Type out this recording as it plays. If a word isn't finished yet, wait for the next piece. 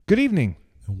Good evening.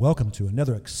 And welcome to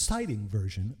another exciting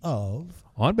version of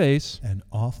On Base and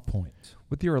Off Point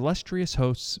with your illustrious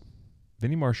hosts,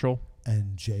 Vinny Marshall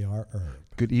and J.R. Erb.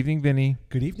 Good evening, Vinny.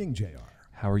 Good evening, J.R.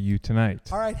 How are you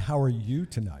tonight? All right, how are you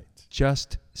tonight?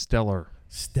 Just stellar.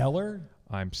 Stellar?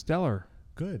 I'm stellar.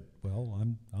 Good. Well,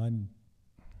 I'm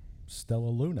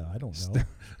Stella Luna. I don't know.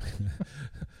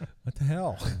 What the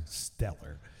hell?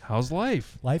 Stellar. How's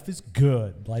life? Life is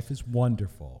good. Life is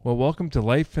wonderful. Well, welcome to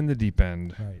Life in the Deep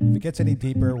End. All right. If it gets any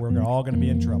deeper, we're all going to be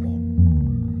in trouble.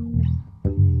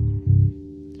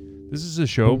 This is a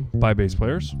show by bass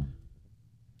players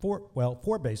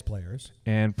Four bass players.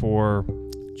 and for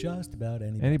Just about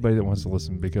anybody. anybody that wants to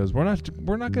listen, because we're not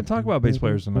going to talk about bass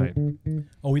players tonight.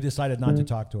 Oh, we decided not to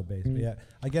talk to a bass. Yeah,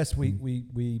 I guess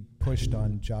we pushed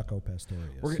on Jaco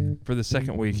Pastorius. For the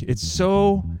second week, it's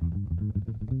so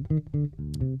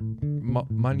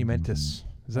monumentous.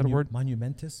 Is that a word?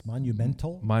 Monumentous?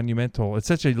 Monumental? Monumental. It's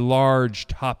such a large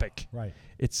topic. Right.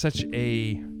 It's such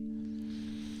a...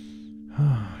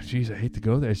 Jeez, I hate to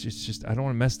go there. It's just I don't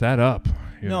want to mess that up.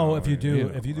 If you do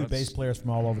bass players from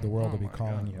all over the world will be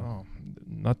calling you. Oh,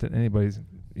 not that anybody's,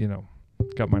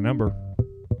 got my number.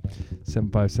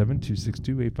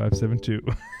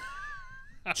 757-262-8572.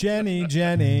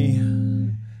 Jenny,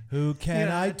 who can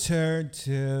I turn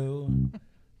to?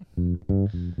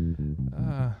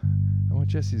 I want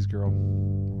Jesse's girl.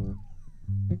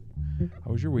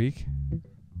 How was your week?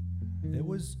 It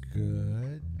was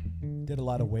good. Did a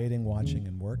lot of waiting, watching,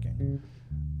 and working.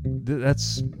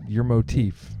 That's your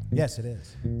motif. Yes, it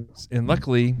is. And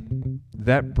luckily,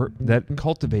 that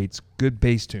cultivates good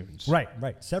bass tunes. Right.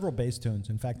 Several bass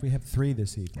tunes. In fact, we have 3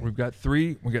 this evening. We've got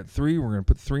 3. We're going to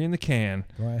put 3 in the can.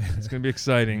 Right. It's going to be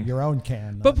exciting. Your own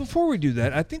can. But before we do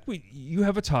that, I think you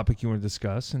have a topic you want to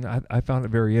discuss, and I found it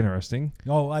very interesting.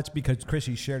 Oh, that's because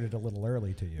Chrissy shared it a little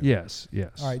early to you. Yes.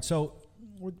 All right, so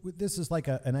this is like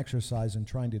an exercise in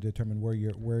trying to determine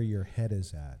where your head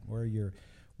is at,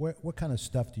 what kind of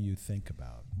stuff do you think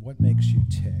about, what makes you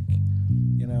tick.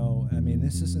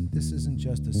 This isn't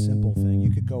just a simple thing.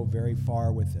 You could go very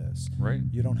far with this. Right.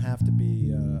 You don't have to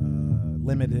be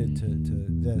limited to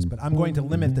this, but I'm going to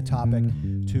limit the topic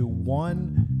to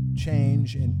one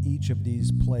change in each of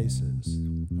these places.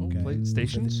 Okay.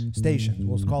 Stations? Stations.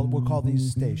 We'll call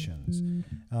these stations.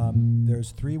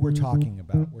 There's 3 we're talking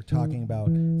about. We're talking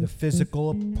about the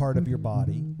physical part of your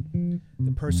body,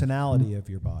 the personality of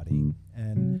your body,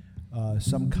 and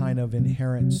some kind of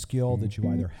inherent skill that you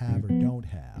either have or don't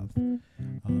have.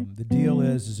 The deal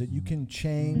is that you can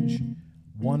change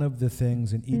one of the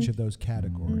things in each of those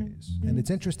categories. And it's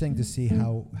interesting to see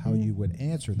how you would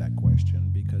answer that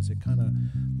question, because it kind of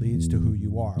leads to who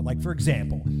you are. Like, for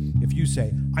example, if you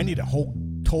say, I need a whole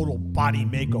total body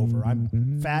makeover. I'm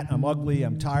fat, I'm ugly,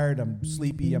 I'm tired, I'm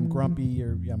sleepy, I'm grumpy,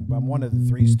 or I'm one of the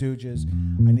 3 Stooges.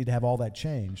 I need to have all that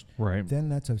changed. Right. Then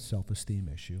that's a self-esteem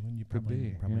issue, and you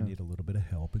probably need a little bit of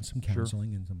help and some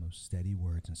counseling and some steady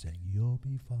words and saying, you'll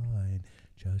be fine,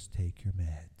 just take your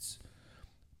meds.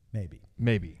 Maybe.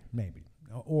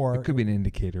 Or it could be an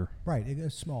indicator. Right, a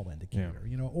small indicator,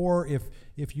 or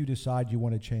if you decide you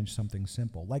want to change something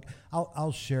simple. Like,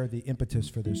 I'll share the impetus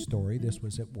for this story. This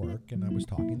was at work, and I was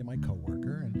talking to my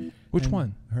coworker. Which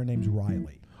one? Her name's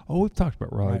Riley. Oh, we've talked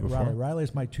about Riley before. Riley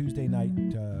is my Tuesday night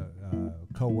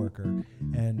coworker,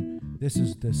 and this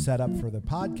is the setup for the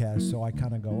podcast. So I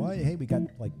kind of go, hey, we got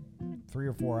like 3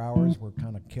 or 4 hours. We're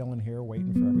kind of killing here,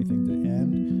 waiting for everything to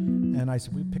end. And I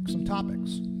said, we pick some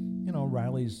topics.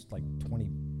 Riley's like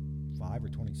 25 or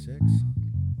 26.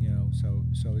 So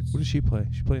it's. What does she play?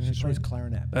 She plays She plays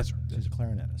clarinet. That's right. She's a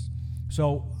clarinetist.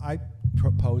 So I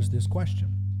proposed this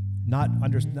question. I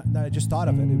just thought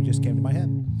of it. It just came to my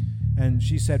head. And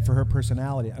she said, for her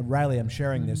personality, Riley, I'm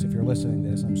sharing this. If you're listening to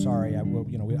this, I'm sorry. I will.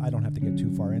 I don't have to get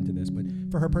too far into this, but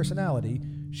for her personality,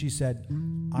 she said,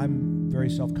 I'm very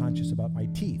self-conscious about my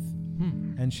teeth.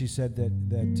 And she said that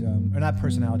or not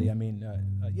personality. I mean,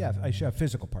 I should have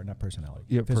physical part, not personality.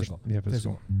 Yeah, physical.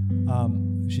 physical.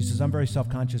 She says, I'm very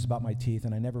self-conscious about my teeth,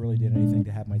 and I never really did anything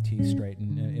to have my teeth straight.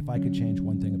 And if I could change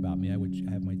one thing about me, I would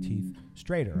have my teeth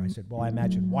straighter. I said, well, I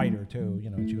imagine whiter too.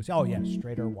 And she goes, oh yeah,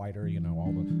 straighter, whiter.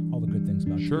 All the good things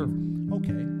about Sure. teeth.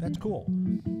 Okay, that's cool.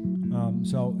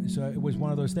 So it was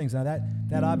one of those things. Now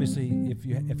that obviously,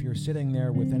 if you're sitting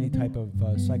there with any type of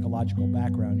psychological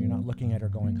background, you're not looking at her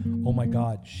going, oh my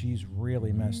God, she's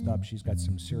really messed up. She's got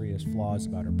some serious flaws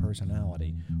about her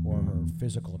personality or her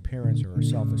physical appearance or her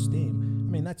self-esteem.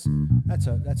 I mean, that's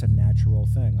a natural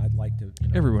thing. I'd like to.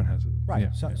 Everyone has it. Right.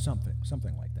 Yeah,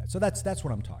 Something like that. So that's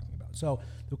what I'm talking about. So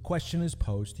the question is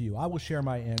posed to you. I will share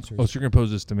my answers. Oh, so you're going to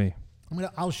pose this to me?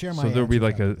 I'll share my. So there'll be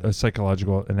answers like after a this.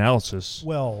 psychological analysis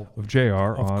of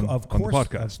JR on the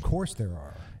podcast. Of course there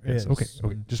are. Yes. Okay.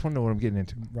 Just want to know what I'm getting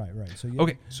into. Right. So go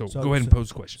ahead and pose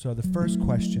the question. So the first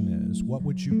question is, what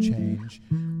would you change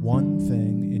one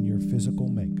thing in your physical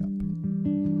makeup?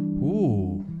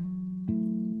 Ooh.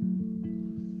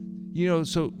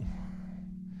 So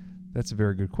that's a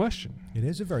very good question. It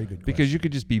is a very good question. Because you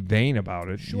could just be vain about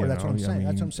it. Sure, that's what I'm saying.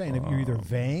 That's what I'm saying. If you're either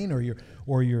vain or you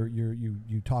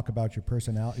talk about your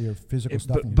personality, your physical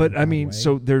stuff. But I mean,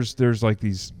 so there's like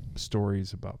these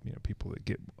stories about people that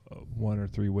get 1 or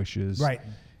 3 wishes, right?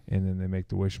 And then they make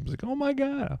the wish. It's like, oh my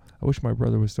God, I wish my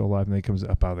brother was still alive. And then he comes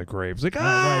up out of the grave. It's like,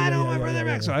 I don't want my brother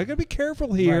back. So I gotta be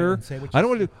careful here. Right, I don't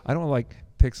want to like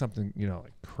pick something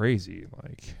like crazy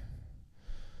like.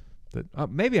 That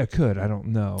maybe I could. I don't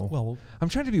know. Well, I'm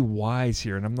trying to be wise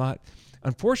here, and I'm not.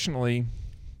 Unfortunately,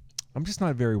 I'm just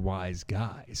not a very wise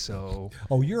guy. So.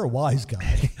 Oh, you're a wise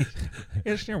guy.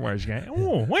 Yes, you're a wise guy.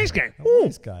 Oh, wise guy. Oh,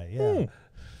 wise guy. Yeah. Oh.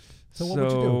 So what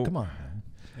would you do? Come on.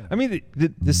 I mean,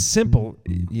 the simple,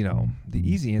 the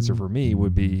easy answer for me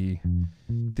would be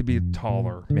to be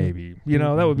taller. Maybe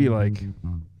that would be like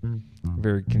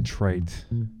very contrite.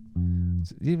 So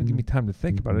it didn't even give me time to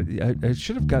think about it. I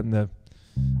should have gotten a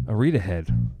read ahead.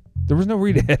 There was no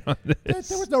read ahead on this.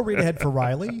 There was no read ahead for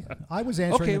Riley. I was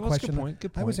answering the question.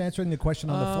 Good point. I was answering the question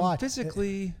on the fly.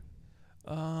 Physically,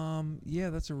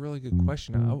 that's a really good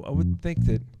question. I would think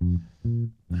that.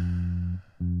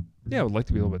 I would like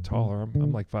to be a little bit taller.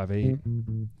 I'm like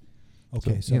 5'8".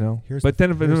 Okay, so here's. But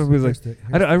then if it was like,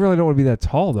 I really don't want to be that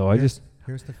tall though.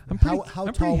 How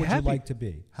tall would you like to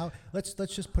be? Let's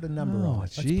just put a number on it.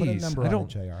 Let's put a number on it,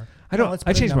 JR.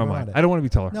 I changed my mind. I don't want to be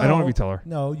taller. I don't want to be taller.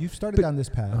 No, you've started down this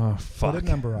path. Oh, fuck. Put a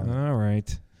number on it. All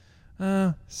right.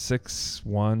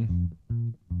 6'1",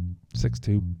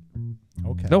 6'2".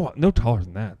 Okay. No taller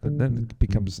than that. Then it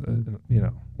becomes, Yeah.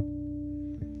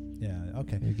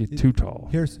 Okay. You get too tall.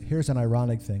 Here's an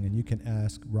ironic thing, and you can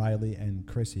ask Riley and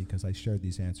Chrissy because I shared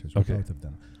these answers with both of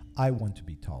them. I want to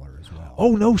be taller as well.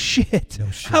 Oh, no shit.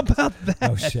 How about that?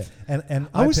 No shit. And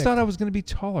I always thought I was going to be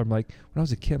taller. I'm like, when I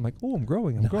was a kid, I'm like, oh, I'm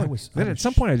growing. Then at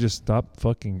some point, I just stopped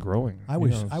fucking growing. I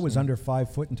was under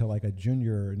 5 foot until like a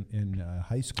junior in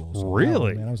high school. So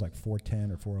really? I was like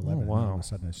 4'10" or 4'11". Oh, wow. And all of a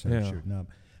sudden, I started shooting up.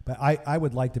 But I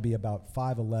would like to be about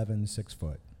 5'11", 6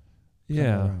 foot.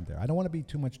 Yeah. Around there. I don't want to be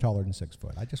too much taller than 6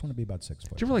 foot. I just want to be about 6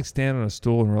 foot. Do you ever like stand on a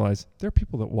stool and realize there are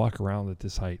people that walk around at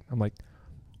this height? I'm like,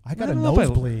 I got a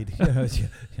nosebleed.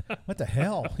 What the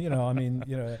hell?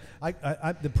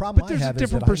 The problem I have is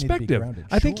that perspective. I need to be grounded.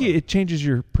 I think it changes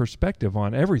your perspective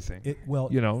on everything.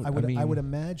 I would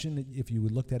imagine that if you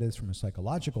looked at it from a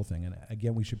psychological thing, and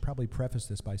again, we should probably preface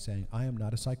this by saying I am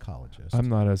not a psychologist. I'm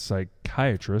not a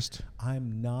psychiatrist.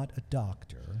 I'm not a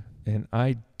doctor. And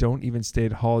I don't even stay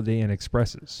at Holiday Inn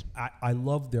Expresses. I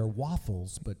love their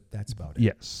waffles, but that's about it.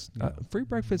 Yes. Free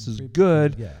breakfast is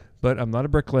good, but I'm not a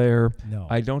bricklayer. No.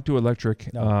 I don't do electric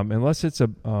unless it's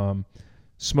a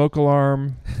smoke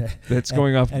alarm that's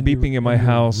going off beeping in my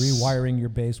house. Rewiring your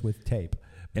base with tape.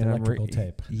 And electrical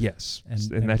tape. Yes.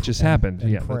 And that just happened.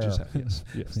 Yeah, that just happened.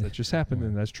 Yes, that just happened,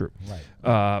 and that's true.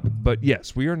 Right. But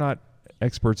yes, we are not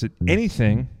experts at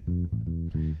anything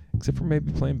except for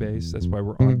maybe playing bass. That's why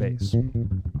we're on bass.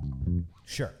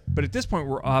 Sure. But at this point,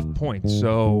 we're off point,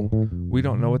 so we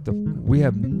don't know we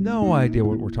have no idea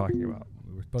what we're talking about.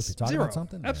 We're supposed to talk about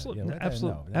something? Absolutely.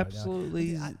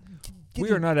 Absolutely.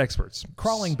 We are not experts.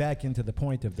 Crawling back into the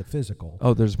point of the physical.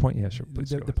 Oh, there's a point? Yeah, sure. Please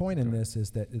the point in this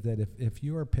is that if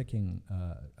you are picking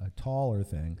a taller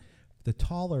thing, the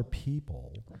taller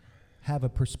people have a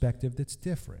perspective that's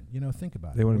different. Think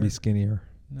about it. They want to be skinnier.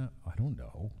 No, I don't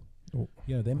know. Oh.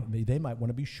 They might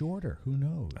want to be shorter. Who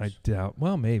knows? I doubt.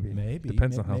 Well, maybe.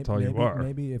 Depends on how tall you are.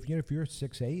 Maybe if you're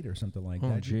 6'8" or something like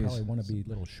that, you probably want to be a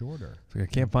little shorter. It's like I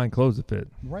can't find clothes that fit.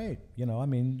 Right.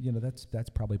 That's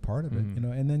probably part of it.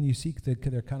 And then you seek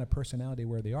their kind of personality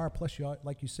where they are. Plus,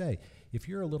 like you say, if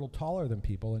you're a little taller than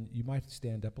people, and you might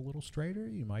stand up a little straighter,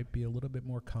 you might be a little bit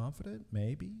more confident.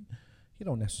 Maybe. You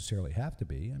don't necessarily have to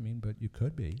be. But you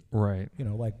could be. Right.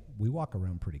 Like we walk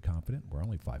around pretty confident. We're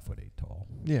only 5'8" tall.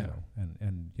 Yeah.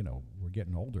 And we're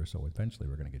getting older, so eventually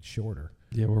we're going to get shorter.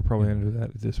 Yeah, we're probably under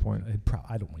that at this point.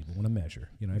 I don't even want to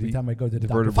measure. Every time I go to the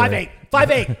doctor, 5'8",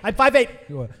 5'8", I'm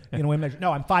 5'8". We measure.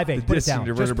 No, I'm 5'8". Put it down.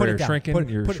 Just put it down. Shrinking.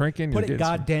 You're shrinking. Put it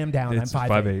goddamn down. I'm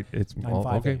 5'8". It's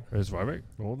 5'8". Okay. It's 5'8".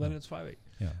 Well, then it's 5'8".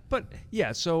 Yeah. But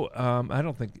yeah, so I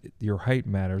don't think your height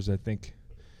matters. I think.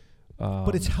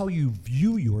 But it's how you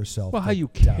view yourself. Well, how you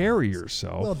carry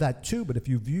yourself. Well, that too. But if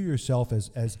you view yourself as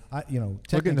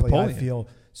technically I feel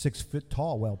 6 foot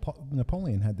tall. Well,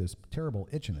 Napoleon had this terrible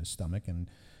itch in his stomach, and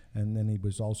then he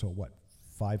was also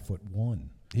 5'1".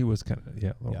 He was kind of,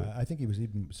 a little bit. I think he was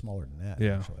even smaller than that.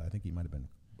 Yeah. Actually. I think he might have been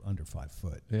under 5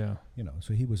 foot. Yeah.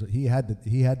 So he had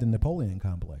the Napoleon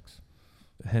complex.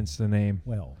 Hence the name.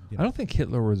 Well, I don't think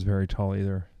Hitler was very tall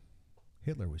either.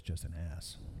 Hitler was just an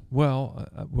ass. Well,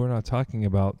 we're not talking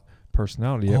about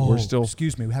personality yet. We're still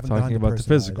excuse me. We haven't talking gone to about the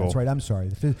personality. physical. That's right. I'm sorry.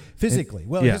 Physically.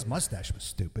 His mustache was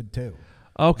stupid too.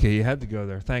 Okay, you had to go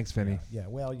there. Thanks, Vinny. Yeah.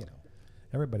 Well,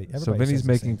 everybody. So Vinny's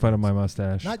making fun of my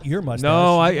mustache. Not your mustache.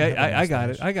 No, I got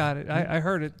it. I got it. I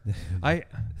heard it.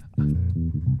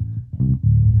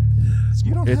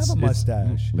 You don't have a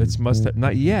mustache. It's mustache.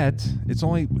 Not yet. It's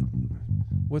only.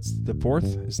 What's the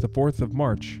 4th? It's the 4th of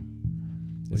March.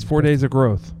 It's 4 days of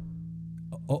growth.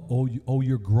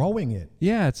 You're growing it.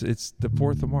 Yeah, it's the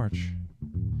 4th of March.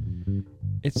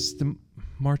 It's the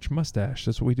March mustache.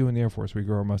 That's what we do in the Air Force. We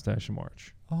grow our mustache in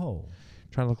March. Oh.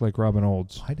 Trying to look like Robin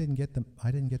Olds. I didn't get the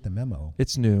memo.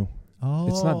 It's new. Oh.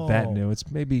 It's not that new. It's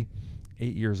maybe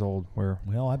 8 years old.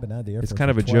 Well, I've been out of the Air Force. It's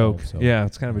kind of a 12, joke. So. Yeah,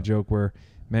 it's kind of a joke where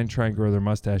men try and grow their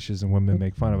mustaches and women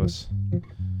make fun of us.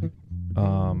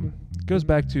 It goes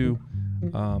back to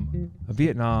a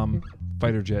Vietnam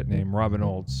fighter jet named Robin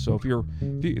Olds. So if you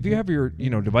have your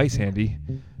device handy,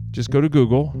 just go to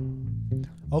Google.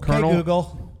 Okay,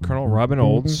 Google. Colonel Robin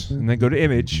Olds, and then go to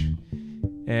image,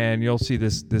 and you'll see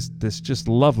this just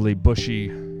lovely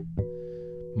bushy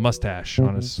mustache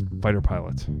on his fighter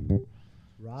pilot.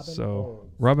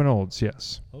 Robin Olds,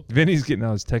 yes. Okay. Vinny's getting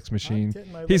out his text machine.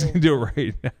 He's gonna do it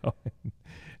right now.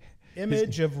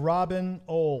 Image of Robin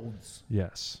Olds.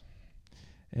 Yes.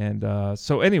 And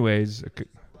so anyways,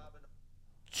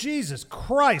 Jesus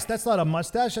Christ, that's not a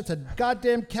mustache, that's a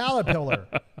goddamn caterpillar.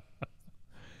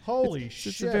 Holy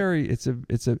shit.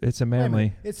 It's a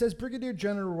manly. It says Brigadier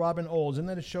General Robin Olds, and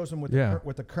then it shows him with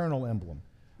the colonel emblem.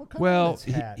 What kind of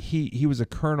hat? He was a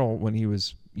colonel when he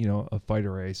was, a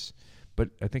fighter ace, but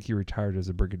I think he retired as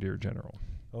a brigadier general.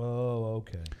 Oh,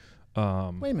 okay.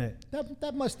 Wait a minute.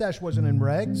 That mustache wasn't in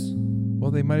regs.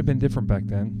 Well, they might have been different back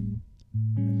then.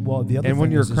 Well, the other thing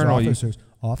when you're is a colonel,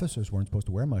 officers weren't supposed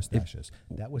to wear mustaches.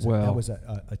 That was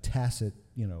a tacit,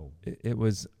 It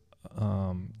was,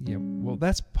 well,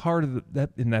 that's part of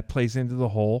that plays into the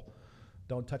whole.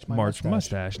 Don't touch my March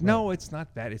mustache. Right. No, it's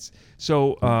not that. It's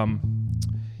so.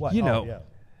 What?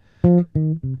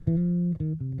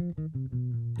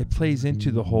 It plays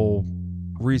into the whole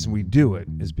reason we do it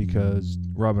is because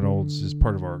Robin Olds is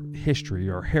part of our history,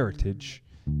 our heritage.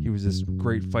 He was this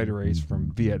great fighter ace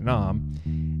from Vietnam,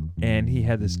 and he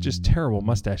had this just terrible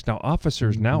mustache. Now,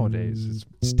 officers nowadays,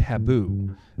 it's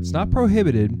taboo. It's not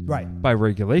prohibited by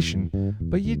regulation,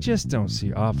 but you just don't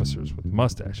see officers with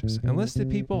mustaches.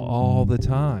 Enlisted people all the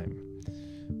time.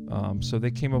 So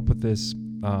they came up with this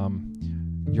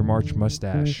your March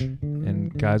mustache,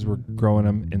 and guys were growing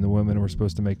them, and the women were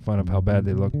supposed to make fun of how bad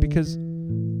they look because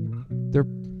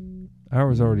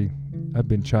I've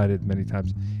been chided many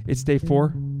times. It's day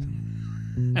 4.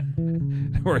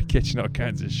 We're catching all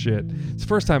kinds of shit. It's the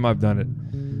first time I've done it.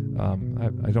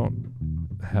 I don't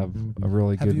have a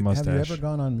really good mustache. Have you ever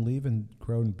gone on leave and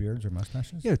grown beards or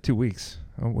mustaches? Yeah, 2 weeks.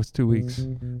 What's 2 weeks?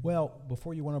 Well,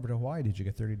 before you went over to Hawaii, did you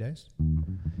get 30 days?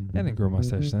 I didn't grow a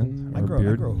mustache then. I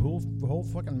grew a whole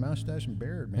fucking mustache and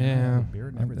beard, man. Yeah,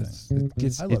 beard and everything. It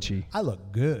gets itchy. I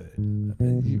look good.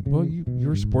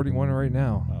 You're sporting one right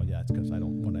now. Oh yeah, it's because I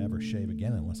don't want to ever shave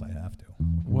again unless I have to.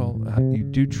 Well, you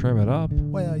do trim it up.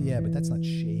 Well, yeah, but that's not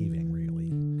shaving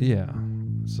really. Yeah.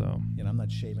 So I'm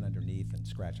not shaving underneath and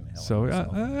scratching the hell. So out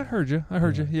of myself. I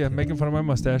heard you. Yeah, making fun of my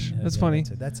mustache. That's funny.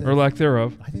 That's it. Or lack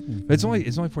thereof. I didn't. It's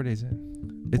only 4 days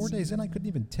in. 4 days in, I couldn't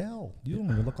even tell. You don't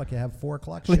even look like you have 4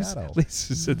 o'clock shadow.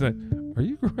 Lisa said that. Are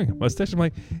you growing a mustache? I'm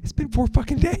like, it's been 4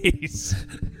 fucking days.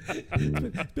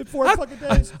 It's been 4 fucking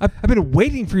days. I've been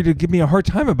waiting for you to give me a hard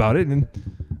time about it, and.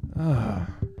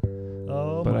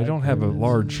 But I don't have a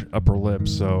large upper lip,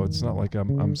 so it's not like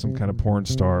I'm some kind of porn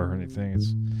star or anything.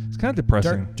 It's kind of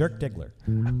depressing. Dirk Diggler.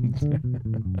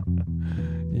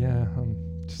 Yeah, I'm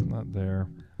just not there.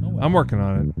 Oh, well. I'm working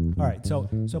on it. All right, so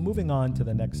moving on to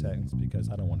the next sentence because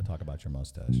I don't want to talk about your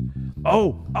mustache.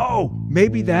 Oh,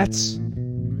 maybe that's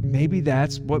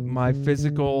what my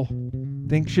physical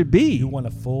thing should be. You want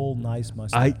a full, nice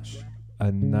mustache.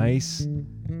 A nice.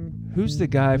 Who's the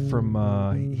guy from?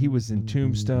 He was in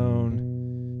Tombstone.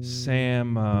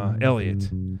 Sam Elliott.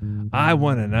 I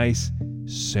want a nice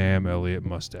Sam Elliott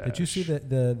mustache. Did you see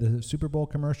the Super Bowl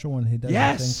commercial when he does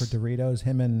Yes! the thing for Doritos?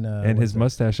 Him and his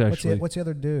mustache actually. What's the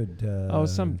other dude?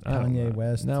 Kanye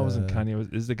West. No, it wasn't Kanye.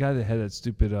 It was the guy that had that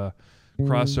stupid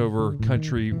crossover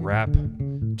country rap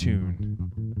tune.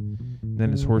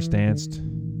 Then his horse danced.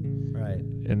 Right.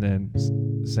 And then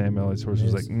Sam Elliott's horse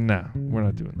was His- like, nah, we're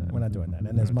not doing that. We're not doing that.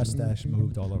 And his mustache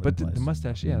moved all over But the place. the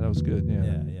mustache, yeah, that was good.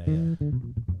 Yeah. Yeah.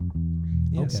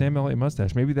 Yeah, Okay. Sam Elliott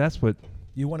mustache. Maybe that's what.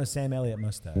 You want a Sam Elliott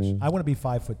mustache. I want to be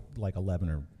 5 foot, like 11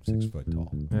 or 6 foot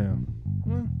tall. Yeah.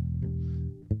 Well,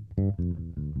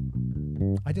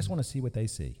 I just want to see what they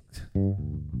see. maybe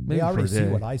They already for a see day.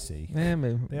 what I see. Yeah,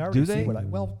 maybe. They already Do see they? what I.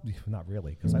 Well, not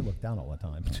really, because I look down all the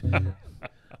time.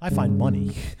 I find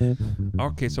money.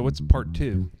 Okay, so what's part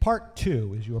 2? Part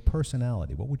 2 is your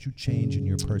personality. What would you change in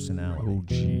your personality? Oh,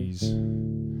 jeez.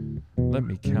 Let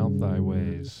me count thy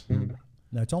ways.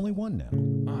 Now it's only one now.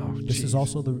 Oh, This is jeez.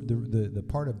 also the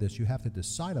part of this. You have to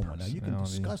decide on one. Now you can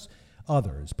Personality. discuss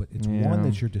others, but it's Yeah. one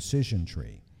that's your decision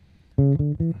tree.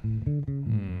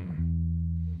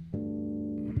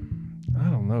 I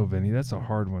don't know, Vinny. That's a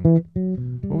hard one.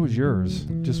 What was yours?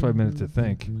 Just 5 minutes to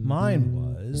think. Mine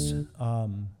was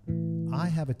I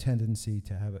have a tendency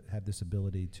to have this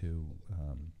ability to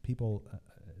people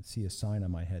see a sign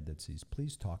on my head that says,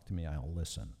 "Please talk to me. I'll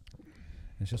listen."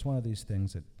 It's just one of these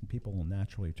things that people will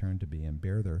naturally turn to be and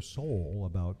bare their soul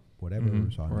about whatever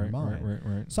is on their mind.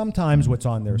 Right. Sometimes what's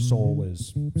on their soul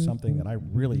is something that I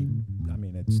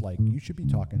mean, it's like you should be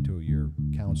talking to your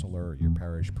counselor or your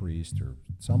parish priest or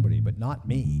somebody, but not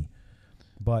me.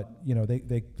 But you know,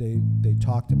 they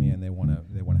talk to me and they want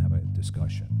to have a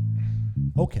discussion.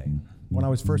 Okay, when I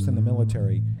was first in the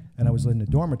military and I was in the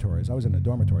dormitories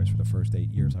for the first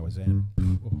 8 years I was in.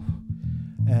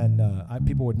 And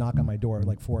people would knock on my door at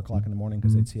like 4 o'clock in the morning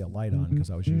because they'd see a light on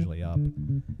because I was usually up.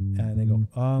 And they go,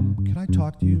 can I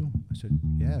talk to you? I said,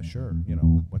 yeah, sure. You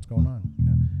know, what's going on?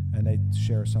 Yeah. And they'd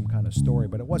share some kind of story.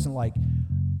 But it wasn't like,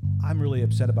 I'm really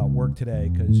upset about work today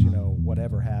because, you know,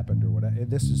 whatever happened or whatever.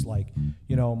 This is like,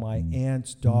 you know, my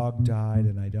aunt's dog died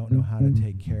and I don't know how to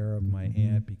take care of my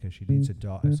aunt because she needs a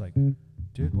dog. It's like,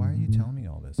 dude, why are you telling me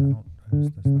all this?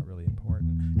 That's not really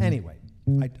important. Anyway.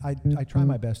 I try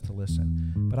my best to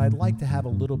listen, but I'd like to have a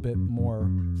little bit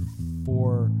more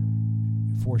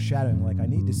foreshadowing. Like I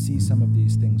need to see some of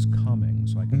these things coming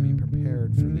so I can be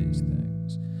prepared for these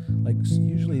things. Like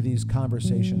usually these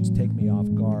conversations take me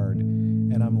off guard,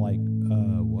 and I'm like,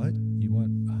 what? You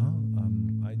want?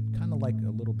 I kind of like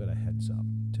a little bit of heads up,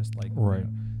 just like Right.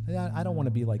 You know, I don't want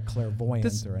to be like clairvoyant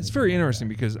That's, or anything. it's very like interesting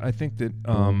that. because I think that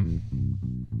on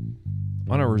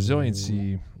a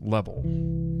resiliency level,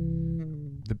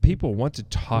 the people want to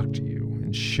talk to you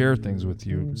and share things with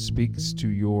you speaks to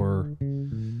your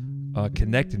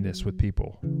connectedness with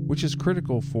people, which is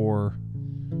critical for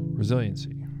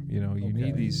resiliency. You know, you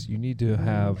need to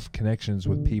have connections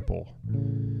with people,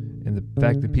 and the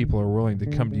fact that people are willing to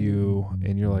come to you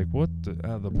and you're like, what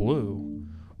out of the blue,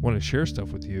 want to share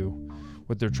stuff with you.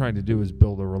 What they're trying to do is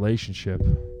build a relationship.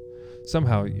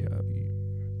 Somehow,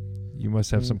 you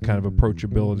must have some kind of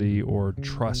approachability or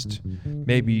trust.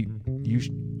 Maybe you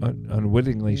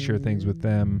unwittingly share things with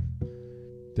them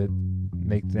that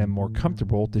make them more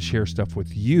comfortable to share stuff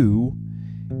with you.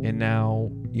 And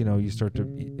now, you know, you start to,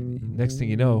 next thing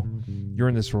you know, you're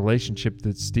in this relationship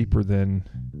that's deeper than,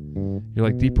 you're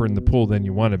like deeper in the pool than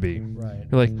you want to be. Right.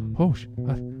 You're like, oh,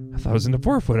 I thought I was in the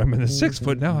 4 foot. I'm in the 6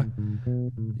 foot now.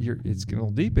 It's getting a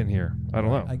little deep in here. I don't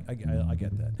know. I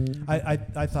get that.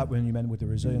 I thought when you meant with the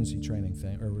resiliency training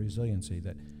thing or resiliency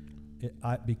that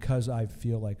because I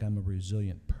feel like I'm a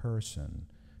resilient person,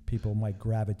 people might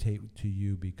gravitate to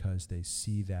you because they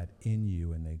see that in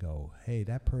you and they go, hey,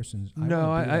 that person's.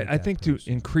 I think to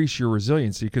increase your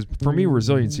resiliency, because for me,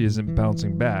 resiliency isn't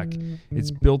bouncing back.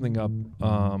 It's building up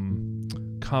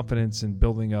confidence and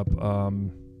building up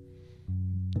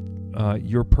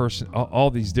your person, all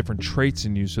these different traits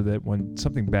in you, so that when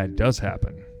something bad does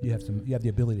happen, you have the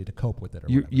ability to cope with it.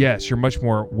 You're much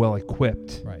more well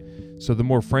equipped. Right. So the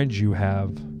more friends you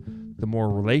have, the more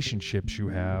relationships you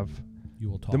have, you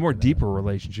will talk. the more to them. deeper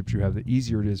relationships you have, the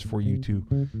easier it is for you to,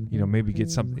 maybe get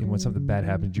something. When something bad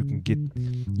happens, you can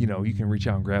you can reach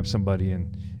out and grab somebody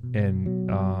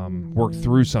and work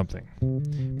through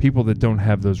something. People that don't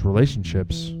have those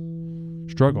relationships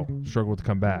struggle to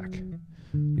come back.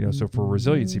 So for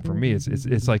resiliency, for me,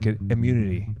 it's like an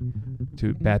immunity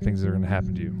to bad things that are going to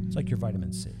happen to you. It's like your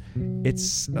vitamin C.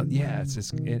 It's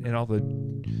and all the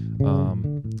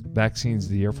vaccines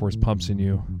the Air Force pumps in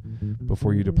you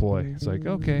before you deploy. It's like,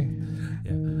 okay.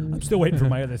 Yeah. I'm still waiting for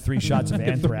my other 3 shots of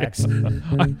anthrax.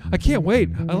 I can't wait.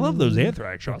 I love those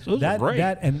anthrax shots. Those are great.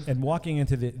 That and walking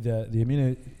into the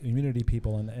immunity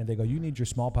people and they go, you need your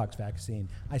smallpox vaccine.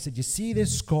 I said, you see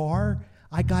this scar?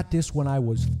 I got this when I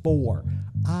was 4.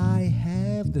 I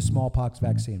have the smallpox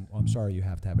vaccine. Well, I'm sorry, you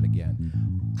have to have it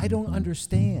again. I don't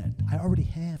understand. I already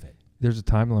have it. There's a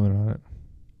time limit on it.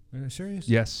 Are you serious?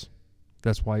 Yes.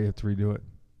 That's why you have to redo it.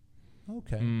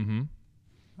 Okay. Mm-hmm.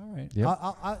 All right. Yep.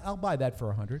 I'll buy that for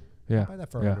 100. Yeah. I'll buy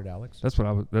that for 100, Alex. That's what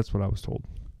I was told.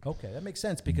 Okay, that makes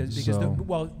sense because So-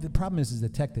 the problem is the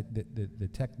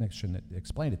technician that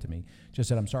explained it to me just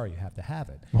said, I'm sorry, you have to have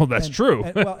it. Well, that's true.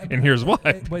 And here's why,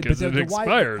 because it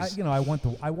expires.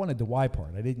 I wanted the Y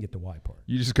part. I didn't get the Y part.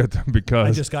 You just got them because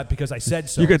I just got because I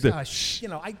said so. You get the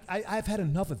I've had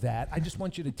enough of that. I just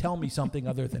want you to tell me something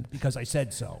other than because I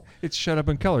said so. It's shut up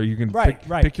in color. You can Right.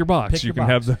 pick your box. Pick you your can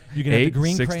box. have the You can have the 8,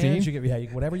 green 16, crayons. You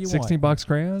can, whatever you 16 want. box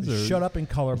crayons. Or Shut up in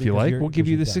color. If you like, we'll give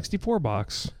you the because you're 64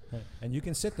 box, done. And you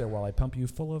can sit there while I pump you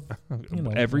full of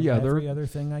every other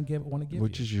thing I want to give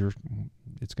which you. is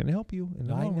it's going to help you in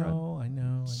the long run. I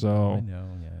know. So- I know.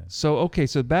 Yeah. So okay,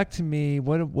 so back to me.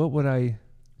 What would I?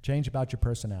 Change about your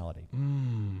personality.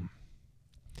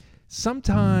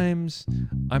 Sometimes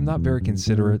I'm not very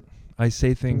considerate. I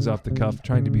say things off the cuff,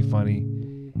 trying to be funny,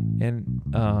 and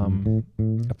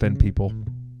offend people.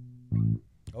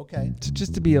 Okay.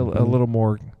 Just to be a little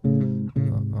more.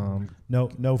 No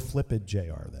flippid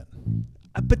JR then.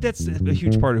 But that's a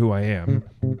huge part of who I am.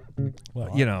 Well,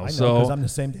 You know, I so- because I'm the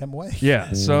same damn way.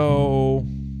 Yeah. So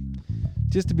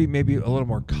just to be maybe a little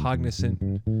more cognizant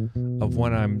of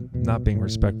when I'm not being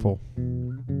respectful.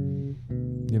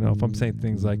 You know, if I'm saying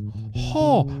things like,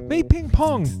 "Oh, Mei Ping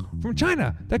Pong from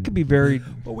China," that could be very.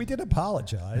 But we did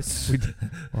apologize.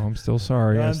 Well, I'm still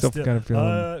sorry. I'm still kind of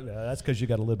feeling. That's because you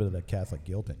got a little bit of that Catholic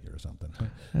guilt in you or something.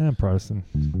 I'm Protestant,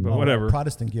 but Oh, whatever.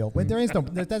 Protestant guilt. Wait, there's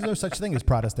no such thing as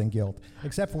Protestant guilt,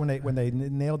 except for when they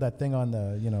nailed that thing on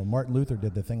the Martin Luther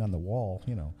did the thing on the wall.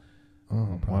 Oh,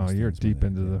 wow, Protestants you're when deep they-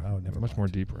 into the oh, never much mind. more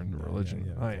deeper into religion.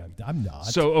 Yeah, I am. I'm not.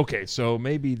 So okay, so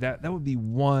maybe that would be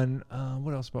one.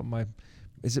 What else about my?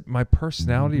 Is it my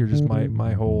personality or just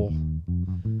my whole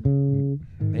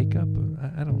makeup?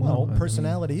 I don't know. well, I mean,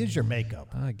 personality is your makeup.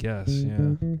 I guess,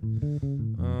 yeah.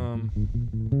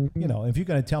 If you're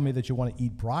going to tell me that you want to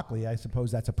eat broccoli, I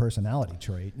suppose that's a personality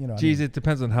trait. Geez, it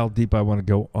depends on how deep I want to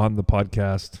go on the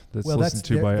podcast that's listened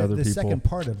to by other the people. second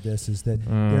part of this is that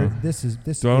this is.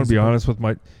 Do I want to be honest with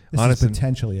my This honest is and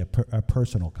potentially a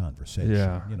personal conversation.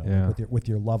 Yeah, yeah. with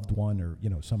your loved one or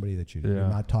somebody that you're Yeah.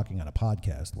 not talking on a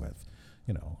podcast with.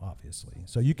 Obviously.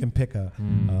 So you can pick a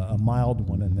mild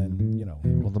one and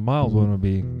then well, the mild one would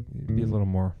be a little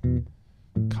more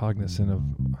cognizant of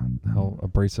how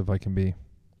abrasive I can be.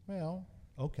 Well,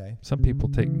 okay. Some people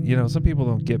some people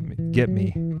don't get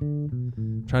me.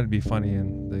 I'm trying to be funny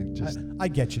and they just I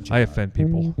get you, Jim. I offend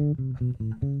people.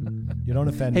 You don't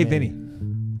offend Hey, me. Vinny,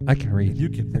 I can read. You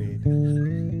can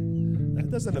read.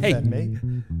 That doesn't offend me.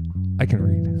 I can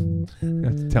read. You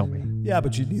have to tell me. Yeah,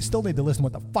 but you still need to listen to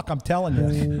what the fuck I'm telling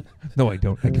you. No, I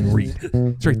don't. I can read.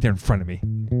 It's right there in front of me.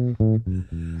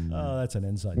 Oh, that's an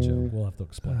inside joke. We'll have to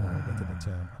explain when we get to the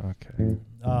tone.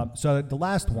 Okay. So the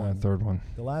last one. Third one.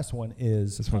 The last one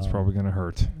is. This one's probably going to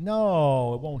hurt.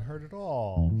 No, it won't hurt at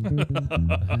all.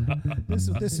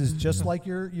 This is just like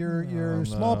your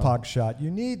smallpox shot. You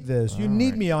need this. You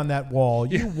need me on that wall.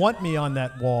 You want me on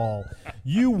that wall.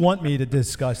 You want me to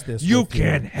discuss this. You with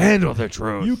can't handle the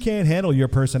truth. You can't handle your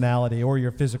personality or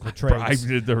your physical traits.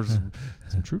 There's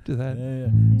some truth to that.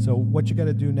 Yeah. So what you got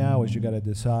to do now is you got to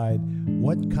decide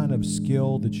what kind of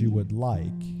skill that you would like,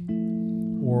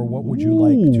 or what would you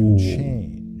like to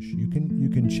change. You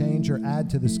can change or add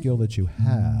to the skill that you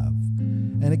have.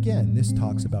 And again, this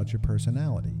talks about your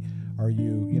personality. Are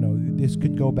you, this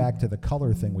could go back to the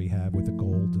color thing we have with the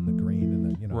gold and the green and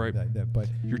the, Right. but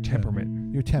Your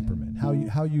temperament. your temperament,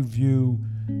 how you view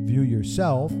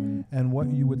yourself, and what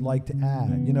you would like to add.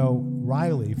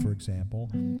 Riley, for example,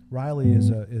 Riley is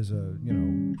a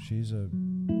she's a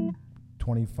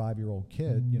 25-year-old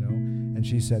kid, and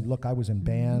she said, look, I was in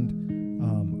band.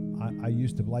 I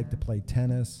used to like to play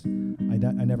tennis. I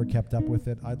never kept up with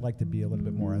it. I'd like to be a little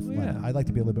bit more athletic. Yeah. I'd like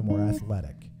to be a little bit more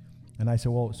athletic. And I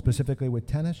said, well, specifically with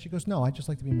tennis? She goes, no, I just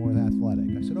like to be more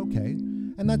athletic. I said, okay.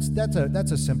 And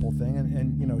that's a simple thing.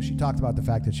 And she talked about the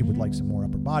fact that she would like some more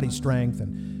upper body strength.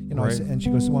 And Right. and she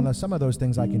goes, well, now some of those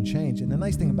things I can change. And the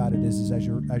nice thing about it is as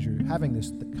you're having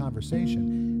this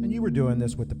conversation, and you were doing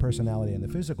this with the personality and the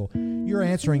physical, you're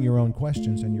answering your own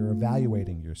questions and you're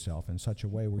evaluating yourself in such a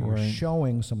way where you're Right.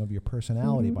 showing some of your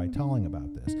personality by telling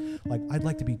about this. Like, I'd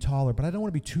like to be taller, but I don't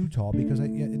want to be too tall because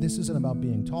this isn't about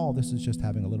being tall. This is just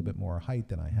having a little bit more height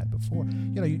than I had before.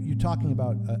 You're talking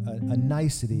about a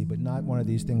nicety, but not one of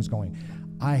these things going,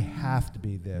 I have to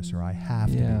be this or I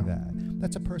have to Yeah. be that.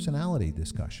 That's a personality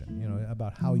discussion, you know,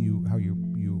 about how you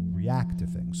react to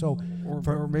things. So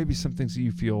Or maybe some things that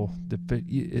you feel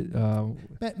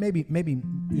maybe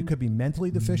it could be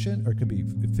mentally deficient, or it could be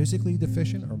physically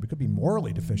deficient, or it could be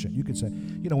morally deficient. You could say,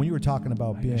 you know, when you were talking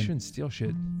about I being, shouldn't steal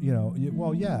shit. you know,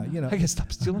 well, yeah, you know, I gotta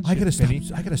stop stealing I shit. gotta stop.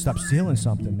 Benny. I gotta stop stealing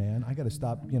something, man. I gotta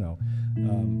stop. You know,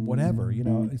 whatever. You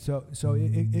know. So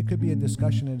it could be a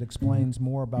discussion that explains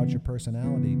more about your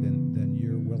personality than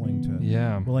you're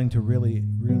willing to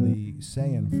really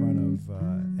say in front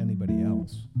of anybody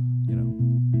else. You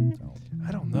know. So.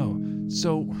 I don't know.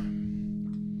 So,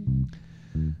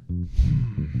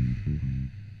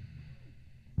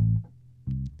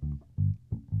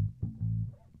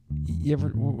 you ever?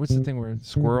 What's the thing where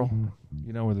squirrel?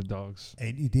 You know, where the dogs.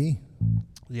 ADD.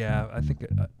 Yeah, I think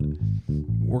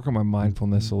work on my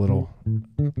mindfulness a little,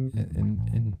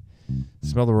 and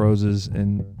smell the roses,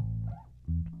 and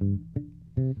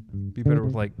be better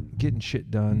with like getting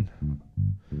shit done.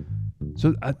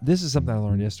 So this is something I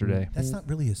learned yesterday. That's not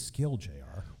really a skill, JR.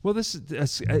 Well, this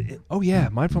is oh yeah,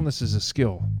 mindfulness is a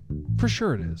skill, for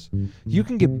sure it is. You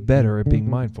can get better at being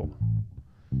mindful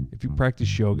if you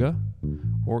practice yoga,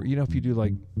 or you know, if you do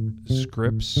like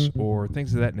scripts or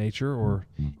things of that nature, or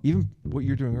even what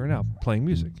you're doing right now, playing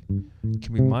music. You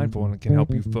can be mindful, and it can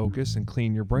help you focus and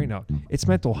clean your brain out. It's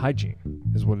mental hygiene,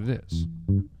 is what it is.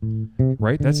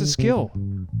 Right? That's a skill.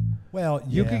 Well,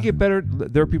 You could get better.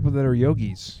 There are people that are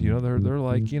yogis. You know, they're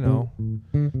like, you know,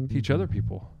 teach other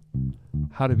people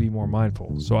how to be more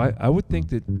mindful. So I would think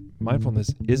that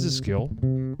mindfulness is a skill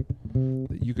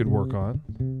that you could work on.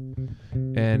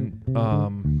 And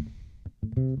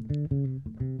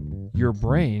your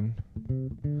brain,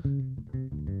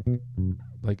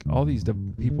 like all these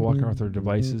people walking around with their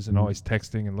devices and always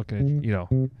texting and looking at, you know,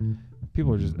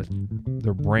 people are just,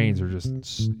 their brains are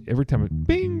just, every time it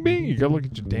bing, bing, you gotta look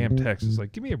at your damn text. It's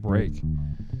like, give me a break.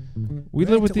 We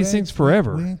live with these things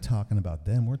forever. We ain't talking about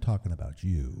them. We're talking about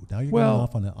you. Now you're Well,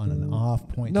 going off on an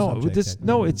off-point No,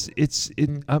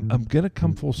 subject. I'm gonna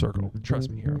come full circle. Trust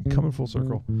me here. I'm coming full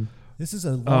circle. This is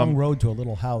a long road to a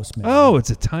little house, man. Oh, it's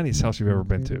the tiniest house you've ever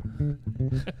been to.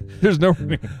 There's no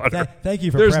running water. Thank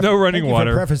you for There's no running thank you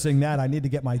water. for prefacing that. I need to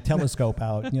get my telescope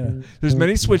out. You know. There's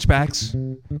many switchbacks.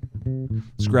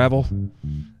 It's gravel.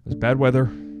 There's bad weather.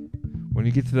 When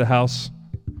you get to the house,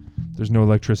 there's no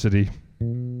electricity.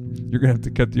 You're gonna have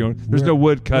to cut the own. There's no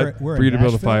wood cut we're for you in to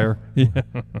build a Nashville? fire. Yeah.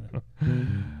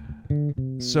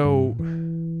 So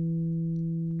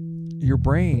your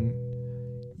brain,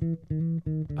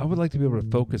 I would like to be able to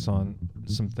focus on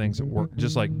some things at work,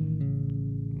 just like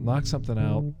knock something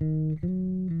out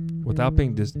without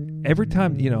being every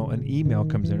time, you know, an email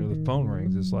comes in or the phone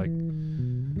rings, it's like,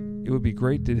 it would be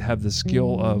great to have the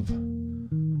skill of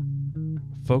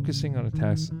focusing on a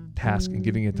task and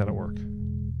getting it done at work.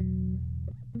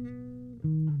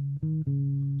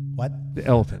 What? The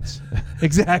elephants.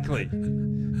 Exactly.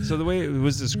 So the way it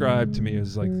was described to me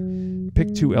is like,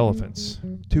 pick two elephants,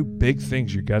 two big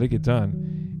things you got to get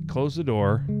done. Close the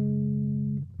door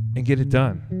and get it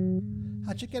done.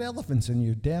 How'd you get elephants in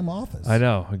your damn office? I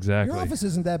know, exactly. Your office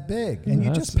isn't that big, and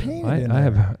you just painted in I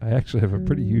there. I actually have a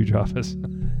pretty huge office.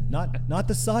 Not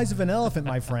the size of an elephant,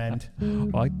 my friend.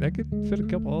 Well, I could fit a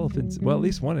couple elephants. Well, at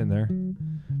least one in there.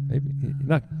 Maybe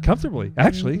not comfortably.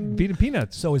 Actually, feeding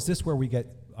peanuts. So is this where we get?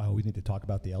 Oh, we need to talk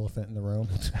about the elephant in the room.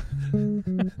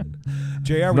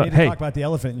 JR, we need to talk about the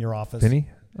elephant in your office. Penny,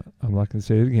 I'm not going to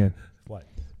say it again. What?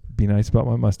 Be nice about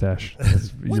my mustache.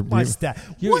 What mustache?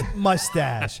 What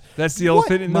mustache? That's the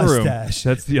elephant in the room. Mustache?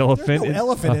 That's the elephant. There's no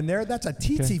elephant in there. That's a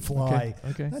tsetse fly.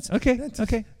 Okay. That's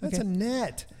Okay. That's a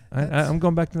net. I'm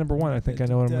going back to number one. I think I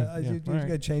know what I'm going to You got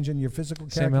to change in your physical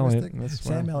Sam characteristic. Elliott. That's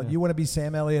Sam fine, Elliott. yeah. You want to be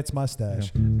Sam Elliott's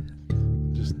mustache.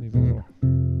 Just need a little.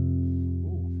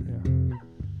 Ooh, yeah.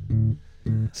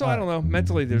 So I don't know.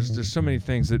 Mentally, there's so many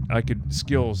things that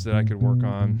skills that I could work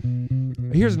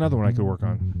on. Here's another one I could work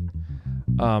on.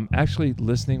 Actually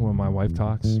listening when my wife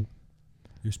talks.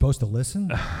 You're supposed to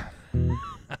listen?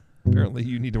 Apparently,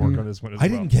 you need to work on this one as well. I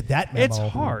didn't get that memo. It's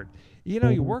hard. You know,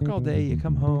 you work all day, you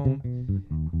come home.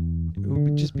 It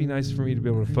would just be nice for me to be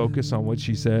able to focus on what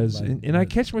she says. And I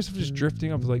catch myself just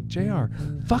drifting off like, JR,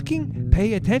 fucking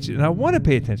pay attention. And I want to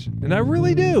pay attention. And I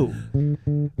really do.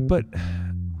 But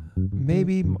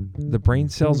maybe the brain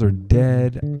cells are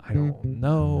dead. I don't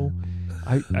know.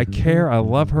 I care. I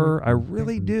love her. I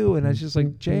really do. And I was just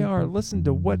like, JR, listen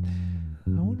to what...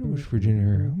 I wonder what's for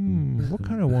dinner. What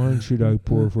kind of wine should I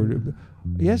pour for...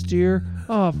 Yes, dear.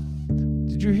 Oh,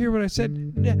 did you hear what I said?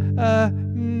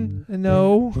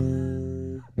 No.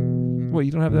 What,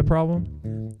 you don't have that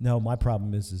problem? No, my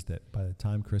problem is that by the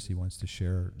time Chrissy wants to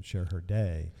share her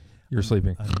day, You're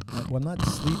sleeping. well, I'm not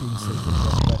sleeping,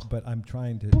 but I'm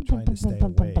trying to stay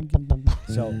awake.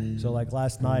 So like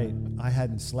last night, I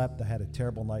hadn't slept. I had a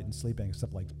terrible night in sleeping. I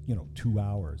slept 2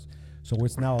 hours. So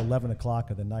it's now 11 o'clock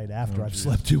of the night after I've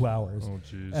slept 2 hours. Oh,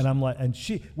 jeez. And I'm like,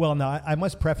 now I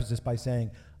must preface this by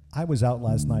saying I was out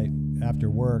last night after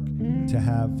work to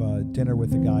have dinner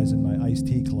with the guys in my iced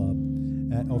tea club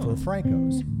over at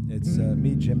Franco's. It's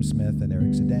me, Jim Smith, and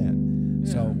Eric Zidane.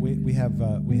 So we have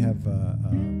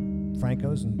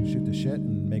Franco's and shoot the shit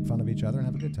and make fun of each other and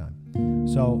have a good time.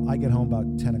 So I get home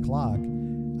about 10 o'clock.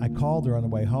 I called her on the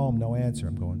way home, no answer.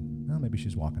 I'm going, well, maybe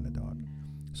she's walking the dog.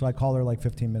 So I called her like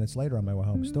 15 minutes later on my way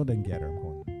home. Still didn't get her. I'm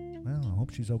going, well, I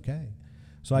hope she's okay.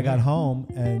 So I got home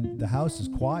and the house is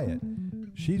quiet.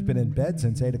 She's been in bed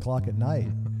since 8 o'clock at night.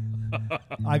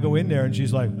 I go in there and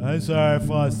she's like, I'm sorry, I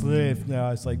fall asleep.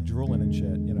 It's like drooling and shit,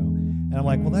 And I'm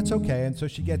like, well, that's okay. And so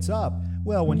she gets up.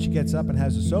 Well, when she gets up and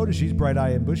has a soda, she's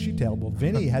bright-eyed and bushy-tailed. Well,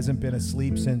 Vinny hasn't been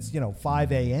asleep since,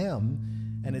 5 a.m.,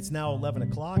 and it's now 11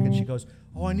 o'clock, and she goes,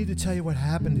 oh, I need to tell you what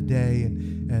happened today,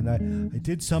 and I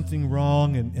did something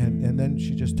wrong, and then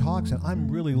she just talks, and I'm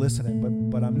really listening,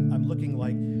 but I'm looking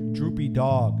like droopy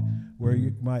dog, where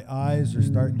my eyes are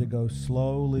starting to go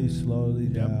slowly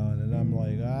down, and I'm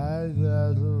like,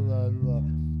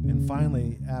 and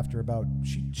finally, after about,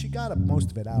 she got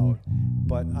most of it out,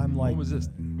 but I'm like, What was this?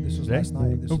 This was Today? last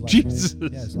night. This Oh, was last Jesus.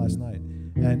 night. Yeah, it's last night.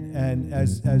 And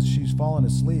as she's falling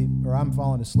asleep, or I'm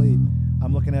falling asleep,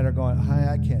 I'm looking at her going,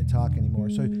 hi, I can't talk anymore.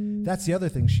 So that's the other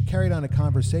thing. She carried on a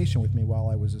conversation with me while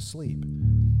I was asleep.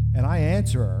 And I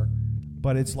answer her,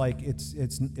 but it's like, it's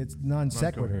non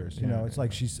sequiturs. It's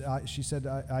like she said,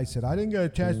 I said, I didn't get a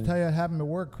chance to tell you what happened at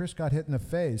work. Chris got hit in the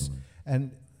face.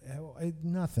 And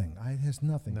nothing. It has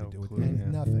nothing No to do with clue, it. yeah.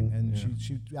 Nothing. And Yeah.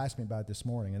 she asked me about it this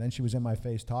morning, and then she was in my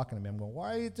face talking to me. I'm going,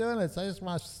 why are you doing this? I just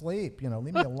want to sleep.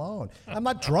 Leave me alone. I'm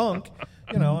not drunk,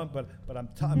 but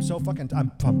I'm so fucking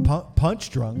I'm punch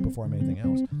drunk before I'm anything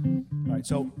else. All right.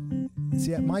 So,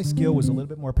 see, my skill was a little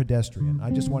bit more pedestrian.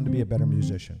 I just wanted to be a better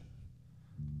musician.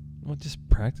 Well, just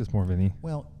practice more, Vinny.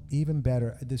 Well, even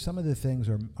better. Some of the things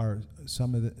are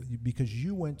some of the, because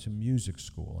you went to music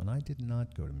school and I did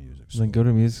not go to music school. Then go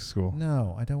to music school.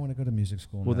 No, I don't want to go to music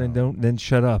school. Well, no. then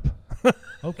shut up.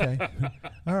 Okay.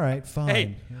 All right, fine.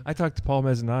 Hey, I talked to Paul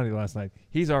Mezzanotte last night.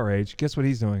 He's our age. Guess what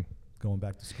he's doing? Going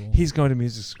back to school. He's going to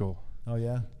music school. Oh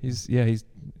yeah. He's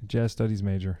jazz studies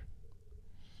major.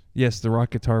 Yes, the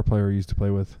rock guitar player I used to play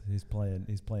with. He's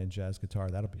playing jazz guitar.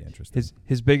 That'll be interesting.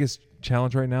 His biggest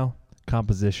challenge right now,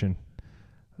 composition.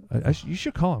 You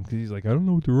should call him because he's like, I don't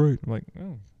know what to write. I'm like,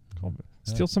 oh, call him.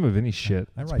 Steal some of Vinny's shit.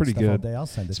 I It's write pretty stuff all good. day. I'll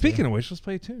send it. Speaking to you. of which, let's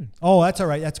play a tune. Oh, that's all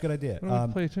right. That's a good idea. Why don't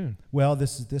we play a tune? Well,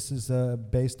 this is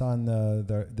based on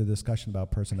the discussion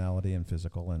about personality and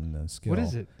physical and skill. What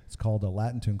is it? It's called a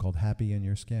Latin tune called "Happy in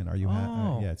Your Skin." Are you?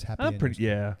 Yeah, it's happy. I'm in pretty.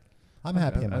 Your Skin. Yeah. I'm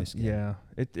happy in my skin. Yeah.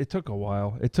 It took a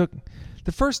while. It took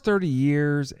the first 30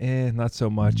 years, and not so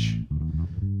much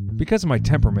because of my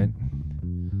temperament.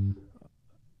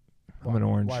 I'm an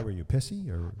orange. Why were you pissy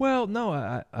or? Well, no,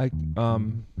 I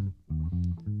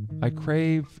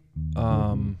crave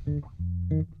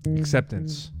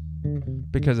acceptance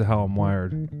because of how I'm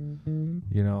wired.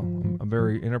 I'm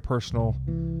very interpersonal.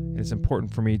 And it's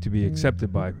important for me to be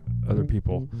accepted by other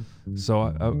people. So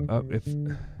if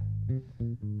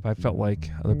I felt like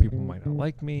other people might not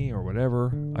like me or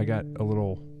whatever, I got a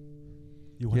little.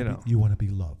 You want to be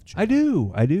loved. Jim.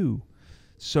 I do.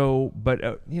 So, but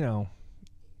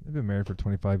I've been married for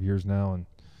 25 years now, And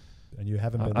you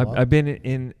haven't been. I've been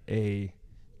in a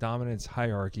dominance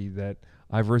hierarchy that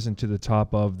I've risen to the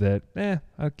top of. That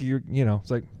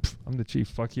it's like I'm the chief.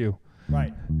 Fuck you.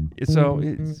 Right. So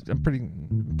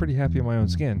I'm pretty happy in my own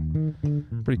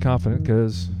skin. Pretty confident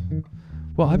because,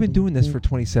 well, I've been doing this for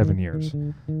 27 years, so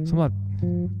I'm not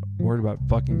worried about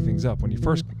fucking things up. When you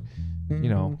first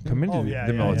come into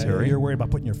the military. You're worried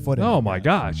about putting your foot in. Oh my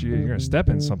gosh, you're gonna step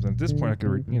in something. At this point, I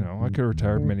could have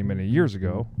retired many years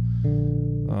ago.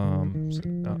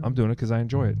 I'm doing it because I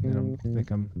enjoy it. I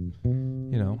think I'm,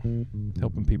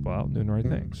 helping people out and doing the right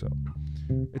thing. So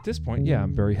at this point, yeah,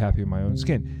 I'm very happy in my own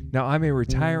skin. Now I may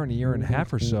retire in a year and a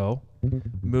half or so,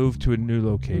 move to a new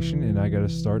location, and I got to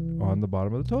start on the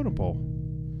bottom of the totem pole.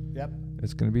 Yep.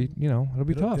 It's going to be, it'll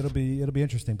be tough. It'll be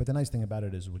interesting. But the nice thing about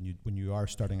it is when you are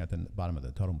starting at the bottom of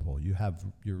the totem pole, you have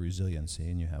your resiliency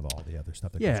and you have all the other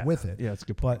stuff that goes with it. Yeah, it's a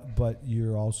good point. But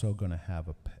you're also going to have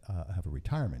a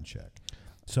retirement check.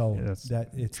 So Yeah, that's that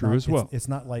it's true not, as well. It's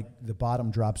not like the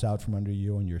bottom drops out from under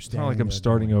you and you're It's standing. not like I'm there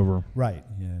starting going- over. Right.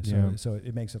 Yeah. So Yeah. so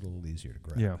it makes it a little easier to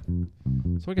grab. Yeah.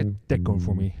 So I got that going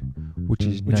for me, which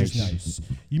is Which nice. is nice.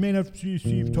 You may not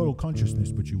receive total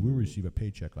consciousness, but you will receive a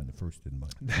paycheck on the first of the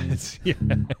month. That's, yeah.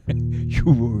 You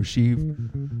will receive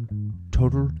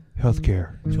total health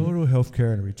care. Total health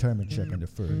care and a retirement check on the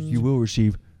first. You will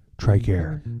receive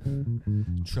TRICARE.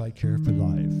 TRICARE for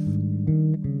life.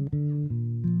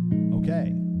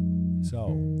 Okay.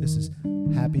 So this is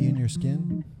Happy in Your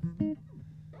Skin.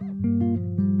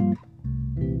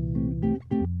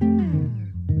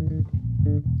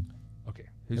 Okay.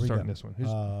 Here Who's we starting go. this one? Who's,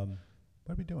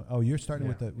 What are we doing? Oh, you're starting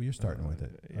Yeah. with it. You're starting with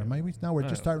it. yeah. Or maybe no, we're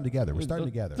just starting together. We're starting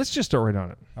Let- together. Let's just start right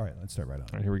on it. All right, let's start right on. All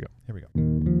right, here we go. Here we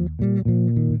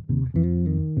go.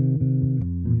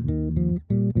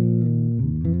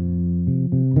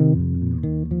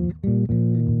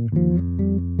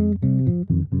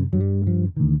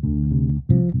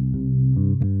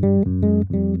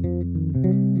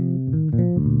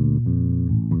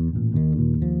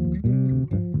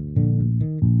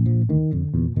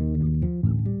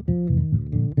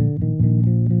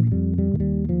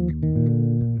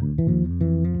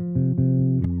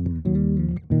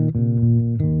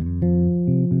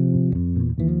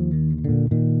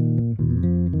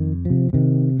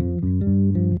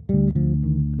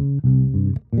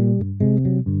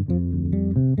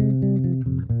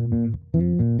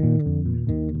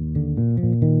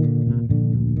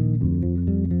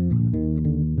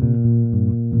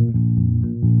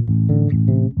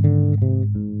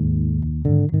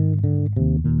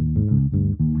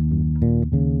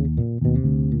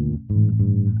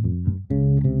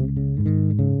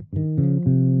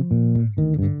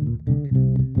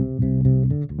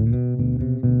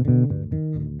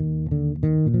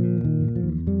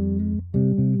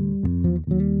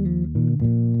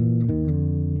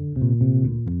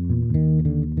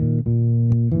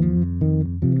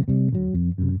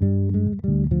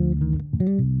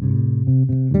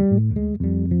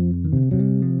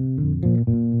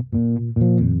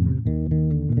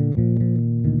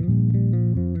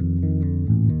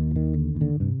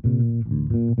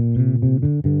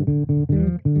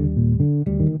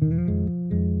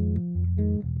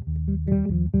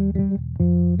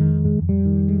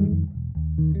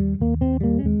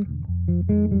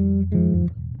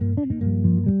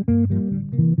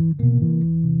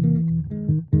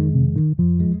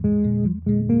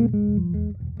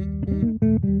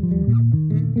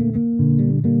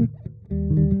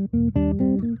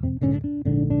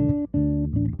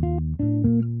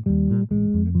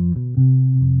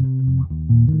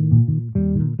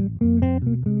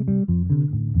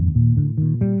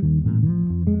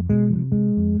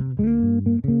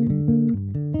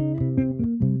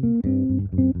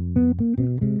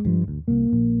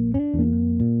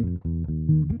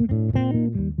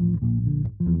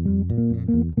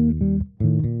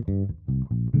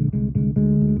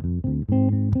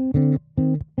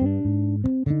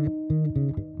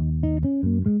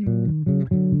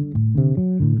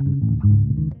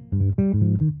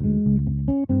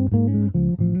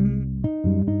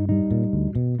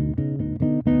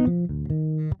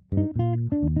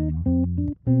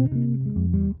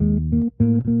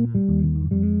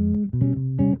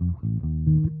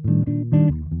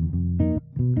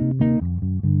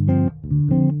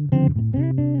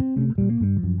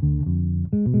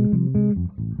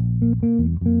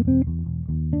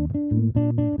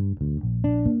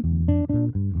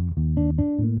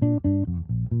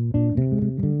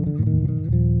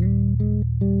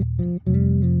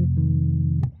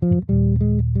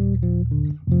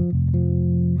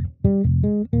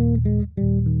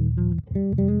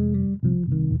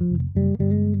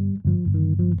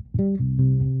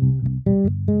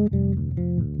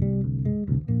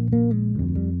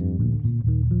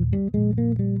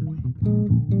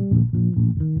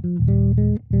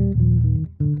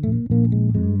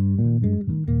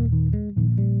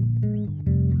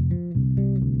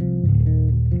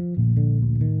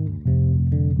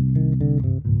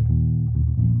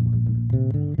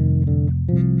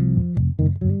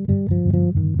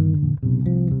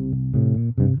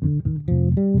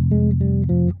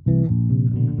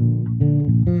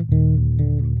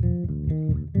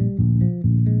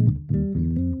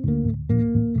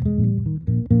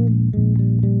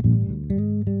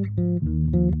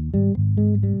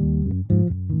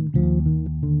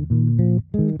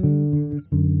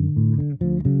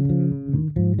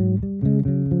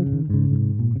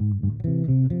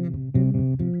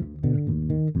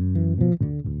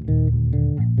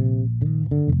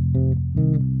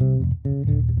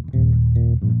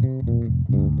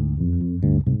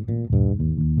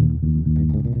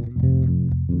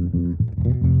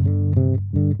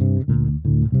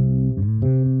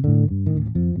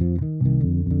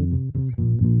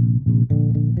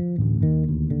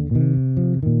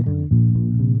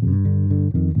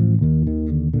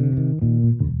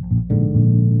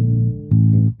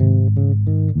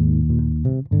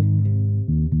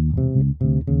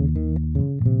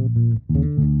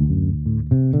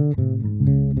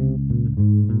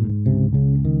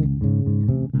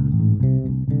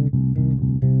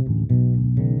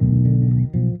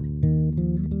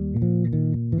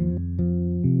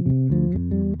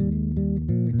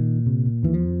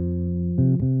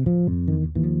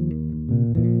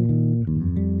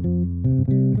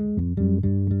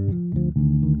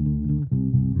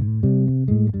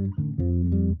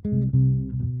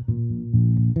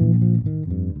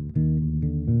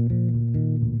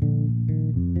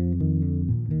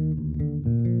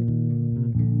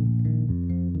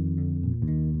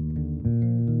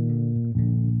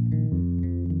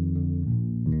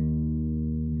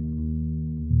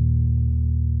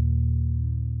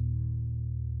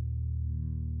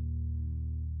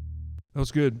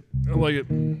 was good. I like it.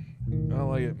 I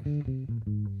like it.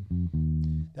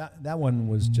 That one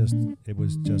was just, I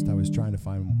was trying to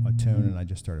find a tune and I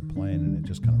just started playing and it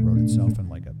just kind of wrote itself in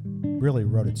really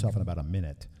wrote itself in about a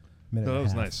minute. No, that and a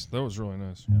was half. nice. That was really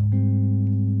nice. You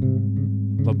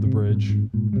know. Love the bridge.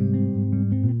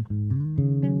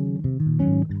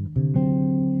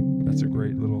 That's a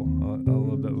great little, I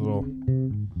love that little.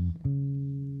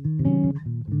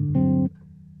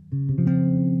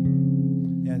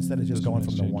 Yeah, instead of just Those are going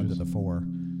nice from the 1 to changes. the 4,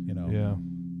 you know. Yeah.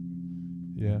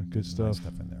 Yeah, good Nice stuff.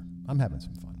 stuff in there. I'm having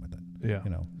some fun with it. Yeah. You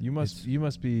know. You it's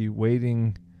must be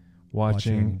waiting,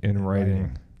 watching and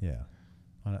writing. Yeah.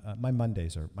 My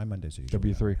Mondays are usually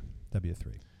W3.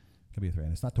 W3,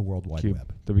 and it's not the World Wide Cube.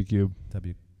 Web. W Cube.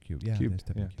 W Cube. Yeah, Cube. it is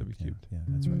W Yeah, Cube. W Cubed. Yeah,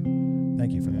 that's right.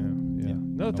 Thank you for that. Yeah.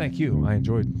 No, thank you. I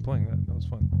enjoyed playing that. That was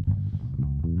fun.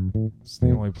 It's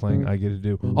the only playing I get to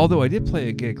do. Although I did play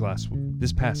a gig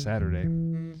this past Saturday.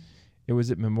 It was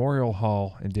at Memorial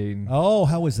Hall in Dayton. Oh,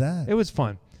 how was that? It was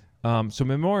fun. So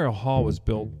Memorial Hall was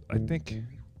built, I think,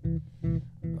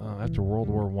 after World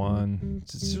War One.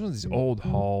 It's one of these old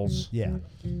halls. Yeah.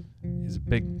 It's a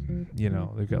big,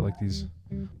 they've got like these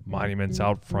monuments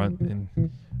out front, and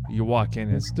you walk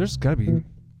in. There's got to be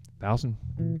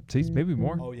 1,000 seats, maybe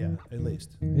more. Oh yeah, at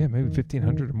least. Yeah, maybe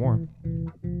 1,500 or more.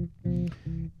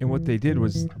 And what they did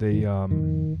was they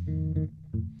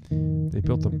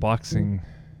built a boxing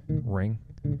ring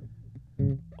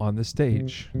on the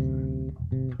stage.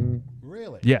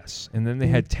 Really? Yes, and then they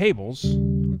had tables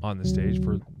on the stage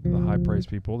for the high-priced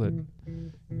people that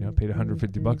paid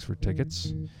 $150 for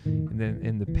tickets. And then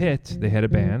in the pit they had a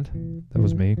band. That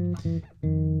was me.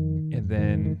 And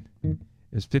then it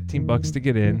was $15 to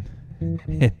get in.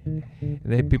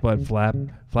 And people had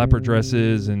flapper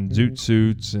dresses and zoot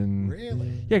suits and Really?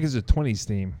 yeah, because it's a 20s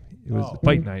theme. It was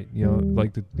fight night,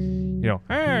 like hey,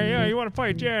 yeah, you want to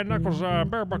fight? Yeah, Knuckles,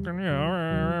 bear bucking,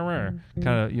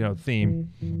 kind of,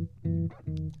 theme.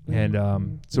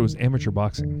 And so it was amateur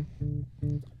boxing.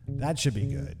 That should be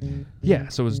good. Yeah,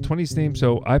 so it was a 20s theme.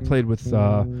 So I played with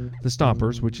the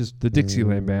Stompers, which is the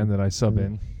Dixieland band that I sub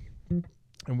in.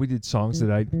 And we did songs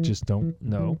that I just don't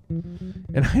know.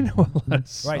 And I know a lot of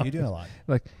songs. Right, you're doing a lot.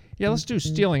 Like, yeah, let's do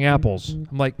Stealing Apples.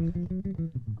 I'm like,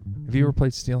 have you ever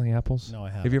played Stealing Apples? No, I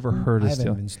haven't. Have you ever heard I of haven't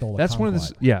Stealing? even stole a That's one of the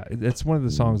kumquat. that's one of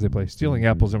the songs they play. Stealing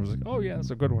Apples. And I was like, oh yeah, that's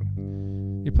a good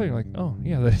one. You play, you're like, oh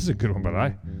yeah, that is a good one. But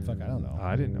I don't know.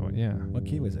 I didn't know it. Yeah, What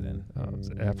key was it in? it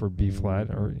was F or B flat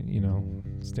or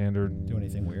standard. Do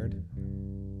anything weird?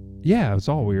 Yeah, it's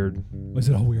all weird. Was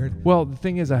it all weird? Well, the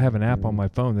thing is, I have an app on my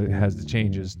phone that has the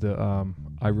changes. The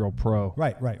iReal Pro.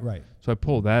 Right. So I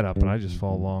pull that up and I just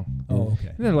follow along. Oh, okay.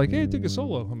 And they're like, hey, take a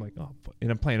solo. I'm like, oh,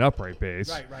 and I'm playing upright bass.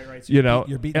 Right. So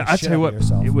You're beating and the I shit tell you out what, of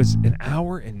yourself. it was an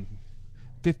hour and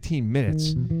 15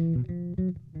 minutes.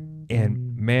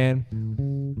 And man,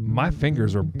 my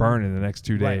fingers are burning the next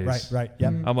 2 days. Right.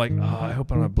 Yep. I'm like, I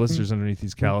hope I don't have blisters underneath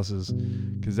these calluses,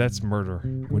 because that's murder.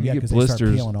 When you get 'cause they start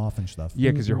blisters, peeling off and stuff.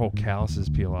 yeah, because your whole calluses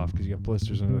peel off because you got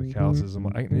blisters under the calluses. I'm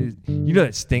like,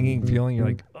 that stinging feeling. You're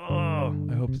like, oh,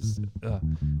 I hope it's.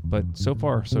 But so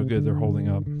far, so good. They're holding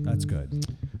up. That's good.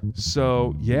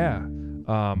 So yeah,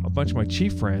 a bunch of my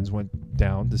Chief friends went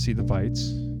down to see the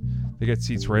fights. They got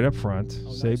seats right up front.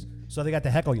 Nice. So they got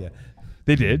to heckle you.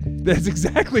 They did. That's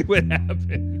exactly what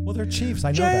happened. Well, they're Chiefs.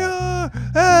 I know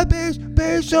that.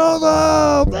 Bass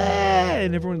solo,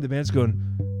 and everyone in the band's going,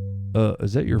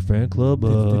 is that your fan club?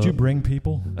 Did you bring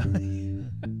people?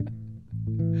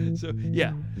 So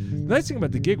yeah, the nice thing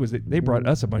about the gig was that they brought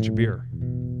us a bunch of beer.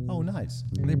 Oh, nice.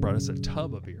 And they brought us a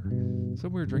tub of beer. So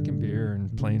we were drinking beer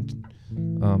and playing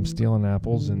Stealing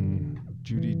Apples and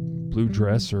Judy Blue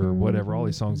Dress or whatever, all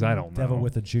these songs I don't know. Devil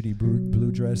with a Judy blue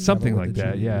dress. Something Devil like with a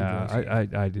that, Judy blue yeah.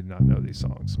 dress. I did not know these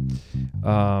songs.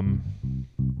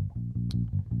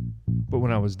 But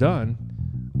when I was done,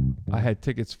 I had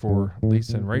tickets for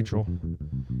Lisa and Rachel,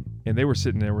 and they were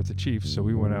sitting there with the Chiefs, so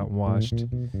we went out and watched.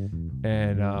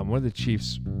 And one of the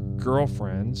Chiefs'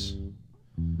 girlfriends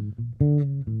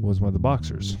was one of the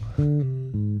boxers.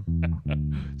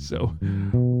 So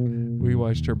we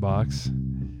watched her box,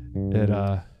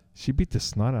 and she beat the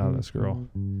snot out of this girl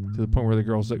to the point where the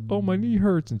girl's like, "Oh, my knee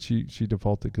hurts," and she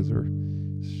defaulted because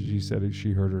she said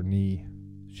she hurt her knee.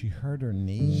 She hurt her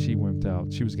knee. She wimped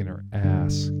out. She was getting her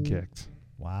ass kicked.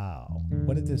 Wow.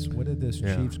 What did this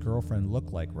Yeah. Chief's girlfriend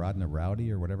look like? Rodna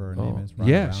Rowdy or whatever her name is? Rodna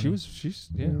Yeah, Rowdy? she's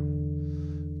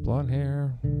blonde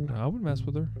hair. I wouldn't mess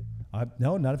with her.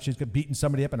 No, not if she's beating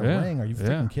somebody up in a Yeah, ring. Are you yeah.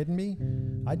 freaking kidding me?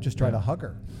 I'd just try to hug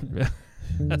her.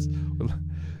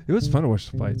 It was fun to watch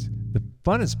the fights. The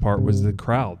funnest part was the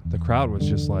crowd. The crowd was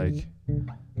just like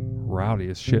rowdy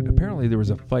as shit. Apparently there was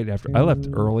a fight after I left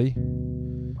early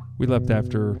We left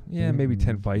after maybe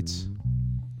 10 fights.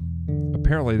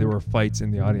 Apparently there were fights in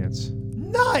the audience.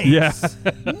 Nice. Yeah.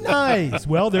 Nice.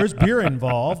 Well, there's beer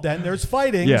involved and there's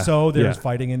fighting, Yeah, so there's yeah.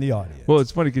 fighting in the audience. Well,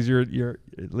 it's funny because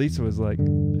Lisa was like,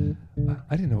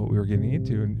 I didn't know what we were getting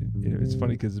into, and it's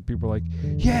funny because people are like,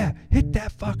 yeah, hit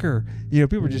that fucker.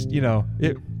 People just,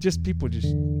 people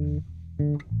just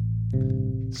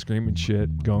screaming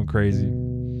shit, going crazy,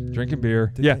 drinking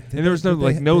beer. And there was no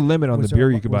limit on the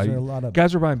beer you could buy.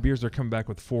 Guys were buying beers. They're coming back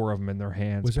with 4 of them in their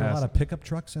hands. Was there a lot of pickup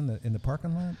trucks in the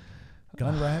parking lot?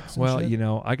 Gun racks? And shit?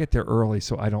 I get there early,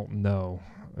 so I don't know.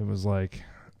 It was like,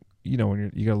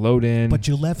 when you got to load in. But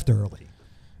you left early.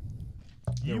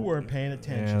 You weren't paying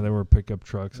attention. Yeah, there were pickup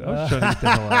trucks. I was trying to get the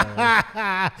hell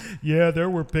out of Yeah, there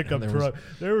were pickup trucks.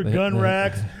 There were gun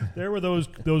racks. There were those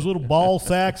little ball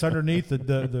sacks underneath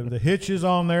the hitches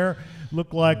on there.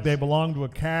 Looked like they belonged to a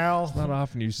cow. It's not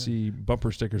often you see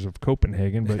bumper stickers of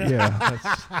Copenhagen, but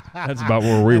that's about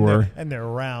where we were. And they're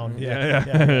round. Yeah.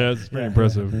 It's pretty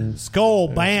impressive. Skull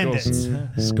bandits.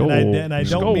 Skull. And I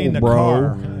don't mean the bro.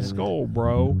 car. Skull,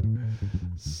 bro.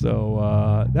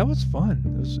 So that was fun.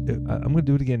 I'm going to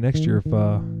do it again next year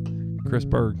if Chris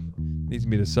Berg needs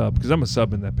me to sub, because I'm a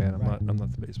sub in that band. I'm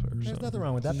not the bass player. There's nothing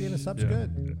wrong with that. Being a sub's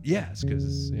good. Yeah, it's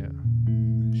because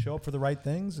show up for the right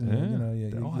things,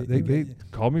 and they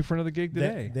called me for another gig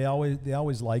today. They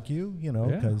always like you,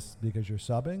 because you're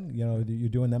subbing. You're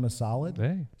doing them a solid.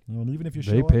 Even if you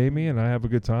show they up, pay me, and I have a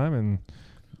good time, and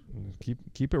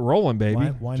keep it rolling, baby.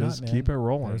 Why Just not, man? keep it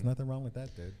rolling. There's nothing wrong with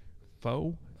that, dude.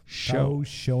 Faux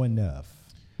show enough.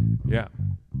 Yeah.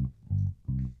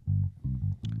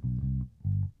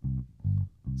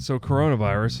 So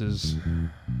coronavirus is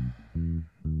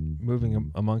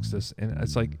moving amongst us, and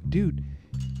it's like, dude,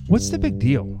 what's the big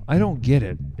deal? I don't get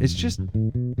it. It's just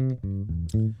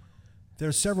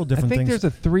there's several different I think things.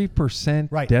 There's a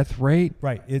 3% death rate.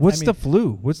 Right. The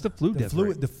flu? What's the flu death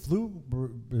rate? The flu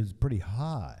is pretty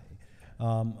high.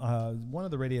 One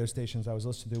of the radio stations I was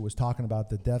listening to was talking about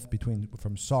the death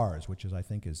from SARS, which I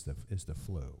think is the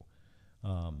flu.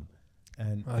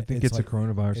 And I think it's a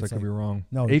coronavirus. I could be wrong.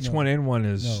 No, H1N1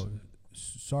 is. No,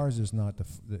 SARS is not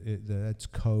that's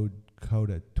code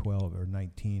at 12 or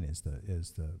 19 is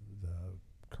the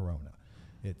corona.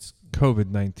 It's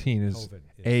COVID-19 is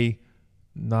a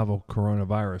novel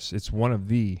coronavirus. It's one of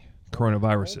the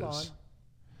coronaviruses.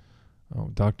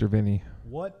 Oh, Dr. Vinny.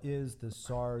 What is the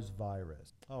SARS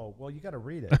virus? Oh, well, you got to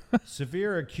read it.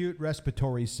 Severe acute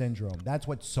respiratory syndrome. That's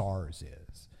what SARS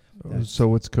is. So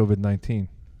what's COVID-19?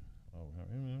 Oh,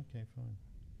 okay, fine.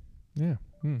 Yeah.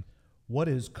 What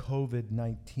is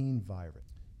COVID-19 virus?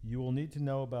 You will need to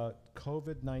know about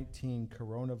COVID-19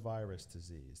 coronavirus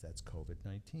disease. That's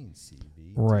COVID-19,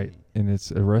 CVD. Right, and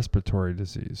it's a respiratory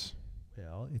disease.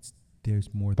 Well,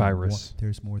 there's more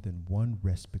than one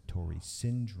respiratory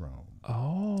syndrome.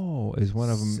 Oh, is one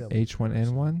of them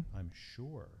H1N1? I'm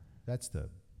sure. That's the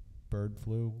bird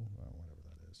flu, or whatever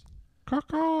that is.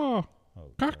 Caca.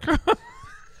 Oh, Caca.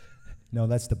 No,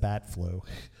 that's the bat flu.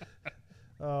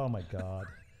 Oh my God.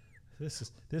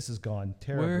 This has gone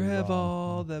terribly Where have wrong.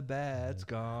 all the bats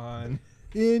gone?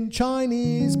 In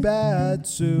Chinese bat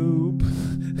soup.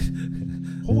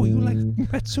 Oh, you like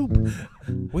bat soup?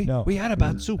 We had a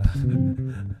bat soup.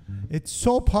 It's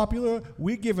so popular,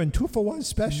 we're giving 2-for-1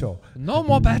 special. No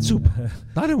more bat soup.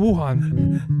 Not in Wuhan.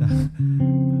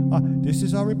 This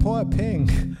is our report,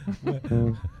 Ping.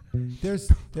 There's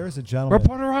a gentleman.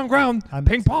 Reporter on ground.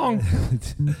 Ping pong.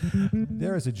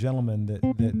 There is a gentleman that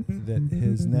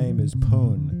his name is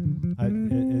Poon.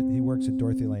 He works at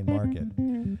Dorothy Lane Market.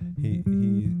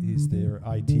 He's their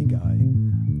IT guy.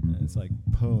 It's like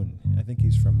Poon. I think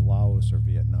he's from Laos or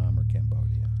Vietnam or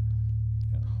Cambodia.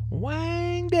 Yeah.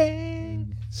 Wang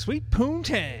dang, sweet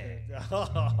poontang.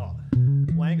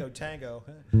 Wango Tango.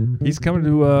 He's coming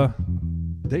to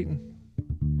Dayton.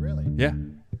 Really? Yeah.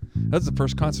 That's the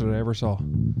first concert I ever saw.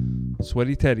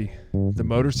 Sweaty Teddy, the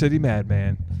Motor City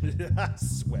Madman.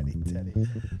 Sweaty Teddy.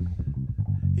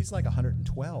 He's like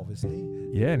 112, isn't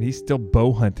he? Yeah, and he's still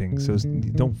bow hunting, so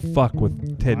don't fuck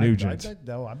with Ted Nugent.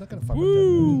 No, I'm not going to fuck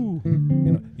with Ted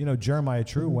Nugent. You know, Jeremiah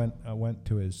True went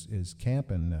to his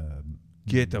camp and...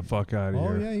 Get the fuck out of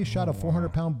here. Oh, yeah, he shot a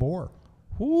 400-pound boar.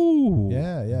 Ooh.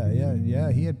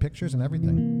 Yeah. He had pictures and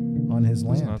everything on his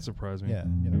land. Does not surprise me. Yeah,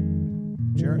 you know.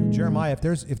 Jeremiah, if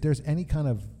there's any kind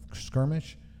of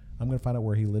skirmish, I'm going to find out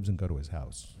where he lives and go to his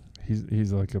house.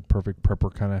 He's like a perfect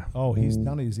prepper kind of. Oh, he's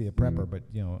not only is he a prepper, but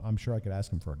I'm sure I could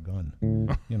ask him for a gun.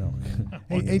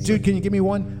 Hey, dude, can you give me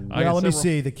one? Well, let me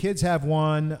see. The kids have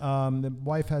one. The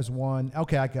wife has one.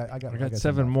 Okay, I got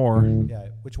 7 more. Yeah,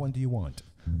 which one do you want?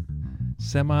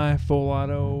 Semi full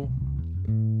auto.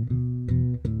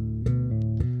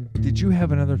 Did you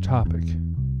have another topic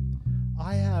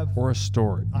I have or a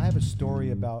story? I have a story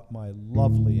about my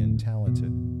lovely and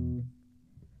talented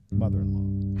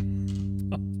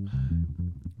mother-in-law.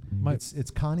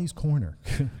 It's Connie's Corner.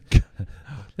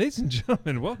 Ladies and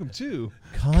gentlemen, welcome to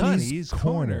Connie's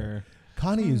Corner.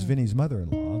 Connie is Vinny's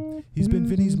mother-in-law. She's been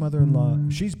Vinny's mother-in-law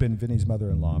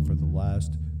for the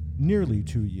last nearly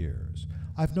 2 years.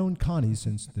 I've known Connie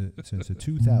since the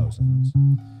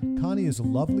 2000s. Connie is a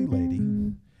lovely lady,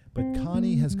 but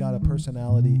Connie has got a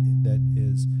personality that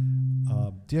is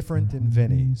different than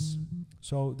Vinny's.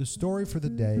 So the story for the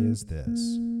day is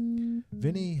this.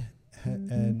 Vinny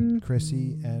and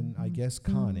Chrissy and I guess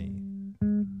Connie.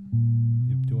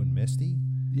 You doing Misty?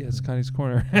 Yes, Connie's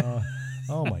Corner.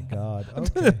 Oh my God! I'm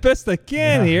doing the best I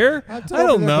can here. I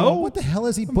don't know. Going, what the hell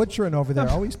is he butchering over there?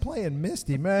 Oh, he's playing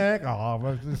Misty Mac.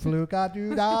 Oh,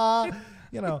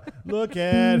 you know, look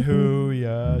at who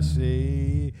you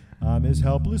see. I'm as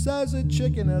helpless as a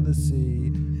chicken of the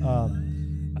sea.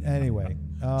 Anyway.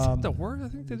 Is that the word? I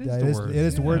think that is yeah, the word. It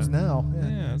is the words now.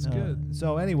 Yeah, that's good.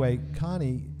 So anyway,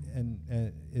 Connie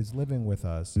is living with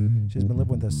us. She's been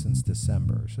living with us since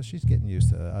December. So she's getting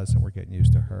used to us and we're getting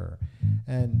used to her.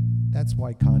 And that's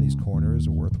why Connie's Corner is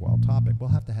a worthwhile topic. We'll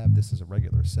have to have this as a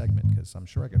regular segment because I'm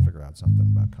sure I can figure out something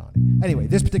about Connie. Anyway,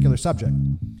 this particular subject.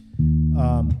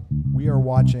 We are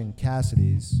watching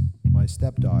Cassidy's, my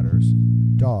stepdaughter's,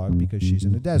 dog because she's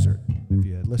in the desert. If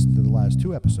you had listened to the last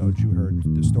 2 episodes, you heard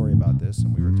the story about this,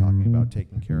 and we were talking about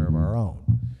taking care of our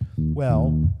own.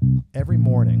 Well, every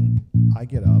morning I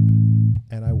get up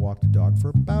and I walk the dog for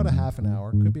about a half an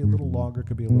hour. Could be a little longer,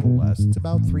 could be a little less. It's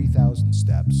about 3,000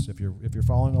 steps if you're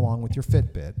following along with your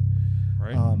Fitbit.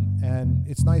 Right. And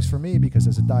it's nice for me because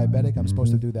as a diabetic, I'm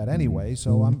supposed to do that anyway,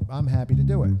 so I'm happy to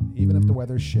do it. Even if the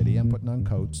weather's shitty, I'm putting on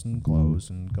coats and clothes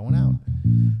and going out.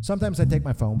 Sometimes I take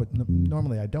my phone, but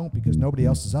normally I don't because nobody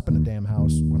else is up in the damn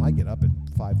house when I get up at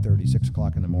 5:30, 6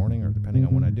 o'clock in the morning, or depending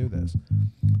on when I do this.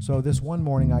 So this one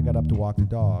morning I got up to walk the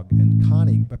dog, and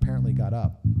Connie apparently got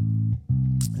up.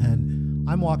 And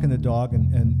I'm walking the dog,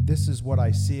 and this is what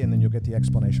I see, and then you'll get the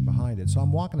explanation behind it. So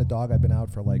I'm walking the dog. I've been out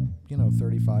for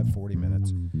 35, 40 minutes.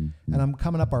 And I'm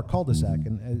coming up our cul-de-sac,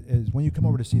 and as when you come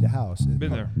over to see the house.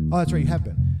 Been there. Oh, that's right, you have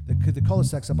been. The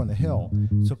cul-de-sac's up on the hill.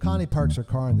 So Connie parks her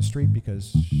car in the street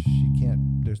because she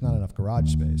can't, there's not enough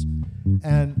garage space.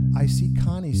 And I see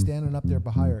Connie standing up there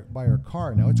by her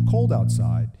car. Now, it's cold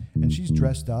outside, and she's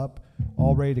dressed up,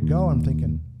 all ready to go. I'm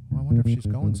thinking, well, I wonder if she's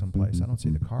going someplace. I don't see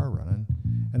the car running.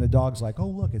 And the dog's like, oh,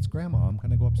 look, it's Grandma. I'm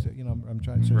going to go upstairs. I'm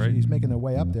trying. So right. She's making her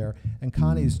way up there. And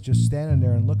Connie's just standing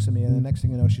there and looks at me. And the next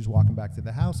thing you know, she's walking back to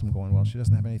the house. I'm going, well, she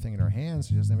doesn't have anything in her hands.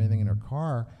 She doesn't have anything in her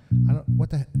car.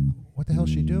 What the hell's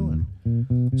she doing?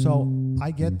 So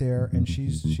I get there, and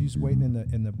she's waiting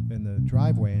in the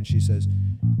driveway. And she says,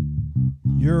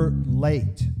 you're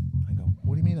late. I go,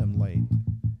 what do you mean I'm late?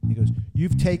 He goes,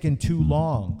 you've taken too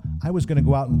long. I was going to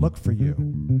go out and look for you.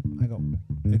 I go,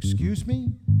 excuse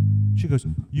me? She goes,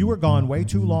 you were gone way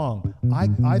too long.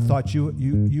 I thought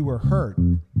you were hurt.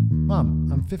 Mom,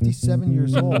 I'm 57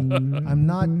 years old. I'm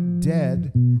not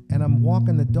dead, and I'm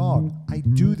walking the dog. I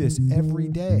do this every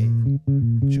day.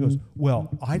 She goes, well,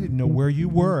 I didn't know where you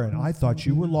were, and I thought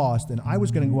you were lost, and I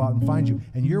was going to go out and find you,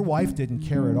 and your wife didn't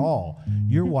care at all.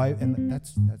 Your wife, and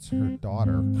that's her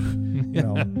daughter,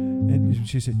 and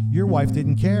she said, your wife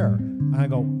didn't care. And I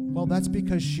go, well, that's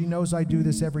because she knows I do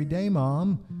this every day,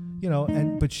 Mom.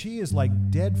 But she is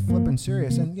like dead flippin'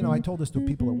 serious. And, I told this to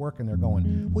people at work, and they're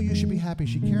going, well, you should be happy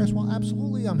she cares. Well,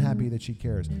 absolutely I'm happy that she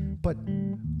cares. But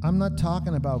I'm not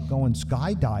talking about going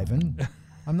skydiving.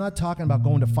 I'm not talking about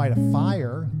going to fight a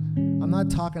fire. I'm not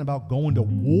talking about going to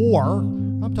war.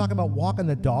 I'm talking about walking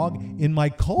the dog in my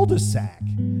cul-de-sac,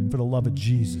 for the love of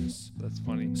Jesus. That's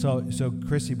funny. So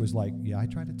Chrissy was like, yeah, I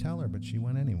tried to tell her, but she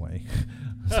went anyway.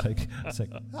 It's like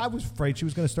I was afraid she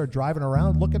was going to start driving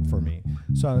around looking for me.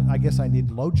 So I guess I need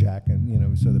LoJack,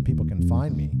 and so that people can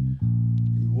find me.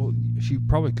 Well, she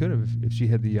probably could have if she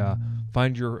had the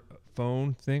find your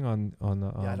phone thing on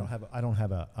the. Yeah, I don't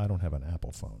have an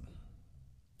Apple phone.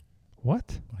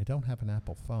 What? I don't have an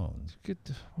Apple phone.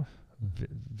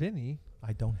 Vinny.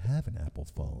 I don't have an Apple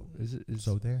phone.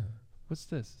 So there. What's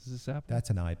this? Is this Apple? That's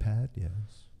an iPad. Yes.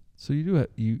 So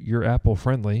you're Apple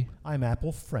friendly. I'm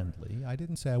Apple friendly. I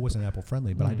didn't say I wasn't Apple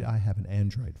friendly, but I have an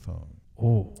Android phone.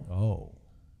 Oh.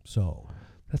 So.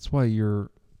 That's why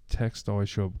your text always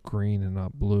show up green and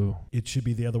not blue. It should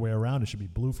be the other way around. It should be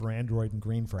blue for Android and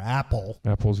green for Apple.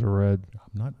 Apples are red.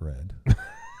 I'm not red.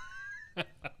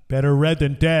 Better red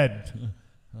than dead.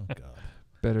 Oh God.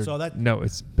 Better. So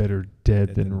it's better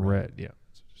dead than red. Yeah.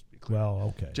 So just be clear.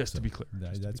 Well, okay. Just to be clear.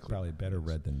 That's probably better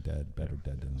read than dead. Better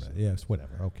dead than red. Yes,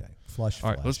 whatever. Okay. Flush.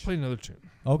 All right, let's play another tune.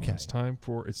 Okay. It's time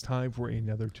for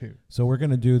another tune. So we're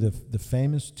going to do the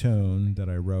famous tune that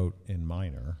I wrote in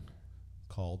minor,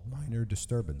 called Minor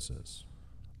Disturbances.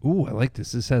 Ooh, I like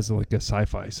this. This has like a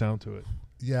sci-fi sound to it.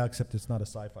 Yeah, except it's not a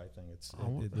sci-fi thing.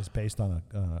 It is based on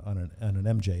an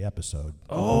MJ episode.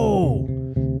 Oh,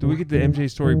 do we get the MJ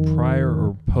story prior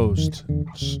or post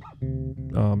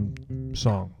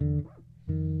song?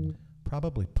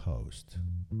 Probably post.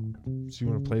 So you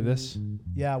want to play this?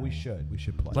 Yeah, we should. We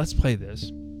should play. Let's play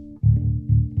this.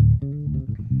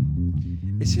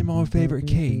 It's in my favorite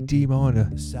key, D minor.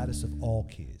 The saddest of all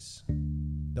keys.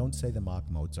 Don't say the mock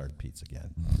Mozart piece again.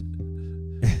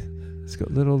 It's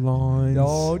got little lines.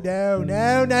 No.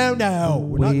 We're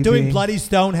not Waving. doing bloody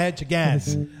Stonehenge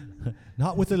again.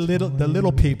 Not with the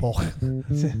little people. I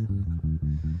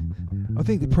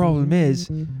think the problem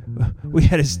is we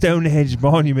had a Stonehenge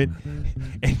monument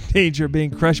in danger of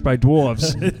being crushed by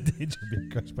dwarves. Danger of being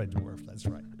crushed by dwarf. That's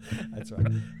right.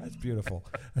 That's beautiful.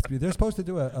 They're supposed to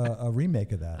do a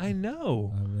remake of that. I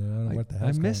know. I don't know what the hell.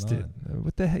 I missed it.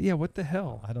 What the hell? Yeah, what the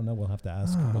hell? I don't know. We'll have to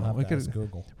ask. Oh, we'll have we to could- ask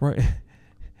Google. Right.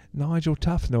 Nigel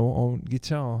Tufnell on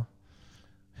guitar.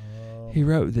 He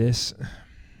wrote this.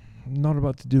 Not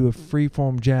about to do a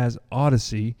freeform jazz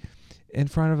odyssey in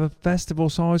front of a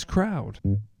festival-sized crowd.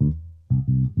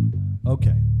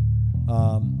 Okay.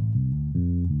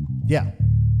 Yeah.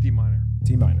 D minor.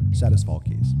 D minor. Saddest of all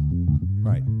keys.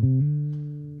 Right.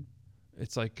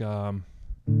 It's like Oh.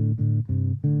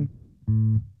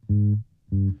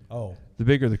 the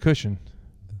bigger the cushion,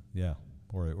 Yeah.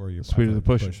 Or your Sweeter the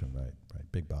pushing. Right.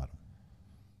 Big bottom.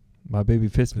 my baby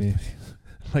fits me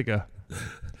like a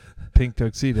pink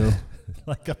tuxedo.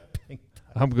 Like a pink.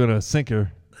 I'm gonna sink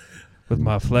her with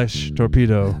my flesh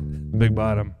torpedo. Big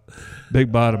bottom.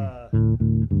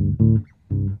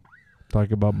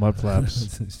 Talk about mud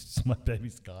flaps. My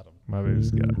baby's got him. My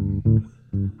baby's got.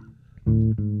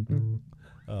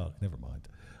 Oh, never mind.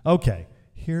 Okay.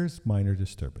 Here's Minor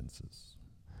Disturbances.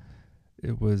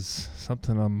 It was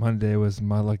something on Monday was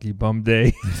my lucky bum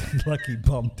day. Lucky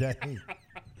bum day.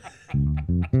 I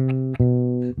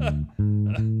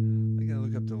gotta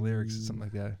look up the lyrics or something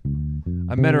like that.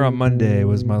 I met her on Monday. It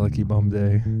was my lucky bum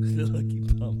day. Lucky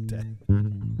bum day.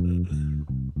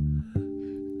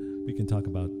 We can talk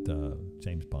about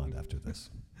James Bond after this.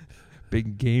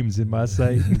 Big games in my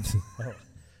sight. Oh,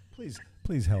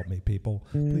 please help me, people.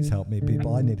 Please help me,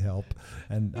 people. I need help.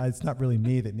 And it's not really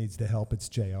me that needs the help. It's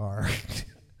JR.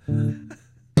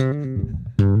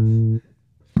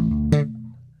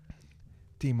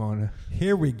 D minor.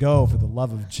 Here we go, for the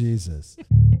love of Jesus.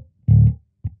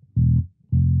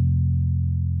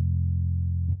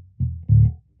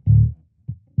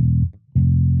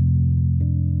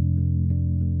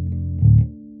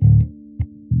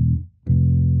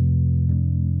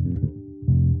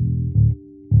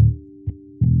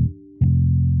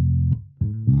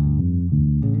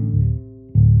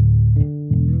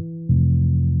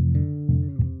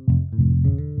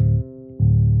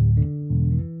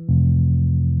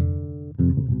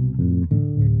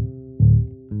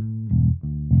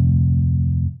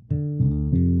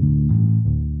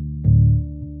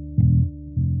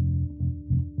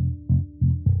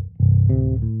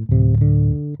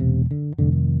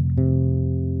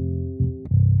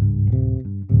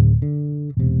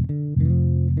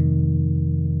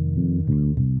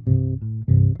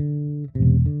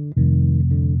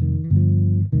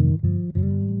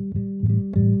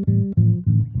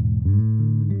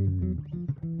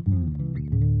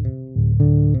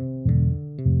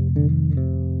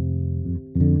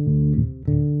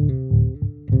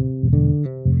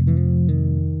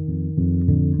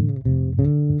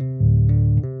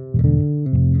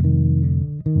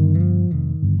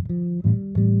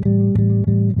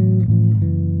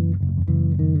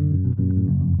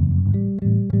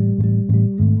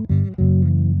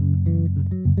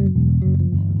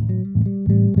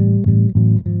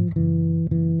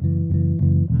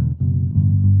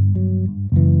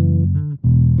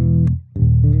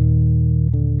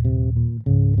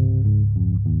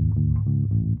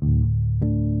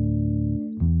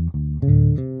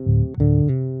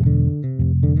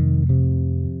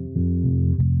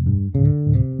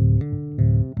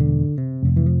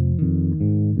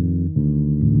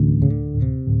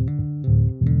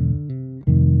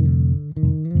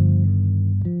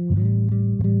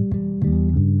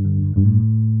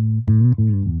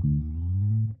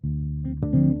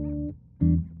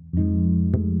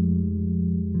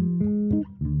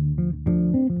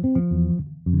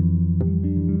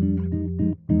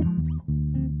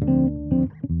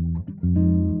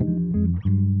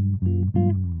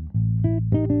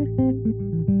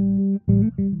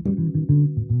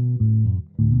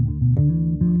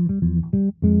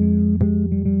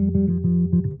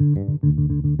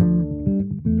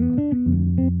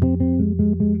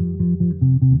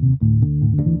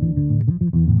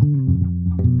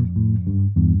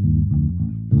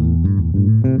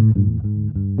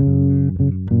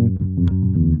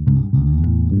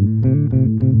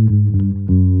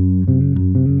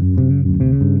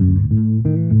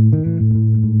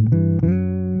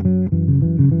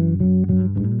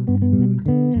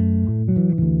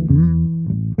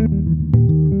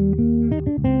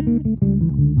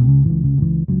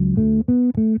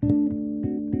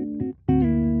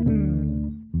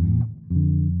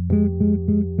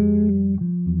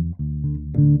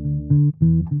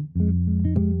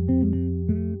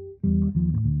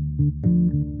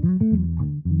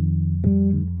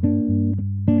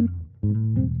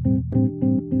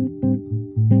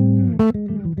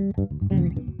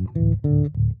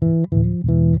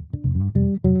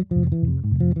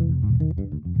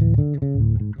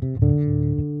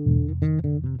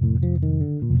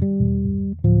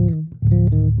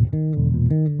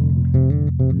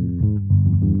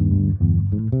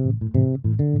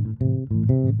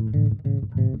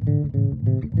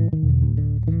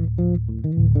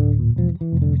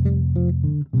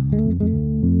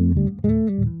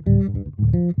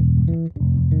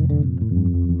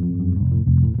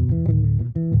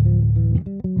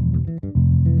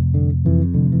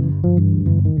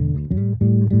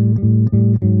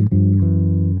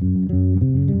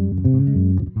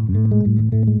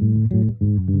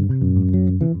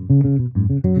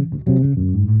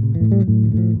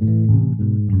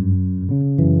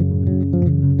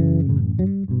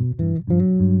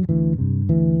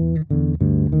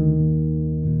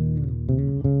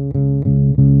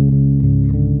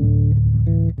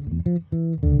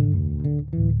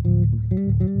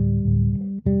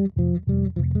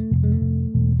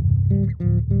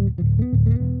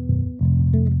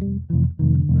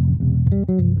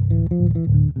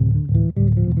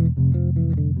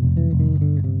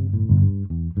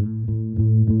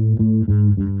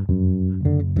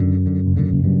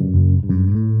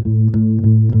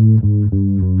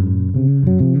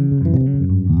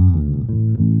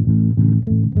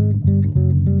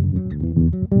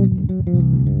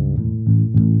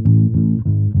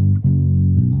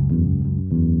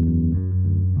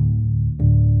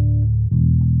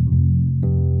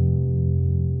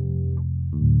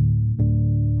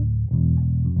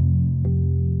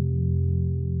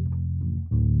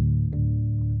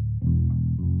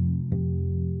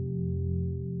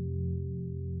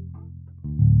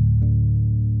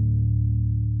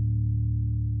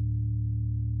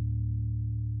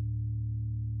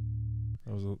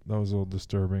 That was a little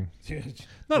disturbing.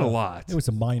 Not a lot. It was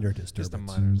a minor disturbance. Just a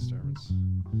minor disturbance.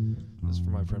 This is for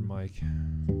my friend Mike. Get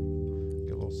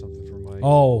a little something for Mike.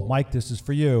 Oh, Mike, this is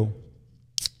for you.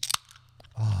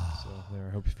 So there,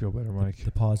 I hope you feel better, Mike.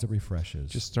 The pause that refreshes.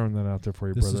 Just throwing that out there for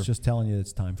you, this brother. is just telling you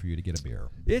it's time for you to get a beer.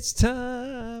 It's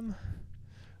time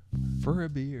for a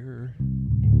beer.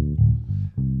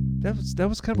 That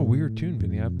was kind of a weird tune,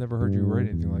 Vinny. I've never heard you write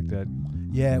anything like that.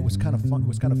 Yeah, it was kind of fun. It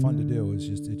was kind of fun to do. It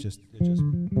just.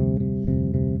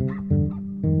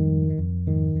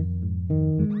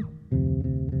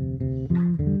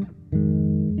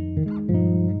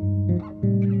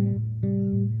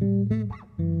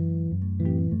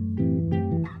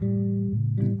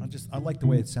 I like the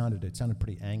way it sounded. It sounded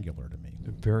pretty angular to me.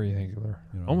 Very angular.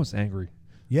 You know? Almost angry.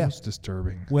 Yeah. Almost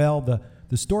disturbing. Well,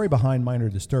 the story behind Minor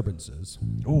Disturbances.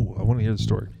 Oh, I want to hear the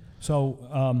story.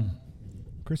 So,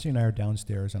 Chrissy and I are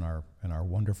downstairs in our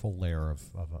wonderful lair of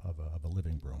a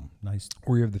living room. Nice.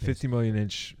 Where you have the 50 million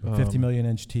inch 50 million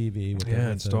inch TV with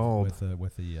installed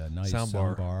with the nice sound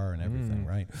bar and everything.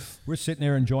 Right. We're sitting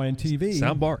there enjoying TV.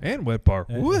 Sound bar and wet bar.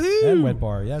 Woohoo! And wet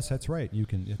bar. Yes, that's right. You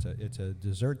can. It's a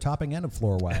dessert topping and a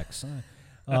floor wax.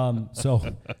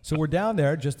 So we're down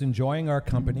there just enjoying our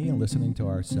company and listening to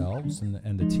ourselves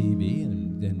and the TV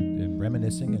and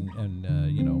reminiscing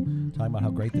and talking about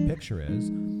how great the picture is.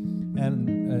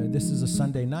 And this is a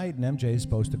Sunday night, and MJ is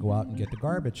supposed to go out and get the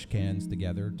garbage cans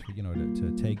together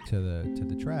to take to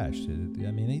the trash.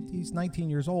 I mean, he's 19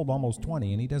 years old, almost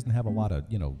 20, and he doesn't have a lot of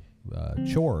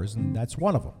chores, and that's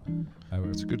one of them.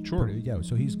 It's a good chore. Yeah,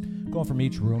 so he's going from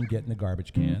each room, getting the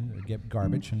garbage can, get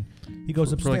garbage, and he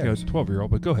goes upstairs. For like a 12-year-old,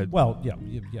 but go ahead. Well, yeah.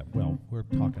 Well, we're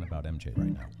talking about MJ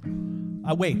right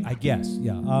now. Wait, I guess.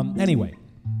 Yeah. Anyway,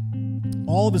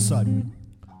 all of a sudden,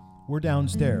 we're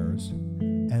downstairs,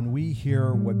 and we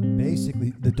hear what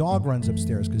basically the dog runs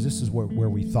upstairs because this is where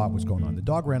we thought was going on. The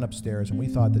dog ran upstairs, and we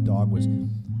thought the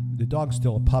dog's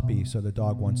still a puppy, so the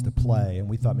dog wants to play, and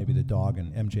we thought maybe the dog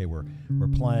and MJ were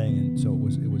playing, and so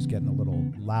it was getting a little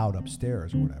loud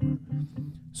upstairs or whatever.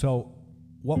 So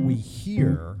what we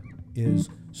hear is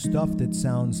stuff that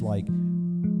sounds like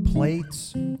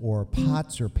plates or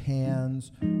pots or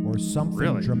pans or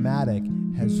something dramatic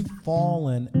has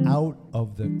fallen out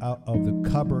of the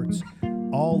cupboards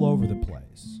all over the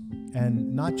place,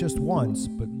 and not just once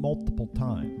but multiple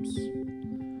times.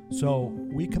 So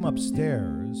we come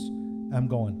upstairs. I'm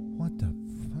going, what the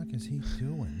fuck is he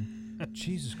doing?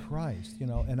 Jesus Christ,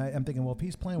 And I'm thinking, well, if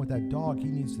he's playing with that dog, he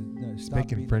needs to stop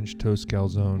making French toast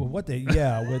calzone. Well, with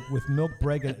milk,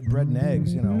 bread and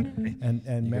eggs, and you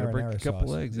marinara break a sauce.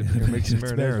 couple eggs if you're gonna make some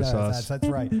marinara sauce. That's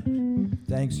right.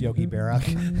 Thanks, Yogi Berra.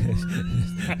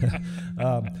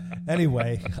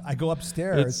 Anyway, I go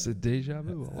upstairs. It's a deja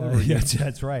vu all over again. Yes,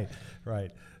 that's right.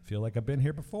 Right. Feel like I've been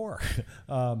here before.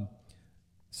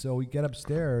 So we get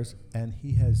upstairs, and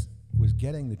he was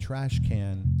getting the trash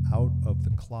can out of the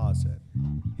closet.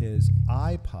 His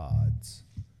AirPods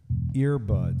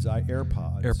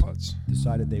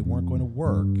decided they weren't going to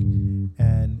work,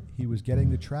 and he was getting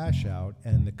the trash out,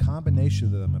 and the combination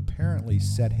of them apparently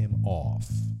set him off.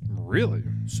 Really?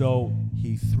 So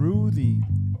he threw the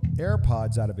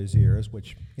AirPods out of his ears,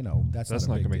 which, that's not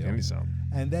going to make any sound.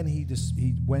 And then he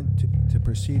went to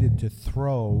proceeded to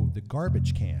throw the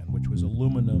garbage can, which was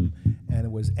aluminum, and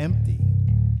it was empty,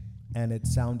 and it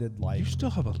sounded like... You still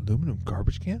have aluminum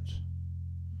garbage cans?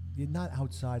 Not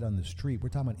outside on the street. We're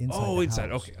talking about inside. Oh, the inside.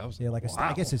 house. Okay,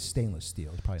 I guess it's stainless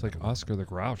steel. It's probably It's like Oscar the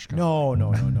Grouch. No.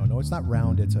 It's not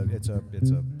round. It's a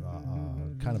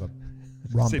kind of a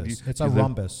rhombus. It's a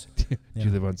rhombus. Do you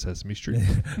live on Sesame Street?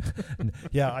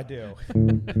 Yeah, I do.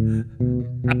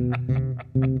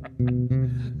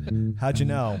 How'd you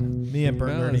know? Me and Bert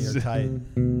and Ernie are tight.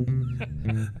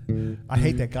 I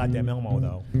hate that goddamn Elmo,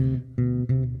 though.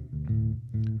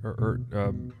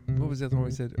 What was the other one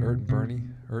we said? Ert and Bernie?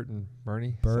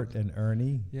 Bert Something. and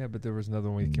Ernie? Yeah, but there was another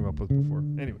one we came up with before.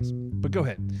 Anyways, but go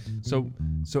ahead. So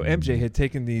MJ had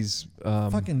taken these...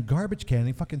 fucking garbage can, and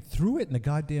he fucking threw it in the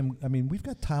goddamn... I mean, we've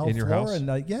got tile in your floor, house?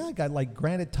 and I got like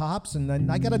granite tops, and then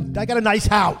I got a nice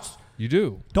house. You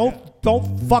do?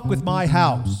 Don't fuck with my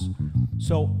house.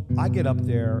 So I get up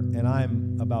there, and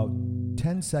I'm about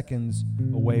 10 seconds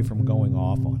away from going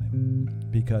off on him,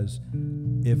 because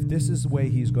if this is the way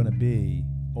he's going to be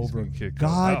over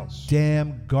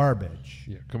goddamn garbage.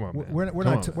 Yeah, come on, man.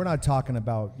 We're not talking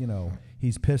about,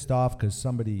 he's pissed off because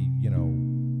somebody,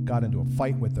 got into a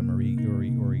fight with him, or he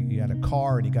had a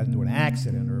car and he got into an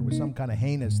accident, or it was some kind of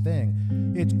heinous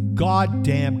thing. It's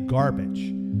goddamn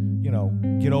garbage.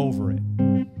 Get over it.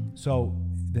 So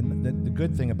the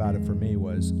good thing about it for me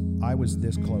was I was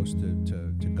this close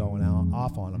to going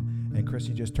off on him, and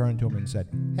Chrissy just turned to him and said,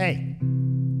 "Hey,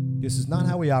 this is not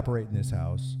how we operate in this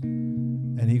house."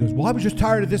 And he goes, "Well, I was just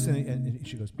tired of this." And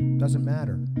she goes, "Doesn't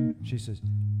matter." She says,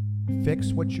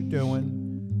 "Fix what you're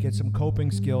doing. Get some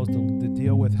coping skills to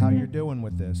deal with how you're doing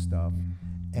with this stuff.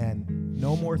 And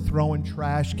no more throwing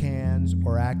trash cans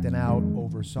or acting out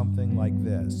over something like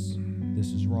this.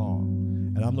 This is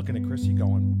wrong." And I'm looking at Chrissy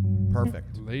going,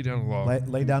 "Perfect. Lay down the law."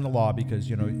 Lay down the law, because,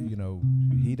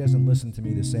 he doesn't listen to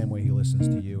me the same way he listens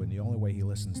to you. And the only way he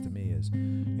listens to me is,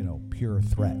 pure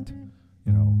threat.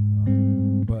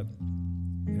 But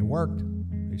it worked.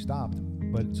 He stopped.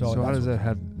 But so how does that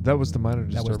have? That was the minor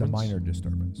disturbance. That was the minor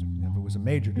disturbance. If it was a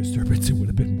major disturbance, it would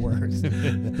have been worse.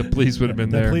 The police would have been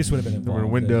there. The police would have been involved. There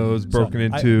were windows broken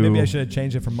into. Maybe I should have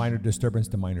changed it from minor disturbance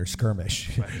to minor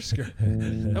skirmish.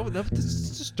 That was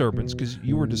disturbance, because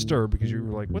you were disturbed because you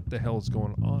were like, "What the hell is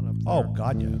going on up there?" Oh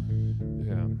God, yeah.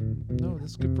 Yeah. No,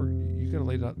 that's good for you. Got to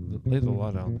lay the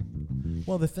law down.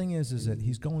 Well, the thing is that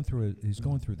he's going through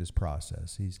this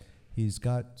process. He's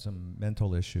got some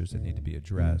mental issues that need to be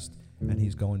addressed, and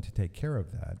he's going to take care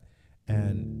of that.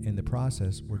 And in the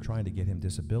process, we're trying to get him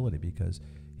disability, because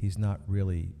he's not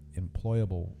really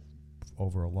employable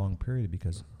over a long period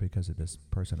because of this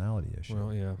personality issue.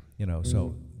 Well, yeah.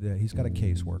 So he's got a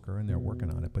caseworker, and they're working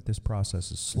on it. But this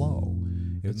process is slow.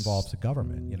 It involves the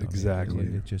government. Exactly.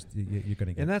 It just you're going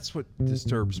to get. And that's what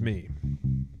disturbs me.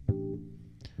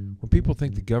 When people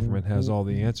think the government has all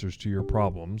the answers to your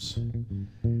problems,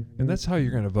 and that's how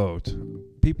you're going to vote.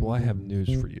 People, I have news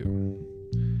for you.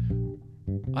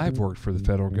 I've worked for the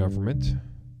federal government.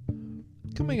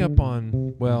 Coming up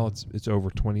on, it's over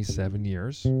 27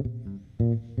 years.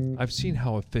 I've seen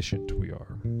how efficient we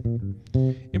are.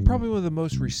 In probably one of the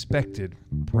most respected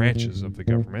branches of the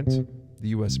government, the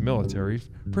U.S. military,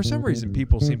 for some reason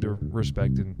people seem to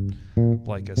respect and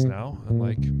like us now,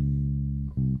 unlike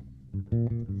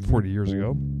 40 years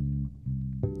ago.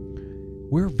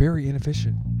 We're very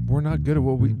inefficient. We're not good at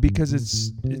what because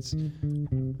it's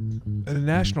at a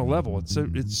national level. It's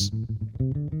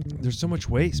there's so much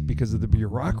waste because of the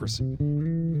bureaucracy.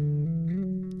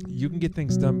 You can get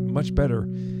things done much better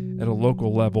at a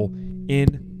local level,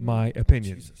 in my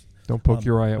opinion. Jesus. Don't poke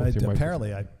your eye out with your microphone.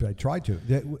 Apparently, I tried to.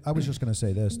 I was just going to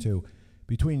say this too.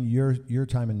 Between your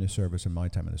time in the service and my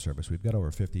time in the service, we've got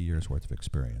over 50 years worth of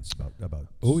experience about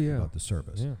the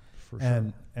service. Yeah, for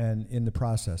sure. And in the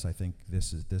process, I think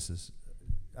this is.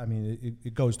 I mean,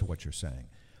 it goes to what you're saying.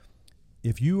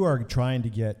 If you are trying to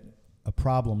get a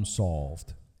problem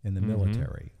solved in the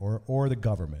military or the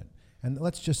government, and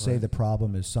let's just say the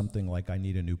problem is something like I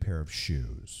need a new pair of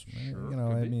shoes. Sure,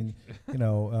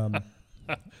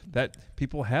 that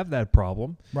people have that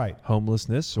problem, Right.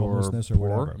 homelessness or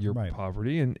whatever. your Right.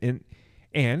 poverty,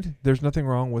 and there's nothing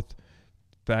wrong with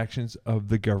factions of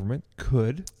the government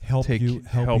could Help you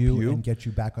and get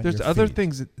you back on your feet. There's other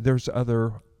things. There's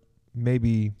other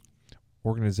maybe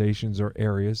organizations or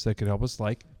areas that could help us,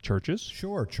 like churches.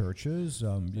 Sure, churches.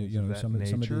 Things of that some of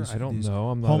these. I don't know.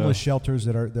 I'm not homeless shelters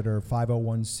that are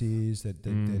 501c that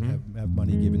have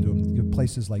money given to them.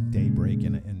 Places like Daybreak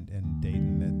in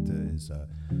Dayton that is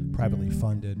privately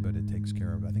funded, but it takes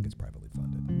care of. I think it's privately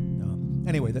funded.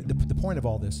 Anyway, the point of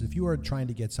all this is if you are trying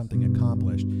to get something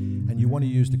accomplished and you want to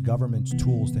use the government's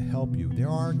tools to help you, there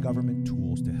are government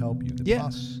tools to help you.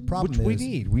 The problem which we is,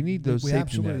 need. We need those we safety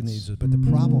absolutely nets. need it. But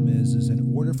the problem is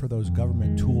in order for those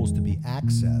government tools to be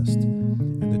accessed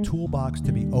and the toolbox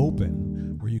to be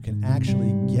open, where you can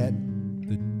actually get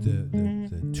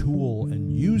the tool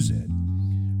and use it,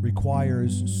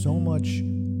 requires so much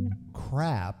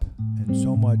crap and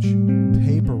so much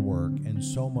paperwork and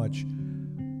so much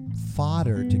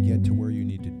fodder to get to where you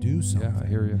need to do something. Yeah, I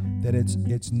hear you. That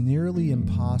it's nearly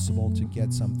impossible to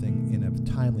get something in a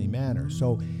timely manner.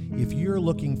 So if you're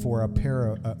looking for a pair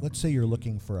of, let's say you're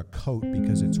looking for a coat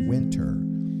because it's winter,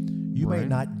 you may Right.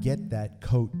 not get that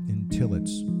coat until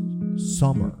it's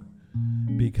summer,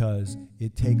 because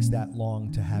it takes that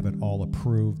long to have it all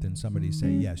approved and somebody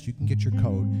say, yes, you can get your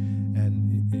coat,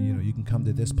 and you can come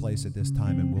to this place at this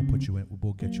time and we'll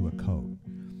get you a coat.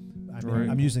 I mean, Right.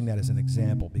 I'm using that as an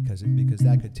example because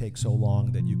that could take so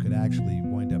long that you could actually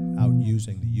wind up out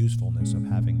using the usefulness of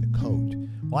having the coat.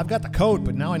 Well, I've got the coat,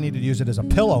 but now I need to use it as a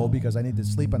pillow because I need to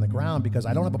sleep on the ground because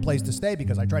I don't have a place to stay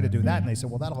because I tried to do that, and they said,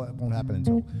 well, that won't happen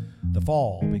until the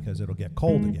fall because it'll get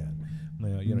cold again.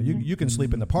 You can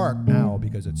sleep in the park now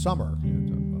because it's summer.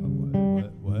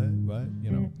 What?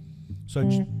 So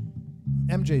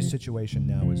MJ's situation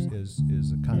now is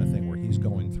the kind of thing where he's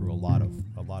going through a lot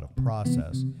of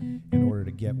process in order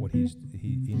to get what he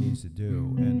needs to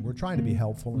do, and we're trying to be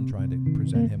helpful and trying to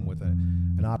present him with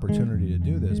an opportunity to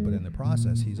do this. But in the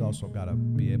process, he's also got to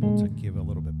be able to give a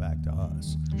little bit back to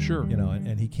us. Sure.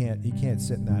 And he can't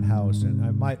sit in that house.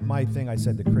 And my thing, I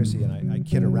said to Chrissy, and I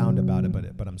kid around about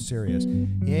it, but I'm serious.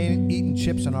 He ain't eating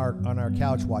chips on our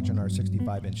couch watching our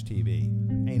 65-inch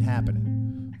TV. Ain't happening.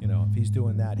 If he's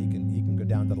doing that, he can go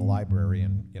down to the library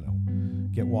and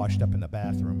get washed up in the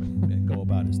bathroom and go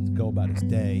about his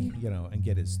day, and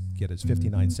get his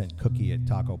 59-cent cookie at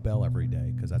Taco Bell every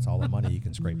day because that's all the money he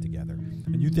can scrape together.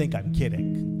 And you think I'm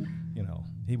kidding?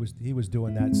 He was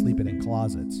doing that, sleeping in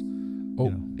closets. Oh,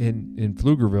 in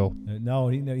Pflugerville. No,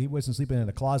 he wasn't sleeping in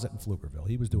a closet in Pflugerville.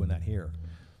 He was doing that here.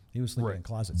 He was sleeping in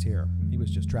closets here. He was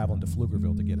just traveling to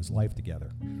Pflugerville to get his life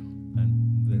together.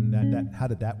 And then that how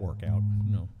did that work out?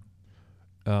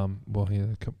 Well,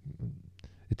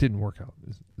 it didn't work out.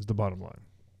 Is the bottom line.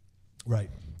 Right.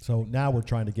 So now we're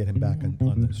trying to get him back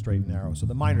on the straight and narrow. So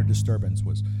the minor disturbance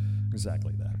was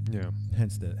exactly that. Yeah.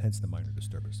 Hence the minor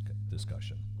disturbance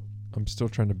discussion. I'm still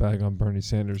trying to bag on Bernie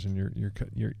Sanders, and you're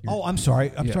Oh, I'm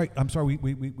sorry. I'm Yeah. sorry.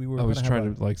 We were. I was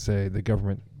trying to say the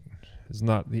government is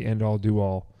not the end all do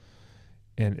all,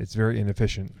 and it's very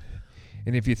inefficient.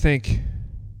 And if you think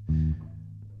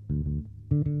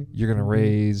you're going to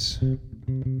raise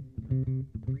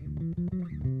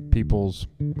people's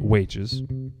wages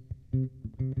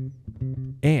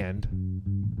and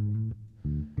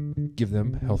give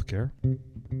them health care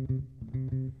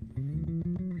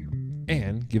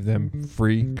and give them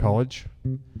free college,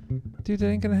 dude, that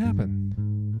ain't going to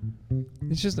happen.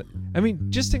 It's just,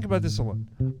 just think about this alone.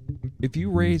 If you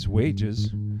raise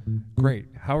wages, great.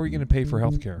 How are you going to pay for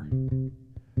health care?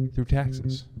 Through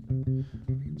taxes.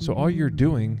 So all you're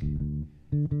doing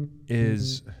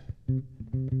is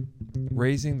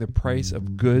raising the price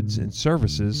of goods and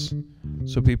services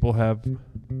so people have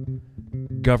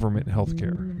government health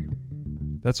care.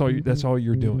 That's all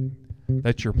you're doing.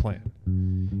 That's your plan.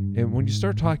 And when you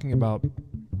start talking about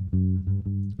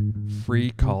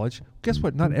free college, guess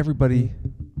what? Not everybody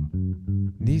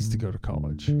needs to go to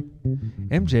college.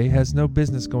 MJ has no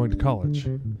business going to college.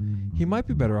 He might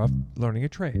be better off learning a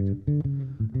trade,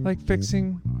 like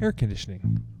fixing air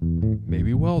conditioning,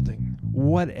 maybe welding,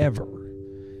 whatever.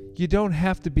 You don't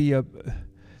have to be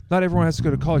not everyone has to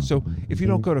go to college. So if you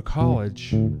don't go to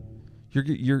college,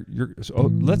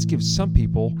 so let's give some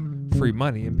people free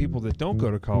money, and people that don't go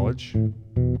to college,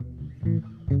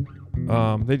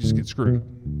 they just get screwed.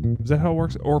 Is that how it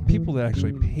works? Or people that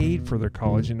actually paid for their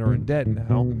college and are in debt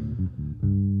now,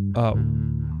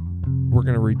 we're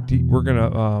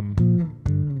gonna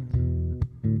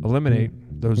eliminate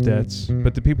those debts.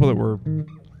 But the people that were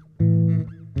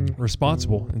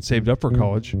responsible and saved up for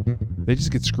college, they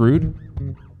just get screwed.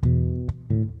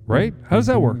 right? How does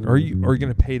that work? Are you going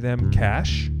to pay them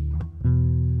cash?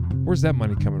 Where's that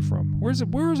money coming from? Where is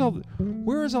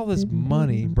all this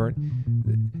money,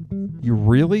 Bern? You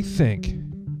really think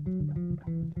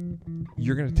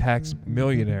you're going to tax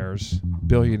millionaires,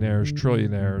 billionaires,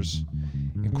 trillionaires,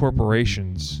 and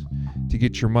corporations to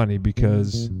get your money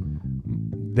because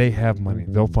they have money?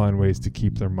 They'll find ways to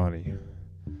keep their money.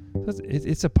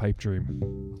 It's a pipe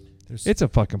dream. It's a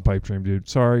fucking pipe dream, dude.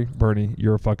 Sorry, Bernie,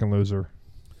 you're a fucking loser.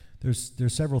 There's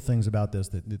several things about this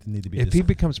that need to be. If he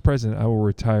becomes president, I will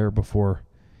retire before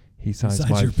he signs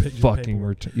my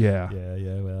fucking yeah.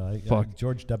 Well,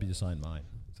 George W. signed mine,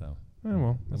 so.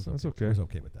 Well, that's okay. I was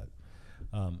okay with that.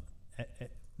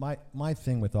 My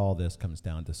thing with all this comes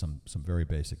down to some very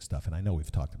basic stuff, and I know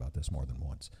we've talked about this more than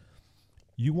once.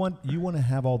 You want to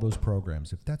have all those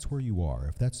programs if that's where you are,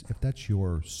 if that's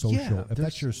your social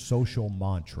that's your social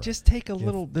mantra. Just take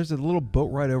there's a little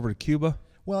boat ride over to Cuba.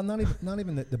 Well, not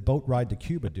even the boat ride to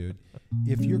Cuba, dude.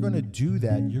 If you're going to do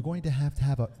that, you're going to have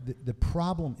the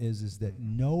problem is that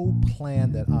no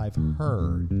plan that I've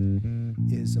heard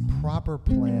is a proper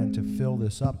plan to fill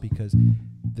this up, because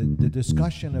the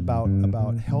discussion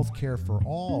about health care for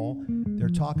all, they're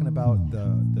talking about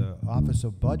the Office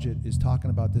of Budget is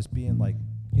talking about this being like,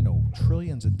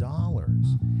 trillions of dollars.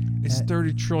 It's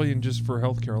 30 trillion just for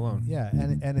healthcare alone. Yeah,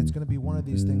 and it's going to be one of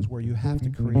these things where you have to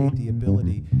create the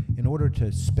ability. In order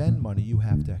to spend money, you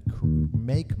have to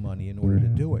make money in order to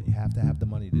do it. You have to have the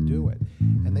money to do it.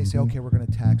 And they say, okay, we're going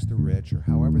to tax the rich, or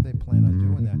however they plan on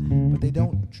doing that. But they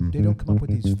don't come up with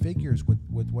these figures with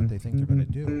what they think they're going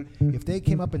to do. If they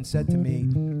came up and said to me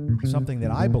something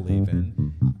that I believe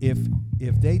in,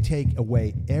 if they take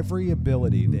away every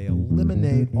ability, they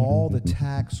eliminate all the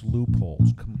tax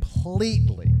loopholes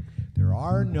completely. There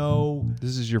are no...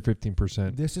 This is your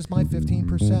 15%. This is my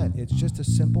 15%. It's just a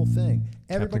simple thing.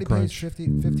 Everybody pays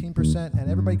 15%, and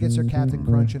everybody gets their Captain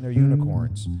Crunch and their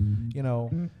unicorns. You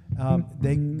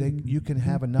can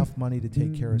have enough money to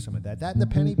take care of some of that. That and the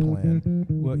penny plan,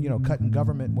 well, cutting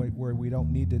government where we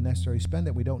don't need to necessarily spend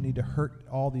it. We don't need to hurt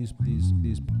all these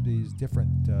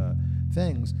different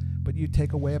things. But you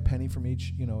take away a penny from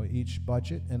each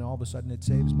budget, and all of a sudden it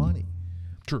saves money.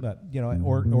 True.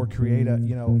 Or create a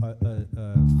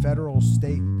federal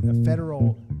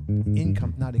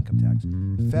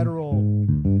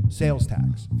sales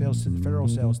tax, federal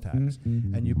sales tax,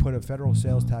 and you put a federal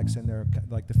sales tax in there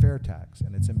like the fair tax,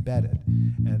 and it's embedded,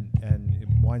 and it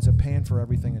winds up paying for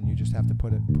everything, and you just have to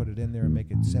put it in there and make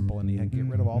it simple, and you get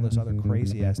rid of all this other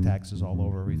crazy ass taxes all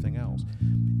over everything else.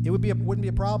 Wouldn't be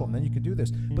a problem. Then you could do this,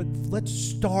 but let's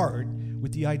start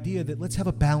with the idea that let's have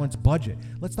a balanced budget.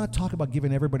 Let's not talk about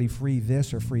giving everybody free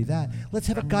this or free that. Let's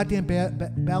have a goddamn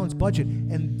balanced budget.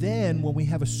 And then when we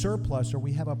have a surplus or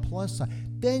we have a plus side,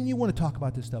 then you want to talk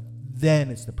about this stuff. Then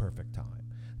it's the perfect time.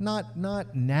 Not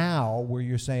now where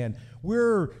you're saying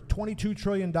we're $22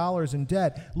 trillion in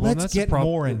debt. Let's get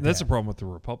more in debt. That's the problem with the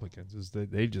Republicans, is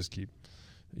that they just keep,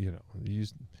 it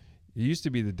used to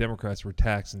be the Democrats were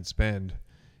tax and spend,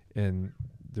 and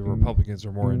the Republicans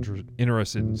are more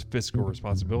interested in fiscal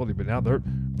responsibility, but now they're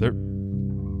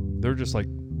just like,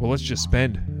 well, let's just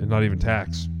spend and not even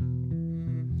tax.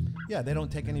 Yeah, they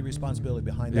don't take any responsibility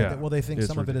behind that. Well, they think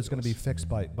some of it is going to be fixed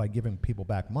by giving people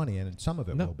back money, and some of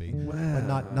it will be, but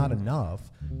not enough.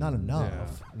 Not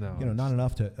enough. Yeah, no. Not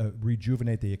enough to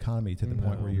rejuvenate the economy to the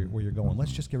point where you're going,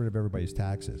 let's just get rid of everybody's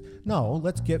taxes. No,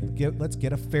 let's get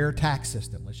a fair tax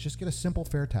system. Let's just get a simple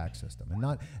fair tax system,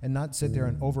 and not sit there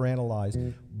and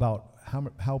overanalyze about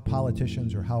how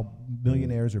politicians or how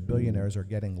millionaires or billionaires are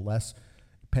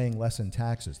paying less in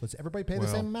taxes. Let's everybody pay the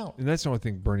same amount. And that's the only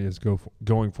thing Bernie is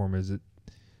going for him, is that,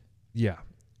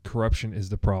 corruption is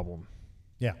the problem.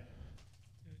 Yeah.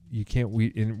 You can't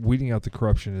weeding out the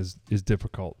corruption is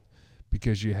difficult,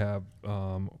 because you have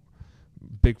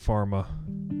big pharma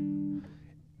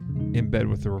in bed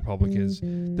with the Republicans.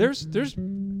 There's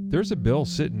a bill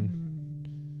sitting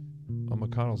on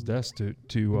McConnell's desk to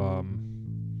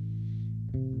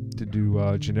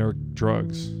do generic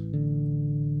drugs.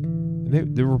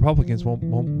 And the Republicans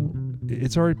won't.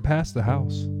 It's already passed the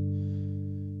House,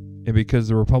 and because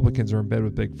the Republicans are in bed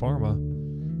with big pharma,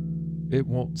 it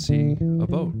won't see a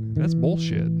vote. That's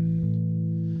bullshit,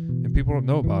 and people don't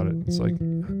know about it. It's like,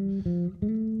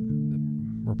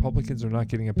 Republicans are not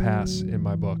getting a pass in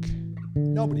my book.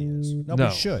 Nobody is.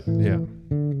 Nobody should. Yeah,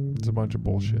 it's a bunch of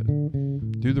bullshit.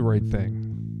 Do the right thing,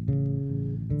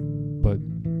 but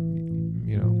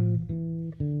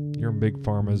you're in big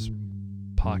pharma's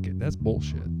pocket. That's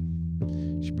bullshit.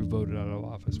 You should be voted out of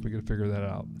office. We got to figure that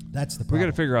out. That's the problem. We got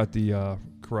to figure out the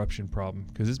corruption problem,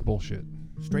 because it's bullshit.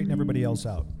 Straighten everybody else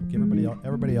out.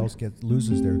 Everybody else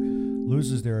loses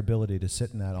loses their ability to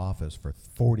sit in that office for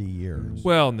 40 years.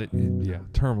 Well,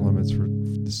 term limits for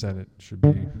the Senate should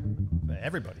be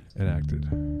Everybody. enacted.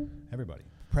 Everybody.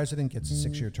 President gets a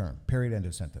 6-year term. Period. End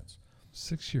of sentence.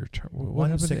 6-year term. What One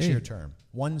happened to 6-year 8? term.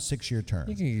 1 6-year term.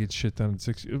 You can get shit done in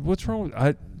 6 years. What's wrong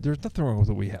with there's nothing wrong with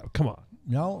what we have. Come on.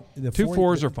 No, the 2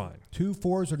 4s are fine. 2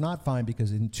 4s are not fine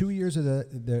because in 2 years of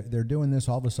they're doing this.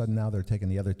 All of a sudden now they're taking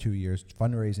the other 2 years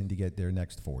fundraising to get their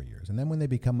next 4 years, and then when they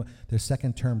become their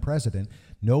second term president,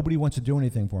 nobody wants to do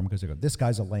anything for him because they go, "This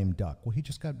guy's a lame duck." Well, he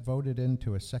just got voted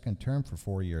into a second term for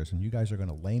 4 years, and you guys are going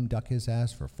to lame duck his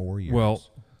ass for 4 years. Well,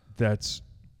 that's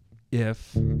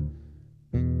if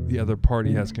the other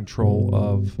party has control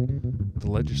of the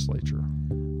legislature.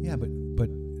 yeah, but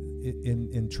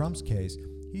in Trump's case,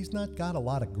 he's not got a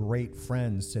lot of great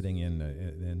friends sitting in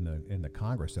the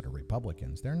Congress that are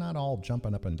Republicans. They're not all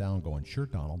jumping up and down going, "Sure,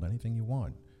 Donald, anything you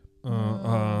want."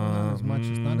 Not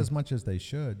as much as they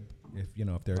should. If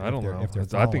they're, I don't know. if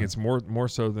they're I think it's more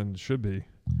so than it should be.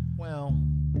 Well,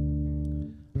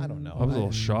 I don't know. I was a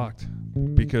little shocked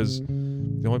because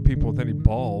the only people with any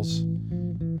balls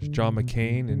is John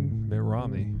McCain and Mitt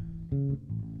Romney.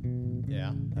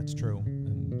 Yeah, that's true.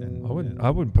 And I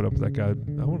wouldn't put up with that guy.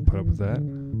 I wouldn't put up with that.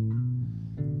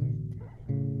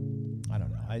 I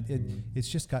don't know. It's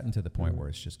just gotten to the point where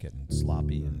it's just getting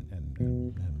sloppy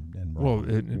and Well,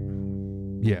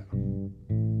 wrong. yeah.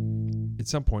 At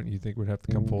some point, you think we'd have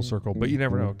to come full circle, but you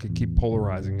never know. It could keep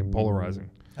polarizing and polarizing.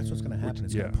 That's what's going to happen.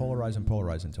 It's going to polarize and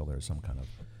polarize until there's some kind of.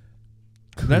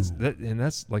 And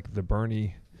that's like the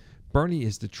Bernie. Bernie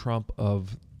is the Trump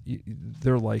of.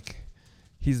 They're like,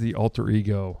 he's the alter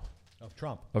ego Of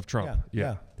Trump. of Trump.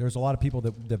 Yeah. There's a lot of people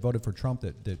that voted for Trump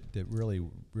that really,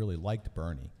 really liked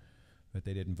Bernie, but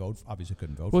they didn't vote. Obviously,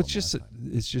 couldn't vote. Well, for him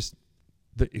it's just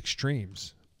the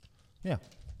extremes. yeah.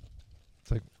 It's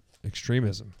like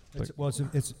extremism.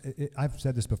 I've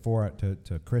said this before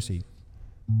to Chrissy.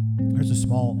 There's a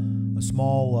small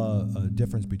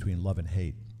difference between love and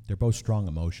hate. They're both strong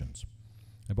emotions.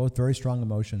 They're both very strong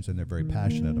emotions, and they're very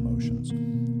passionate emotions.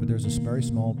 But there's a very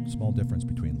small difference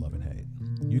between love and hate.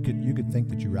 You could think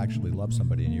that you actually love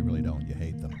somebody, and you really don't. You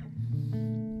hate them.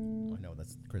 I know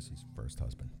that's Chrissy's first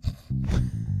husband.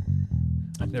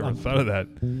 I never thought of that.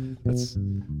 That's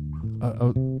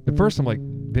at first I'm like,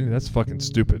 Vinny, that's fucking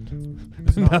stupid.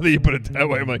 Now that you put it that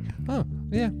way, I'm like, oh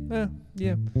yeah,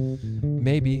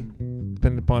 maybe,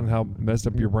 depending upon how messed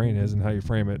up your brain is and how you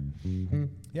frame it.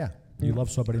 Yeah, you love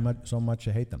somebody so much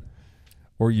you hate them.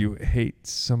 Or you hate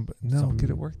somebody. No, could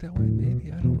it work that way?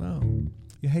 Maybe, I don't know.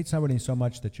 You hate somebody so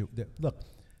much that look.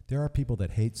 There are people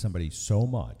that hate somebody so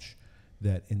much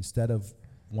that instead of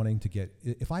wanting to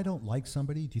if I don't like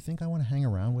somebody, do you think I want to hang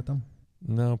around with them?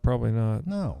 No, probably not.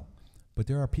 No. But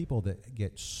there are people that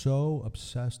get so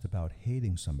obsessed about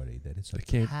hating somebody that it's a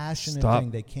passionate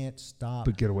thing. They can't stop.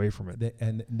 But get away from it.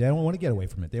 And they don't want to get away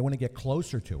from it. They want to get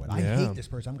closer to it. Yeah. I hate this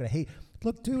person. I'm going to hate.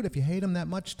 Look, dude, if you hate him that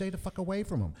much, stay the fuck away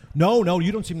from him. No,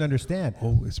 you don't seem to understand.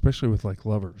 Oh, especially with like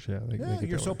lovers. Yeah. They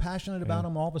You're so passionate about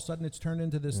them. All of a sudden, it's turned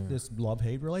into this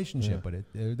love-hate relationship. Yeah.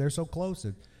 But they're so close.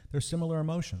 They're similar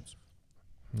emotions.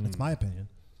 That's my opinion.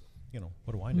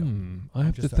 What do I know? I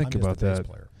have to think about that.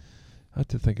 Player. I have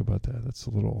to think about that. That's a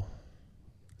little.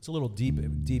 It's a little deep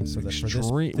It's for this.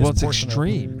 extreme. Well, it's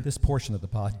extreme. This portion of the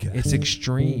podcast. It's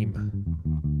extreme.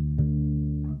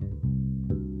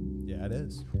 Yeah, it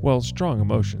is. Well, strong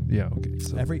emotion. Yeah. Okay.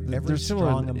 So Every there's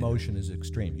strong emotion is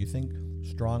extreme. You think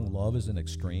strong love is an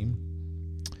extreme?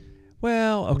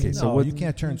 Well, okay. No, So you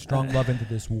can't turn strong love into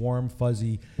this warm,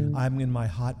 fuzzy. I'm in my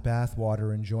hot bath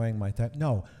water enjoying my time.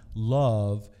 No,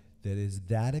 love that is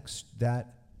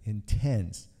that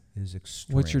intense is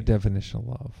extreme. What's your definition of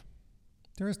love?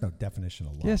 There is no definition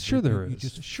of love. Yeah, sure there You is.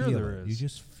 just Sure feel there it. is. You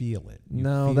just feel it. You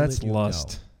No, feel that's it, you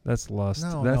lust. know. That's lust.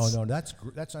 No,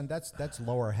 that's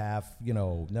lower half.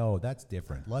 No, that's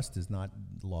different. Lust is not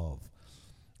love.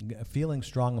 Feeling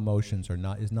strong emotions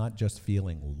is not just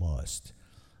feeling lust.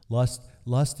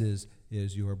 Lust is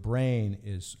your brain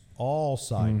is all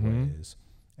sideways,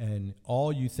 and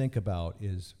all you think about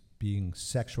is being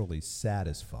sexually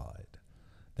satisfied.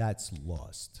 That's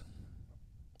lust.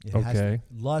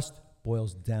 Lust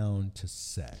boils down to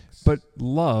sex. But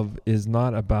love is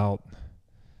not about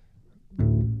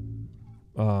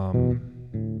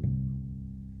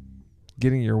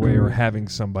getting your way or having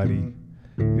somebody.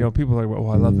 People are like,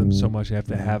 well, I love them so much, I have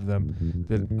to have them,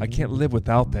 that I can't live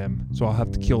without them, so I'll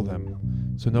have to kill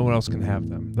them, so no one else can have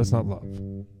them. That's not love.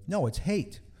 No, it's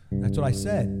hate. That's what I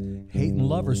said. Hate and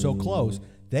love are so close.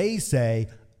 They say,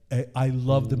 I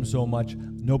love them so much,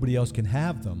 nobody else can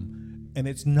have them. And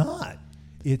it's not.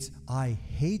 It's, I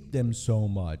hate them so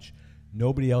much,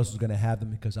 Nobody else is going to have them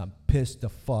because I'm pissed the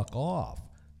fuck off.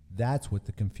 That's what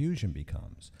the confusion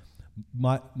becomes.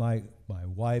 My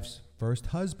wife's first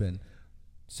husband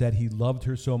said he loved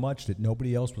her so much that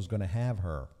nobody else was going to have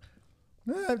her.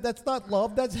 That's not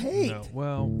love, that's hate. No,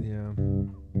 well, yeah.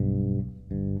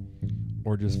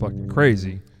 Or just fucking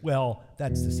crazy. Well,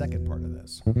 that's the second part of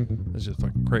this. That's just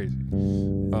fucking crazy.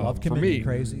 Love can for make me, you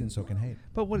crazy, and so can hate.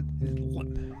 But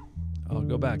I'll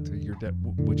go back to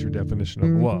what's your definition of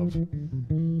love?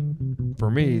 For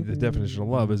me, the definition of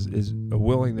love is a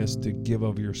willingness to give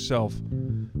of yourself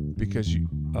because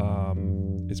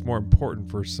it's more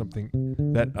important for something,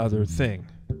 that other thing.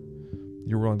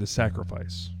 You're willing to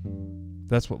sacrifice.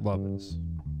 That's what love is.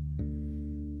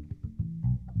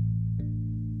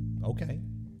 Okay.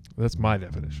 That's my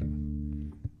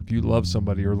definition. If you love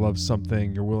somebody or love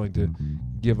something, you're willing to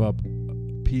give up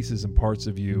pieces and parts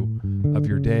of you, of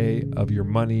your day, of your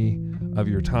money, of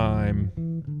your time,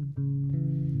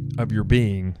 of your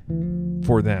being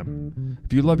for them.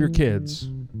 If you love your kids,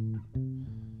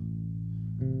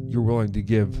 you're willing to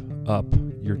give up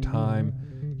your time.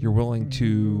 You're willing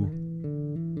to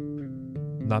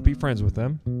not be friends with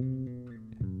them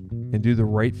and do the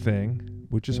right thing,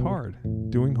 which is hard.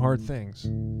 Doing hard things.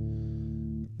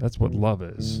 That's what love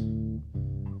is.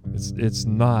 It's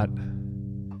not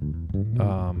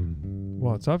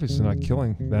well, it's obviously not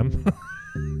killing them.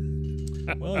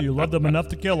 Well, you love them enough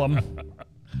to kill them.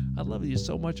 I love you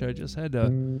so much I just had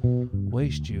to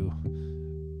waste you.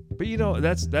 But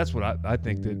that's what I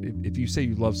think, that if you say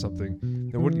you love something,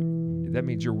 then that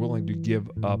means you're willing to give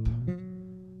up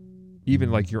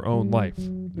even like your own life.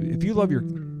 If you love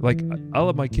I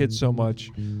love my kids so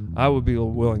much, I would be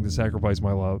willing to sacrifice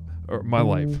my life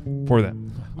for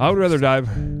them. I would rather die.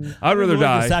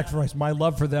 To sacrifice my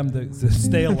love for them to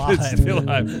stay alive. Stay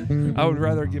alive. I would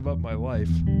rather give up my life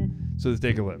so that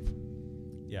they can live.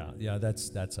 Yeah. That's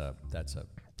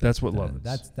what love is.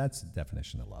 That's the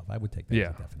definition of love. I would take that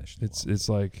as the definition. It's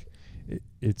like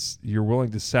you're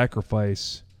willing to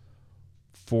sacrifice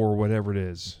for whatever it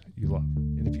is you love.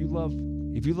 And if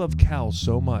you love cows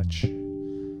so much,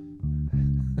 I'm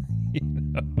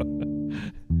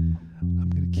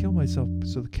gonna kill myself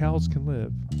so the cows can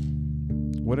live.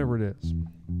 Whatever it is.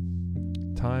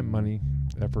 Time, money,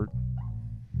 effort.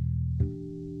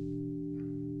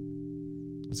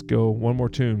 Let's go. One more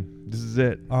tune. This is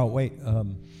it. Oh wait.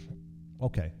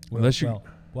 Okay. Well, I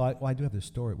do have this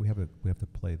story. We have to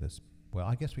play this. Well,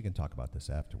 I guess we can talk about this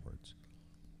afterwards.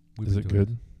 Is it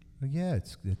good? Yeah,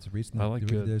 it's a reason. I like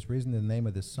good. There's reason in the name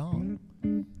of this song.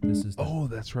 This is.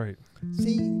 That's right.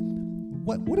 See,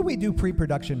 what do we do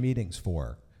pre-production meetings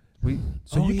for?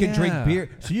 So you can drink beer.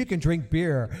 So you can drink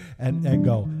beer and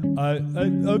go.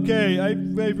 Okay, I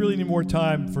really need more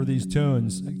time for these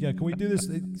tunes. Yeah, can we do this?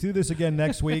 Do this again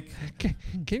next week?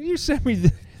 Can you send me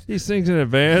these things in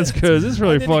advance? Because it's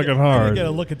really fucking hard. I need to get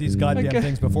a look at these goddamn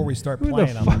things before we start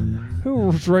playing them.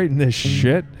 Who's writing this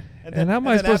shit? And how am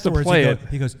I supposed to play it?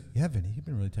 He goes, yeah, Vinny, you've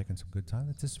been really taking some good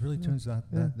time. This really tunes not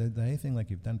anything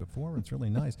like you've done before. It's really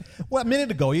nice. Well, a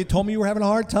minute ago, you told me you were having a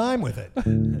hard time with it.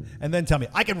 And then tell me,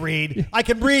 I can read,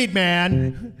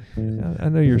 man. I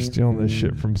know you're stealing this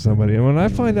shit from somebody. And when I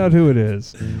find out who it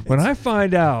is,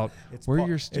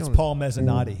 you're stealing it's Paul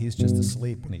Mezzanotte. He's just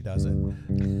asleep when he does it.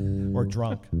 Or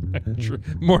drunk.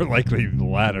 More likely the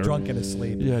latter. Drunk and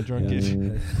asleep. Yeah, drunk.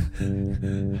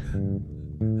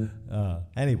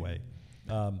 Anyway,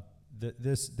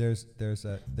 there's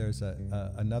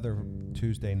another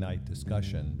Tuesday night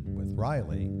discussion with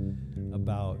Riley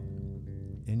about,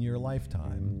 in your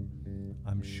lifetime,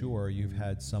 I'm sure you've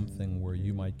had something where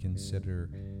you might consider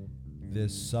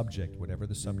this subject, whatever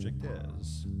the subject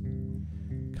is,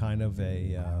 kind of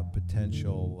a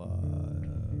potential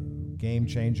game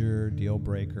changer, deal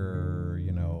breaker,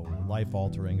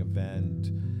 life-altering event.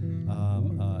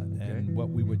 And what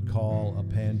we would call a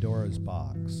Pandora's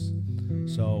box.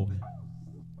 So,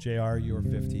 JR, you're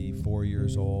 54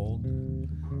 years old.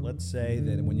 Let's say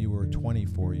that when you were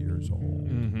 24 years old,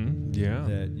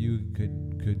 that you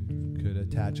could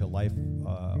attach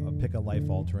pick a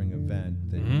life-altering event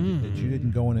that you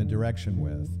didn't go in a direction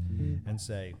with, and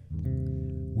say,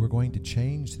 we're going to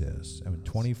change this.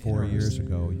 24 years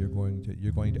ago, you're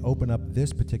going to open up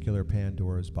this particular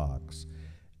Pandora's box,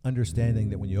 understanding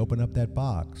that when you open up that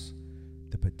box,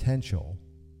 the potential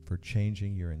for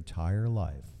changing your entire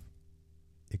life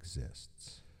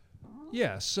exists.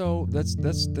 Yeah, so that's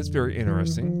very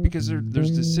interesting, because there's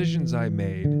decisions I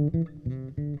made,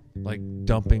 like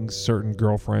dumping certain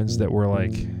girlfriends that were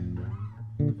like,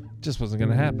 just wasn't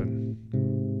going to happen.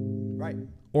 Right.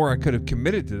 Or I could have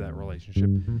committed to that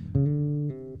relationship.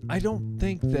 I don't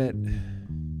think that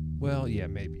Well, yeah,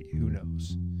 maybe. Who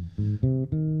knows?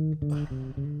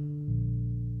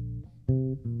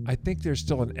 I think there's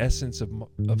still an essence of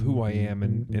who I am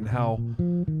and how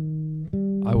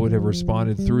I would have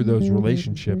responded through those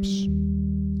relationships.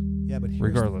 Yeah, but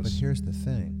regardless. Here's the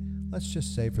thing. Let's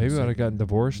just say for Maybe I would have gotten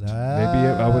divorced. Maybe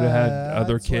I would have had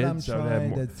other kids. That's what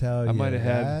I'm trying to tell you. I might have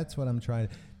had. That's what I'm trying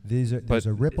to. There's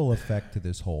a ripple effect to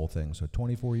this whole thing. So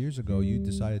 24 years ago, you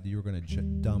decided that you were going to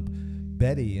dump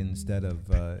Betty instead of,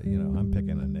 I'm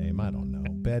picking a name. I don't know.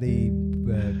 Betty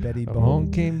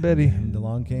Along came Betty. And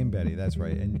along came Betty. That's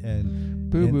right. And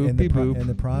Boo-boo, in beep-boop.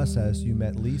 the process, you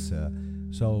met Lisa.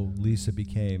 So Lisa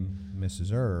became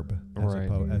Mrs. Herb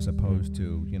as opposed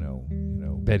to,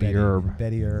 Betty Herb.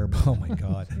 Betty Herb. Oh, my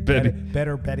God. Betty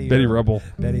Betty Rubble.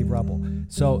 Betty Rubble.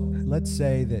 So let's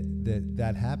say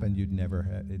that happened. You'd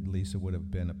never Lisa would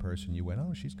have been a person you went,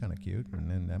 oh, she's kind of cute. And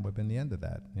then that would have been the end of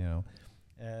that,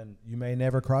 And you may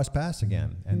never cross paths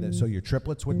again. And so your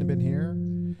triplets wouldn't have been here.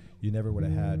 You never would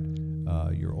have had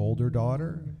your older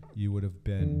daughter. You would have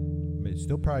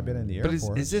still probably been in the Air Force.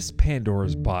 But is this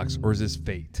Pandora's box or is this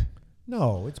fate?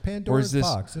 No, it's Pandora's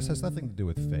box. This has nothing to do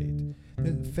with fate.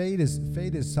 Fate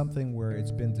is something where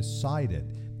it's been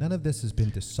decided. None of this has been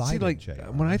decided. See,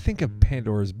 when I think of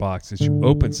Pandora's box, it's you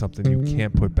open something you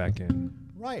can't put back in.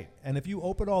 Right. And if you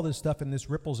open all this stuff and this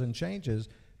ripples and changes,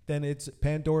 then it's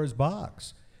Pandora's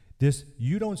box.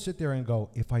 You don't sit there and go,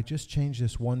 if I just change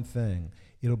this one thing,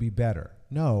 it'll be better.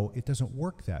 No, it doesn't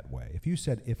work that way. If you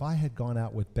said, if I had gone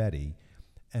out with Betty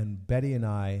and Betty and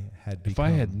I had become... If I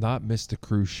had not missed a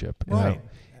cruise ship, right.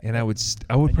 and I would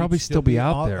probably still be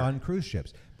out there. On cruise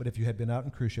ships. But if you had been out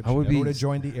on cruise ships, you never would have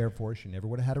joined the Air Force. You never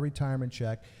would have had a retirement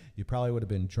check. You probably would have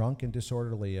been drunk and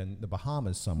disorderly in the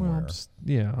Bahamas somewhere.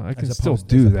 Well, I can still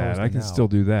do that. I can still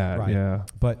do that, right. Yeah.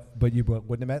 But you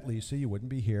wouldn't have met Lisa. You wouldn't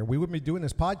be here. We wouldn't be doing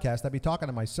this podcast. I'd be talking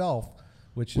to myself.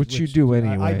 Which you do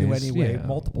anyway. I do anyway,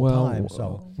 multiple times.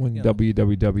 So when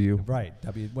WWW, right?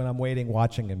 When I'm waiting,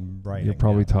 watching, and writing, you're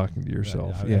probably talking to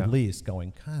yourself. At least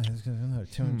going. God,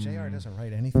 JR doesn't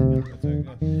write anything.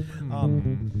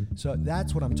 So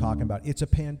that's what I'm talking about. It's a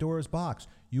Pandora's box.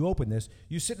 You open this,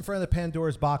 you sit in front of the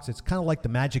Pandora's box. It's kind of like the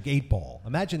Magic 8 Ball.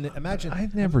 Imagine. I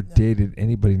never dated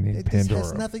anybody named Pandora.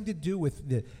 This has nothing to do with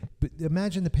but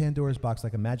imagine the Pandora's box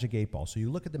like a Magic 8 Ball. So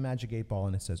you look at the Magic 8 Ball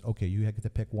and it says, okay, you get to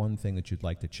pick one thing that you'd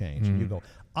like to change. And you go,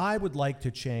 I would like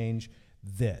to change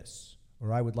this,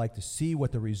 or I would like to see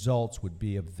what the results would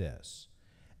be of this.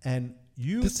 And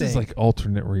this is like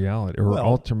alternate reality or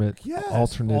alternate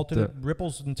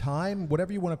ripples in time,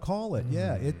 whatever you want to call it.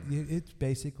 Yeah, it's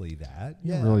basically that.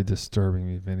 Yeah, you're really disturbing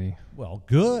me, Vinny. Well,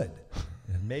 good.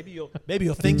 Maybe you'll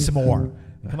think some more.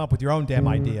 Come up with your own damn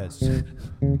ideas. I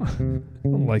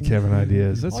don't like having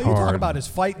ideas. That's all hard. All you talk about is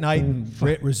fight night and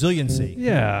resiliency.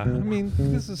 Yeah, I mean,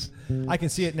 this is... I can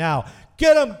see it now.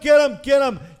 Get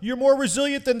them. You're more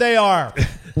resilient than they are.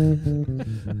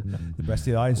 The rest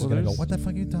of the audience is going to go, what the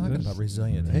fuck are you talking about,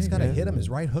 resilient? He's got to hit him. His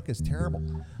right hook is terrible.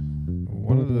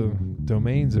 One of the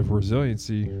domains of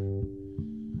resiliency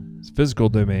is physical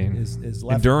domain. Is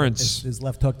left, endurance. Is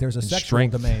left hook. There's a sexual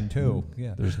strength. Domain, too.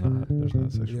 Yeah. There's not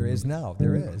sexual. There is now.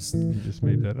 There is. You just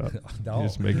made that up. No. You're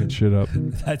just making shit up.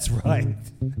 That's right.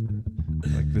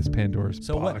 Like this Pandora's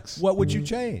box. So what would you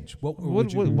change? What?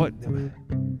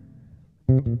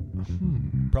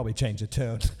 Probably change the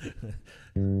tune.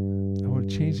 I would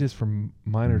change this from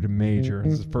minor to major.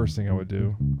 This is the first thing I would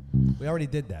do. We already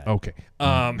did that. Okay.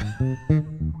 I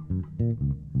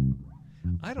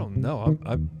don't know.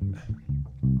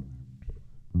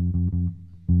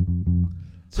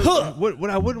 So what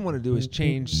I wouldn't want to do is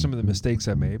change some of the mistakes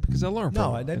I made because I learned from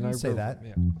them. No, I didn't say that.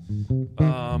 Yeah.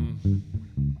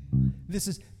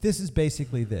 This is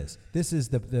basically this. This is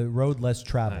the road less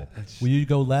traveled. Would you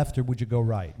go left or would you go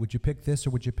right? Would you pick this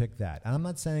or would you pick that? And I'm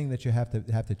not saying that you have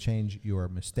to change your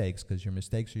mistakes because your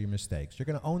mistakes are your mistakes. You're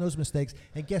going to own those mistakes.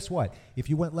 And guess what? If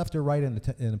you went left or right in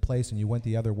a place and you went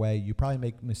the other way, you probably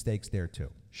make mistakes there too.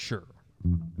 Sure.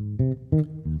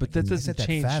 But that doesn't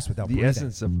change the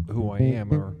essence of who I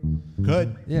am. Or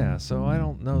good. Yeah. So I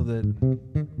don't know that.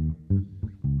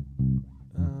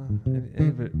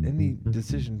 Any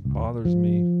decision bothers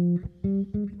me.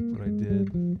 What I did.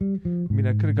 I mean,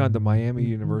 I could have gone to Miami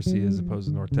University as opposed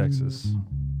to North Texas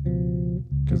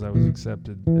because I was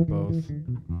accepted at both.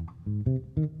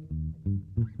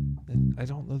 And I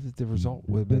don't know that the result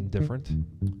would have been different.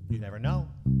 You never know.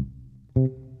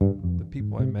 The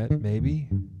people I met, maybe.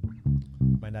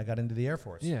 Might not got into the Air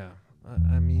Force. Yeah.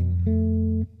 I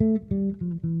mean,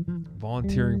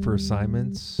 volunteering for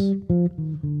assignments.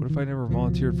 What if I never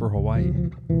volunteered for Hawaii?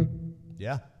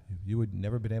 Yeah. You would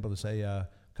never been able to say,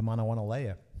 come on, I want to lay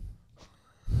you.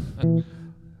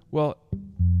 Well,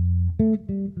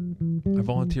 I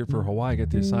volunteered for Hawaii, got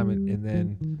the assignment, and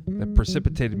then that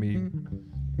precipitated me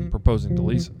proposing to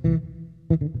Lisa.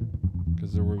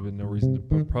 Because there would have been no reason to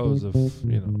propose if,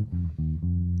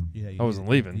 Yeah, I wasn't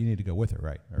leaving. You need to go with her,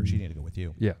 right? Or she need to go with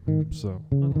you. Yeah. So,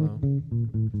 I don't know.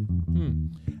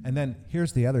 And then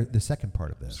here's the second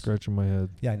part of this. Scratching my head.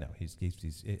 Yeah, I know. He's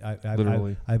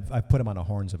Literally. I've put him on the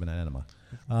horns of an enema.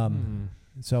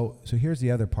 So here's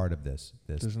the other part of this.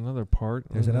 There's another part.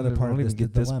 There's another part I of don't this. even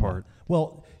get the this dilemma. part.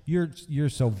 Well, you're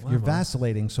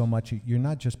vacillating so much. You're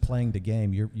not just playing the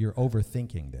game. You're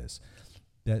overthinking this.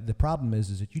 The problem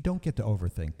is that you don't get to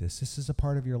overthink this. This is a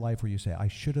part of your life where you say, I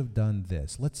should have done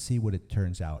this. Let's see what it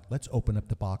turns out. Let's open up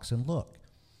the box and look.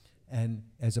 And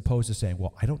as opposed to saying,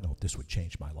 well, I don't know if this would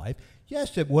change my life.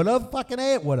 Yes, it would have. Fucking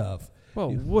A, it would have.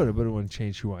 Well, it would have, but it wouldn't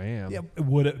change who I am. Yeah, it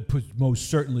would have, most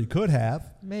certainly could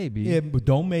have. Maybe. Yeah, but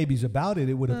don't maybes about it.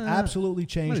 It would have absolutely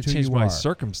changed who you are. My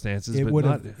circumstances, It but would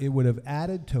not. have. It would have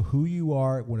added to who you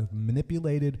are. It would have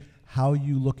manipulated how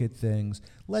you look at things.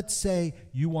 Let's say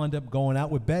you wound up going out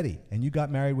with Betty and you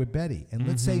got married with Betty. And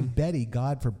let's say Betty,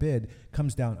 God forbid,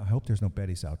 comes down. I hope there's no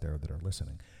Bettys out there that are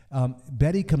listening.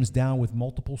 Betty comes down with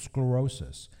multiple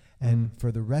sclerosis. And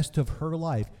for the rest of her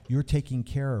life, you're taking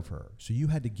care of her. So you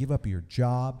had to give up your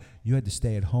job. You had to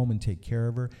stay at home and take care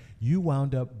of her. You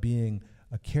wound up being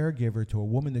a caregiver to a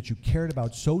woman that you cared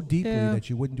about so deeply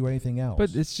that you wouldn't do anything else.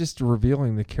 But it's just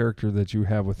revealing the character that you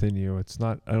have within you. It's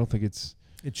not. I don't think it's.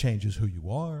 It changes who you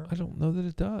are. I don't know that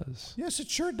it does. Yes, it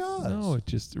sure does. No, it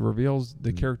just reveals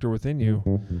the character within you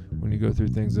when you go through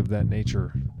things of that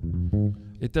nature.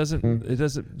 It doesn't. It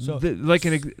doesn't. So-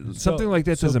 Something like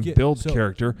that so doesn't get- build so-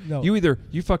 character. no.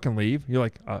 You fucking leave. You're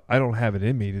like, I don't have it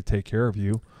in me to take care of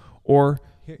you, or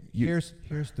Here's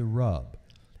the rub.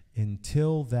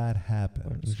 Until that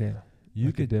happens,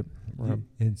 you could dip.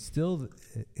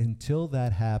 until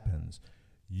that happens,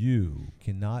 you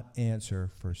cannot answer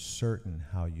for certain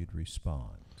how you'd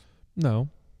respond. No.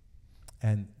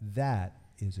 And that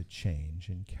is a change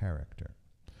in character.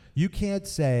 You can't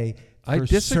say, I for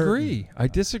disagree. certain- I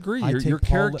disagree. I Your take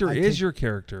character Paul- I is take- your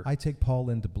character. I take Paul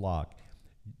Lynde Block.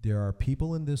 There are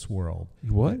people in this world.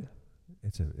 What?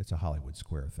 It's a Hollywood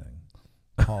Square thing.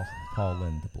 Paul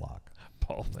Lynde Block.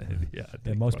 Paul Lynde, yeah.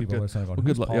 And most people are saying, Well, "Who's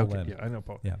good luck. Paul Yeah, okay, Lynde?" yeah, I know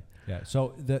Paul. Yeah.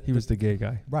 So He was the gay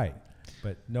guy. right,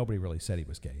 but nobody really said he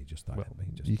was gay. He just thought Well,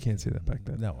 he just you can't say that back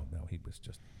then. No, he was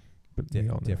just But we all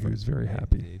know he different. was very Yeah,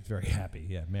 happy. He's very happy.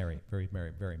 Yeah, very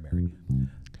married.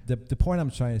 The point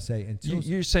I'm trying to say, until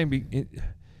You're saying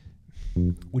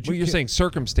would you're saying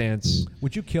circumstance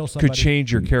would you kill somebody? could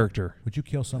change your character. Would you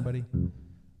kill somebody?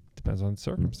 Depends on the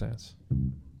circumstance.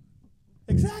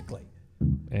 Exactly.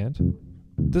 And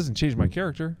it doesn't change my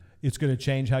character. It's going to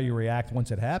change how you react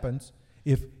once it happens.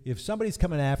 If somebody's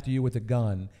coming after you with a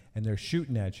gun and they're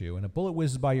shooting at you and a bullet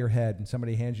whizzes by your head and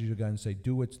somebody hands you a gun and say,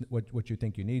 do what you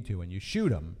think you need to, and you shoot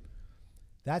them,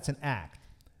 that's an act.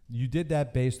 You did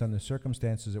that based on the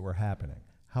circumstances that were happening.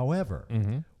 However,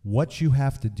 what you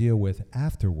have to deal with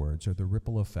afterwards are the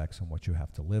ripple effects on what you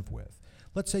have to live with.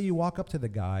 Let's say you walk up to the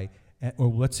guy, or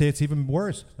let's say it's even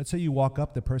worse. Let's say you walk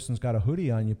up, the person's got a hoodie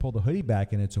on, you pull the hoodie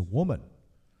back, and it's a woman.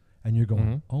 And you're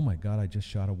going, oh my God, I just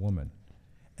shot a woman.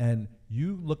 And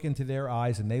you look into their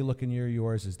eyes and they look into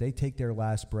yours as they take their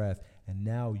last breath. And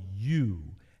now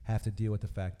you have to deal with the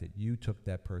fact that you took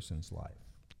that person's life.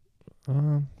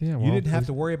 Yeah. Well, You didn't have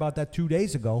to worry about that 2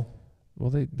 days ago. Well,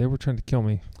 they were trying to kill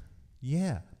me.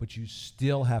 Yeah, but you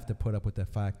still have to put up with the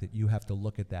fact that you have to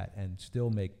look at that and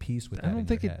still make peace with that. I don't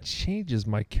think it changes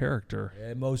my character.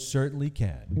 It most certainly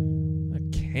can. I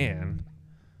can.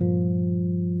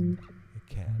 It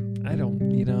can. I don't.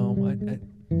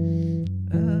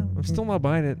 I'm still not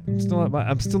buying it.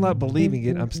 I'm still not believing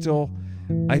it.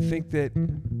 I think that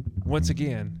once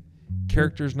again,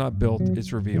 character's not built;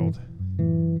 it's revealed.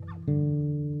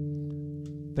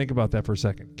 Think about that for a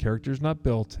second. Character's not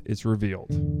built; it's revealed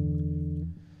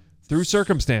through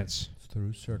circumstance.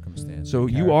 Through circumstance. So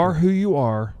you are who you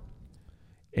are,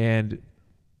 and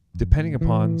depending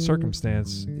upon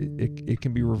circumstance, it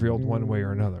can be revealed one way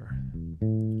or another.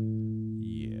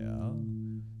 Yeah,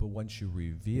 but once you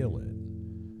reveal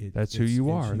it, That's who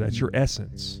you are. That's your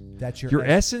essence. That's Your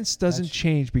essence doesn't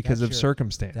change because of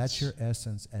circumstance. That's your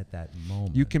essence at that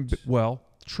moment. You can,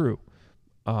 true.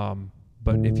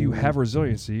 But if you have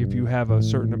resiliency, if you have a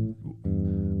certain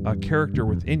a character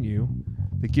within you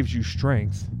that gives you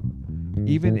strength,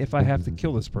 even if I have to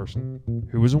kill this person,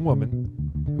 who is a woman,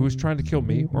 who is trying to kill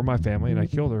me or my family, and I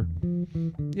killed her,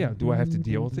 yeah, do I have to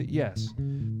deal with it? Yes.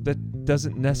 That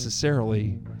doesn't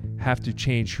necessarily have to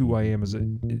change who I am as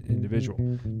an individual.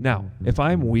 Now, if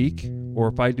I'm weak, or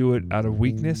if I do it out of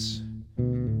weakness,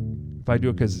 if I do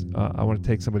it because I want to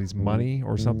take somebody's money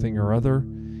or something or other,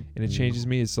 and it changes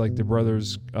me, it's like the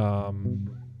brothers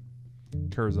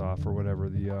Kurzov or whatever,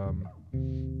 the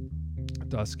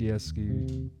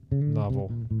Dostoevsky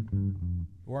novel.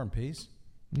 War and Peace?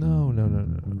 No.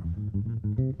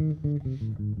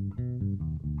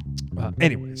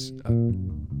 Anyways,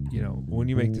 when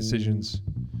you make decisions,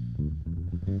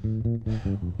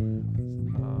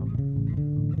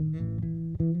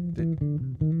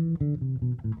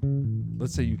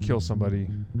 let's say you kill somebody,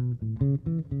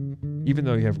 even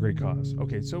though you have great cause.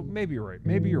 Okay, so maybe you're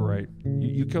right.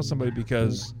 You kill somebody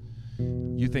because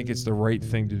you think it's the right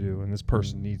thing to do, and this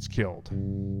person needs killed.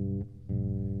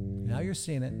 Now you're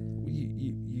seeing it.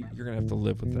 You're going to have to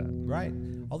live with that. Right.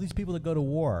 All these people that go to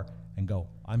war and go,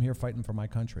 I'm here fighting for my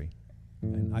country,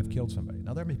 and I've killed somebody.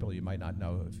 Now, there are people you might not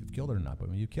know if you've killed it or not, but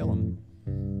when you kill them,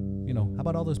 how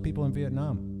about all those people in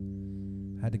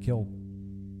Vietnam? Had to kill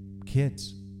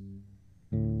kids.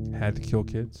 Had to kill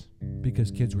kids?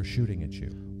 Because kids were shooting at you.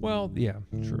 Well, yeah,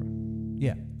 true.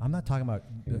 Yeah, I'm not talking about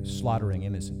slaughtering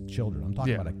innocent children. I'm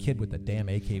talking about a kid with a damn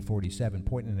AK-47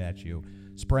 pointing it at you,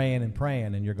 spraying and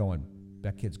praying, and you're going,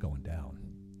 that kid's going down.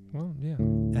 Well, yeah.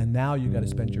 And now you got to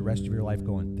spend your rest of your life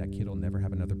going, that kid will never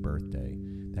have another birthday.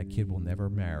 That kid will never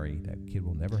marry. That kid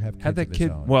will never have kids had that of his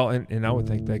kid own. Well, and I would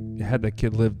think that had that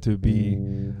kid lived to be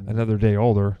another day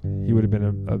older, he would have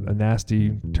been a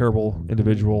nasty, terrible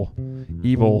individual,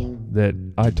 evil that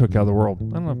I took out of the world.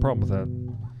 I don't have a problem with that.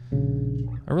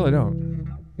 I really don't.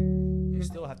 You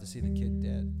still have to see the kid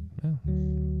dead. Yeah.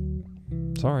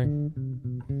 Sorry.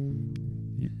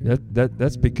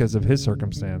 That's because of his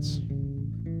circumstance.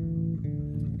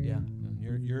 Yeah,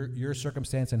 your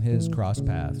circumstance and his cross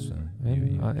paths,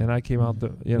 and I came out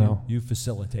you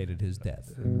facilitated his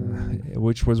death,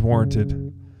 which was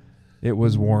warranted. It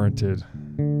was warranted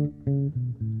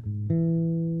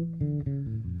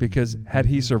because had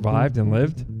he survived and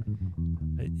lived,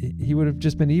 he would have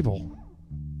just been evil.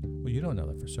 Well, you don't know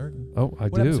that for certain. Oh, I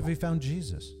do. What happens if he found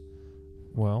Jesus?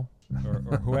 Well, or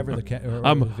whoever the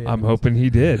I'm hoping he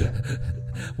did.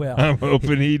 Well, I'm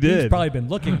hoping he did. He's probably been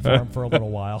looking for him for a little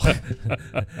while.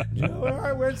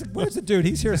 Where's the dude?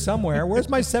 He's here somewhere. Where's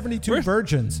my 72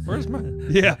 virgins? Where's my?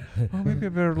 Yeah. Well, maybe I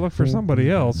better look for somebody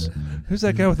else. Who's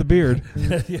that guy with the beard?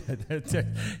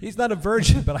 He's not a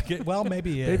virgin, but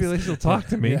maybe he is. Maybe at least he'll talk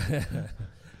to me.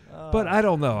 But I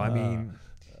don't know. I mean,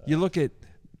 you look at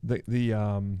the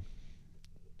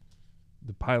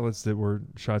pilots that were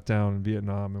shot down in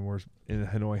Vietnam and were in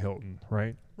Hanoi Hilton,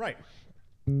 right? Right.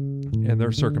 And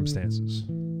their circumstances.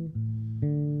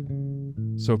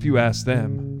 So if you ask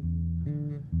them,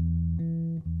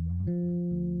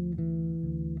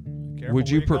 Careful would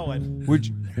you where you're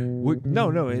going. would no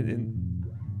and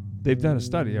they've done a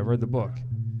study. I've read the book.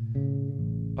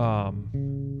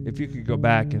 If you could go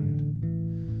back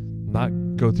and not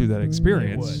go through that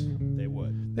experience, they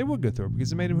would go through it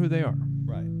because it made them who they are.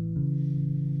 Right.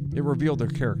 It revealed their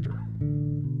character.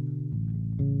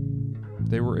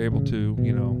 They were able to,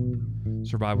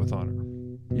 survive with honor,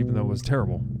 even though it was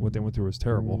terrible. What they went through was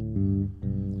terrible.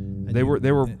 And They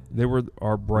were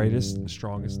our brightest,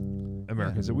 strongest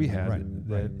Americans that we had.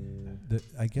 Right.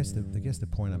 I guess the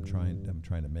point I'm trying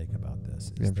to make about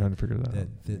this is I'm trying to figure that out.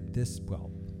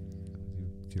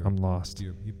 I'm lost.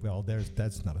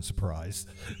 That's not a surprise.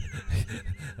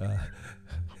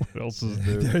 What else is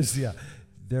there?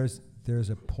 There's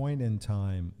a point in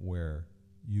time where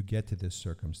you get to this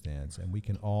circumstance, and we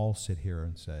can all sit here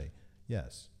and say,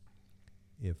 yes,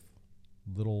 if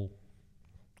little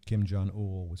Kim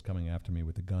Jong-il was coming after me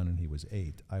with a gun and he was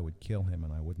 8, I would kill him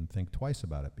and I wouldn't think twice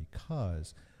about it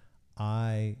because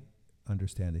I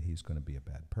understand that he's going to be a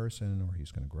bad person, or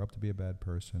he's going to grow up to be a bad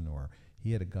person, or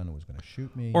he had a gun and was going to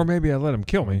shoot me. Or maybe I let him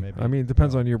kill me. I mean, it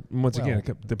depends on your,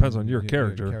 it depends on your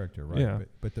character. Your character, right. Yeah.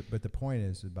 But the point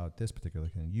is about this particular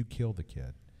thing. You kill the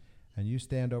kid, and you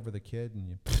stand over the kid, and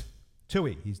you,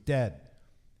 Tui, he's dead.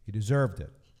 He deserved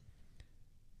it.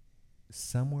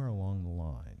 Somewhere along the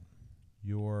line,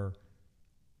 we're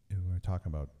talking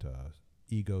about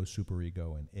ego,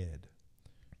 superego, and id.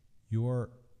 Your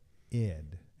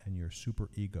id and your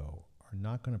superego are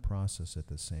not going to process it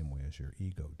the same way as your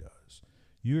ego does.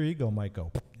 Your ego might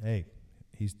go, hey,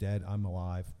 he's dead, I'm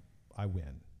alive, I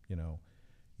win,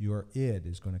 Your id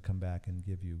is going to come back and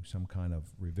give you some kind of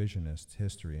revisionist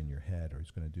history in your head, or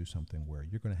he's going to do something where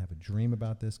you're going to have a dream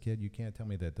about this kid. You can't tell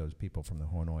me that those people from the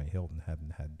Hanoi Hilton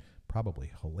haven't had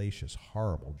probably hellacious,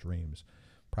 horrible dreams,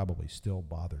 probably still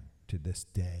bothered to this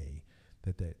day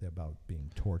that they're about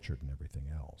being tortured and everything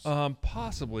else.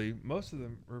 Possibly. Most of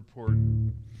them report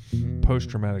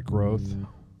post-traumatic growth,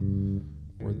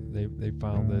 where they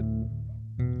found that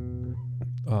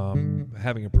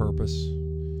having a purpose.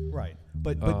 Right.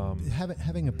 But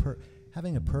having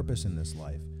a purpose in this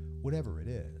life, whatever it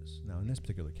is. Now, in this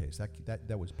particular case,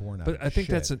 that was born out of But I think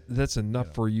shit. that's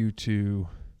enough for you to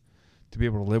be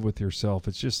able to live with yourself.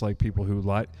 It's just like people who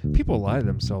lie. People lie to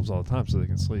themselves all the time so they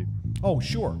can sleep. Oh,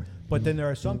 sure. But then there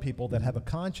are some people that have a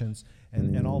conscience,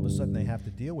 and all of a sudden they have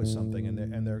to deal with something,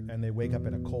 and they wake up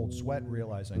in a cold sweat,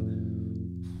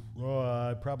 realizing, oh,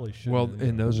 I probably should. Well,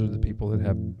 and those are the people that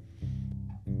have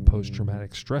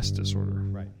post-traumatic stress disorder,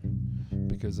 right.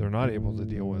 because they're not able to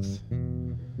deal with,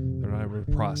 they're not able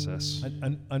to process.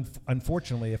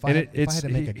 Unfortunately, if And I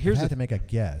had to make a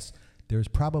guess, there's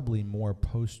probably more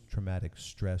post-traumatic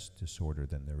stress disorder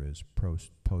than there is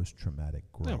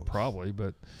post-traumatic growth. Yeah, probably,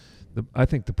 but I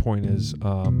think the point is,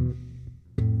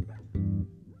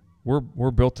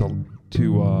 we're built to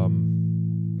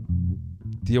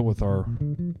deal with our.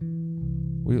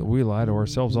 We lie to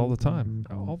ourselves all the time,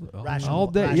 all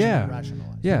day.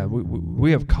 Yeah.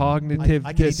 We have cognitive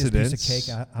I can eat this dissonance. piece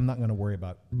of cake. I'm not going to worry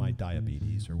about my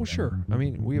diabetes or whatever. Well, sure. I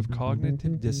mean, we have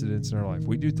cognitive dissonance in our life.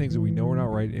 We do things that we know are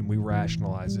not right, and we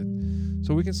rationalize it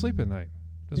so we can sleep at night.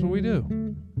 That's what we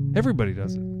do. Everybody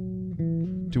does it.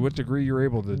 To what degree you're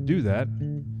able to do that,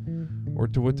 or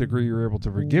to what degree you're able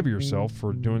to forgive yourself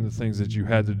for doing the things that you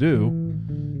had to do,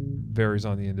 varies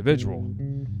on the individual.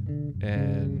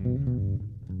 And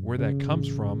where that comes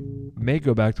from may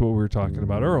go back to what we were talking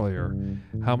about earlier.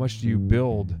 How much do you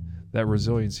build that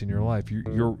resilience in your life,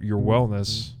 your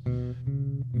wellness,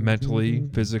 mentally,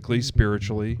 physically,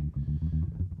 spiritually,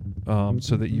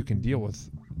 so that you can deal with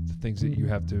the things that you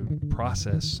have to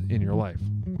process in your life?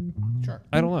 Sure.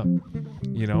 I don't know.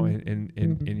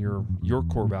 In your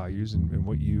core values and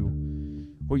what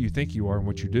you think you are and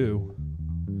what you do.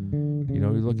 You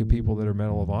look at people that are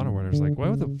Medal of Honor winners, like, why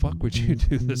the fuck would you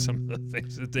do some of the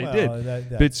things that they did?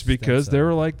 It's because they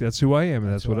were like, that's who I am,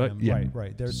 and that's what I am. Yeah.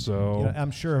 Right. There's, so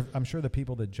I'm sure the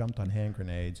people that jumped on hand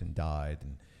grenades and died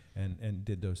and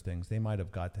did those things, they might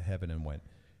have got to heaven and went,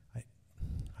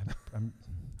 I'm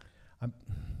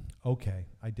okay.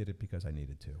 I did it because I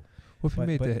needed to. Well,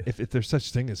 if there's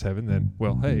such thing as heaven, then,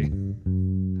 well, hey,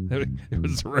 it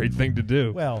was the right thing to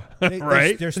do. Well,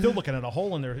 right? They're still looking at a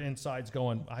hole in their insides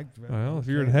going, well, if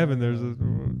you're in heaven,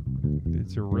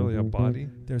 is there really a body?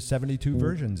 There's 72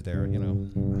 versions there,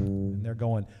 and they're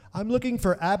going, I'm looking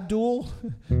for Abdul.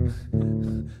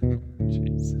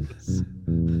 Jesus.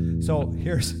 So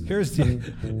here's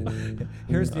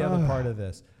the other part of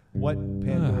this. What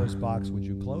Pandora's box would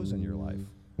you close in your life?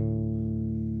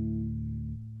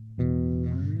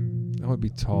 I would be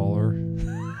taller.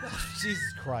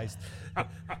 Jesus Christ.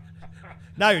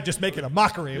 Now you're just making a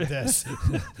mockery of this.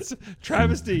 It's a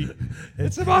travesty.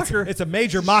 It's a mockery. It's a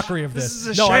major mockery of this. This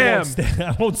is a sham.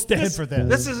 I won't stand for this.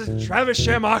 This is a Travis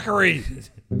sham mockery.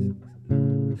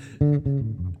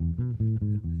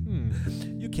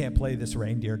 You can't play this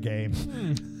reindeer game.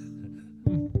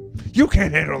 You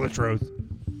can't handle the truth.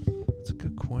 That's a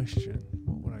good question.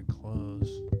 What would I close?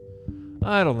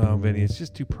 I don't know, Vinny. It's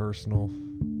just too personal.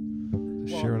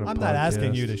 I'm not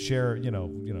asking you to share,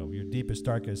 your deepest,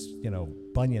 darkest,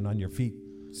 bunion on your feet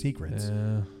secrets.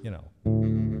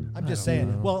 I'm just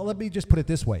saying. Know. Well, let me just put it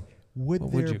this way: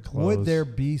 would there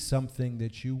be something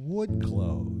that you would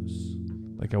close?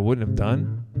 Like I wouldn't have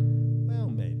done? Well,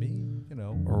 maybe.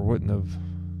 Or wouldn't have.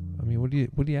 I mean, what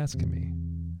are you asking me?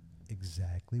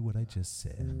 Exactly what I just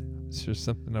said. Is there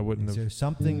something I wouldn't have? Is there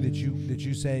something that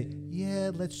you say? Yeah,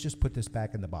 let's just put this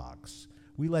back in the box.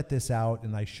 We let this out,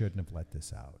 and I shouldn't have let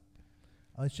this out.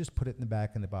 Let's just put it in the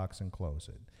back in the box and close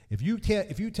it. If you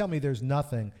tell me there's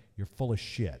nothing, you're full of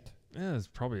shit. Yeah, there's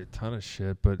probably a ton of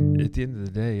shit, but at the end of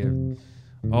the day,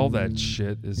 all that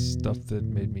shit is stuff that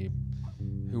made me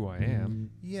who I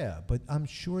am. Yeah, but I'm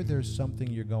sure there's something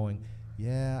you're going,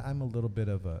 yeah, I'm a little bit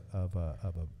of a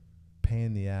pain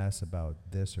in the ass about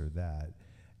this or that.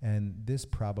 And this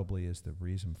probably is the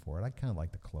reason for it. I'd kind of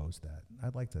like to close that.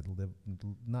 I'd like to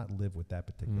not live with that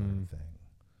particular thing.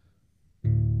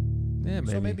 Yeah,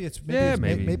 maybe. So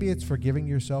maybe it's forgiving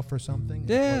yourself for something.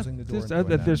 Yeah, and closing the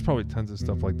door. there's probably tons of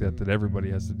stuff like that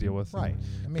everybody has to deal with. Right.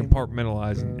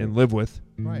 Compartmentalize and live with.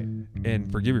 Right.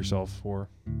 And forgive yourself for.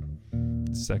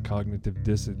 It's that cognitive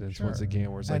dissonance once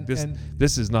again, where it's like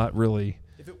this is not really.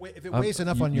 If it weighs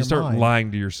enough on your mind, you start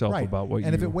lying to yourself about what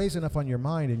and if it weighs enough on your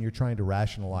mind and you're trying to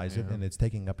rationalize it and it's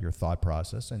taking up your thought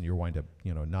process and you're wind up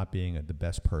not being the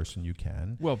best person you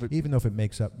can. Well, even though if it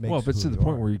makes if it's to the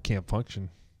point where you can't function.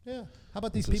 Yeah. How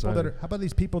about these people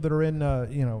that are in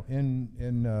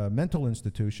mental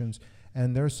institutions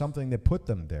and there's something that put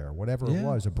them there, whatever it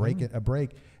was, a break,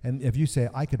 and if you say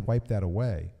I could wipe that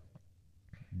away,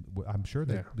 I'm sure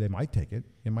Yeah. they might take it.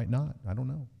 It might not. I don't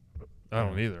know. I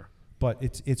don't either. But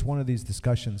it's one of these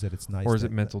discussions that it's nice. Or is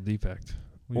that- it mental defect?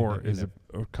 Well, Or you is it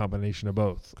a combination of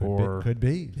both? Could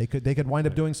be. They could wind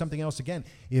up doing something else again.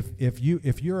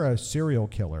 If you're a serial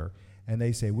killer and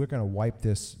they say we're going to wipe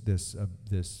this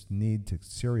need to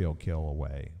serial kill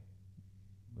away.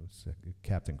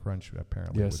 Captain Crunch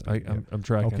apparently. Yes, would be, I'm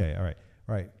tracking. Okay, all right.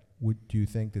 Do you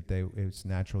think that it's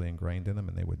naturally ingrained in them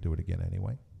and they would do it again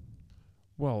anyway?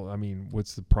 Well, I mean,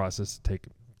 what's the process to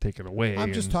take it away?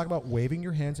 I'm just talking about waving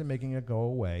your hands and making it go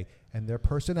away, and their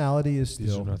personality is These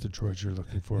still. are not the droids you're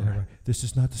looking for. Yeah, right. This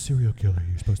is not the serial killer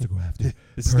you're supposed to go after.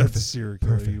 This is not the Perfect, serial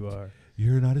killer perfect. you are.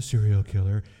 You're not a serial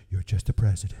killer. You're just a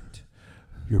president.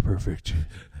 You're perfect.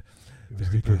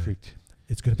 Very good. Perfect.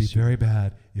 It's going to be very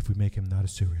bad if we make him not a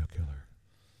serial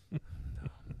killer.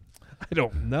 I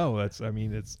don't know. It's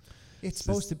It's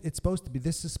supposed to be.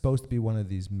 This is supposed to be one of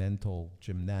these mental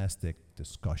gymnastic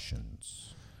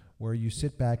discussions where you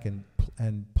sit back and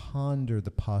ponder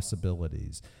the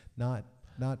possibilities, not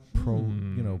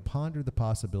ponder the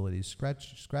possibilities.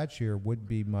 Scratch your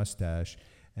would-be mustache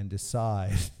and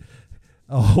decide.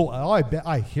 I bet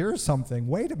I hear something.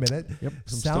 Wait a minute. Yep.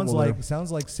 Sounds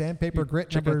like sandpaper grit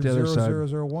check number out the other side.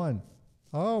 0001.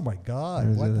 Oh my God!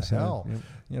 There's What other the side. hell? Yep.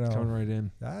 You It's know, coming right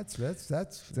in. that's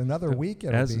another Yep. week.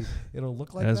 As- It'll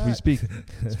look like As that. we speak,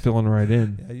 it's filling right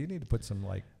in. Yeah, you need to put some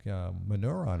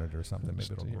manure on it or something.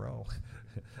 Maybe it'll Yeah. grow.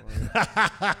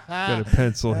 Got a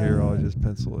pencil here. I'll just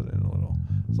pencil it in a little.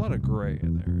 There's a lot of gray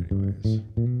in there, anyways.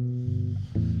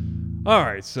 All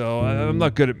right, so I'm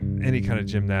not good at any kind of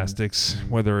gymnastics,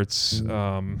 whether it's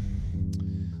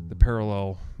the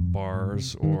parallel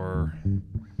bars or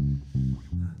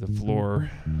the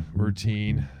floor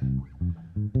routine.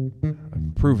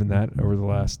 I've proven that over the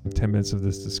last 10 minutes of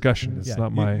this discussion. It's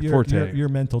not my forte. Your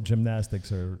mental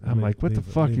gymnastics are. I'm like, what the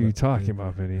fuck are you talking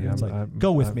about, Vinny? It's like,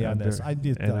 go with me on this. there, I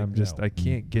did, and like, I'm just, no. I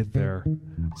can't get there.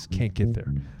 Just can't get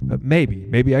there. But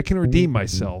maybe I can redeem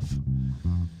myself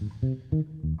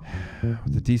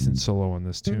with a decent solo on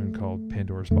this tune called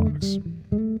Pandora's Box.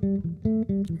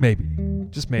 Maybe,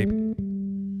 just maybe,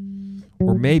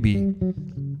 or maybe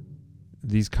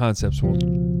these concepts will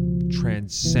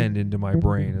transcend into my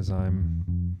brain as I'm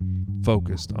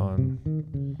focused on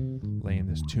laying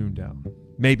this tune down.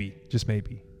 Maybe, just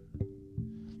maybe.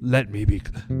 Let me be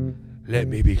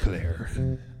clear.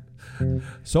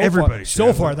 So Everybody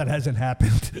far that hasn't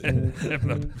happened. I'm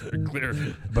not very clear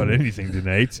about anything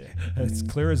tonight. It's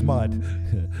clear as mud.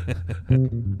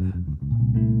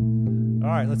 All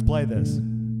right, let's play this.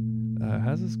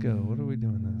 How's this go? What are we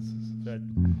doing this?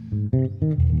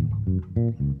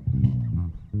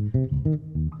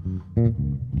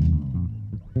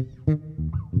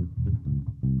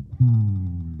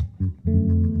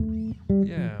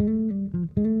 Yeah.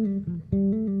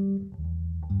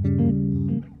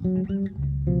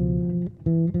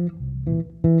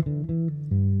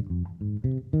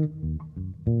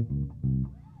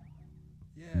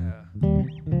 Yeah.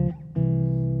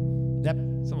 Yep.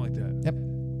 Something like that. Yep.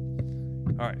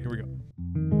 All right, here we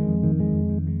go.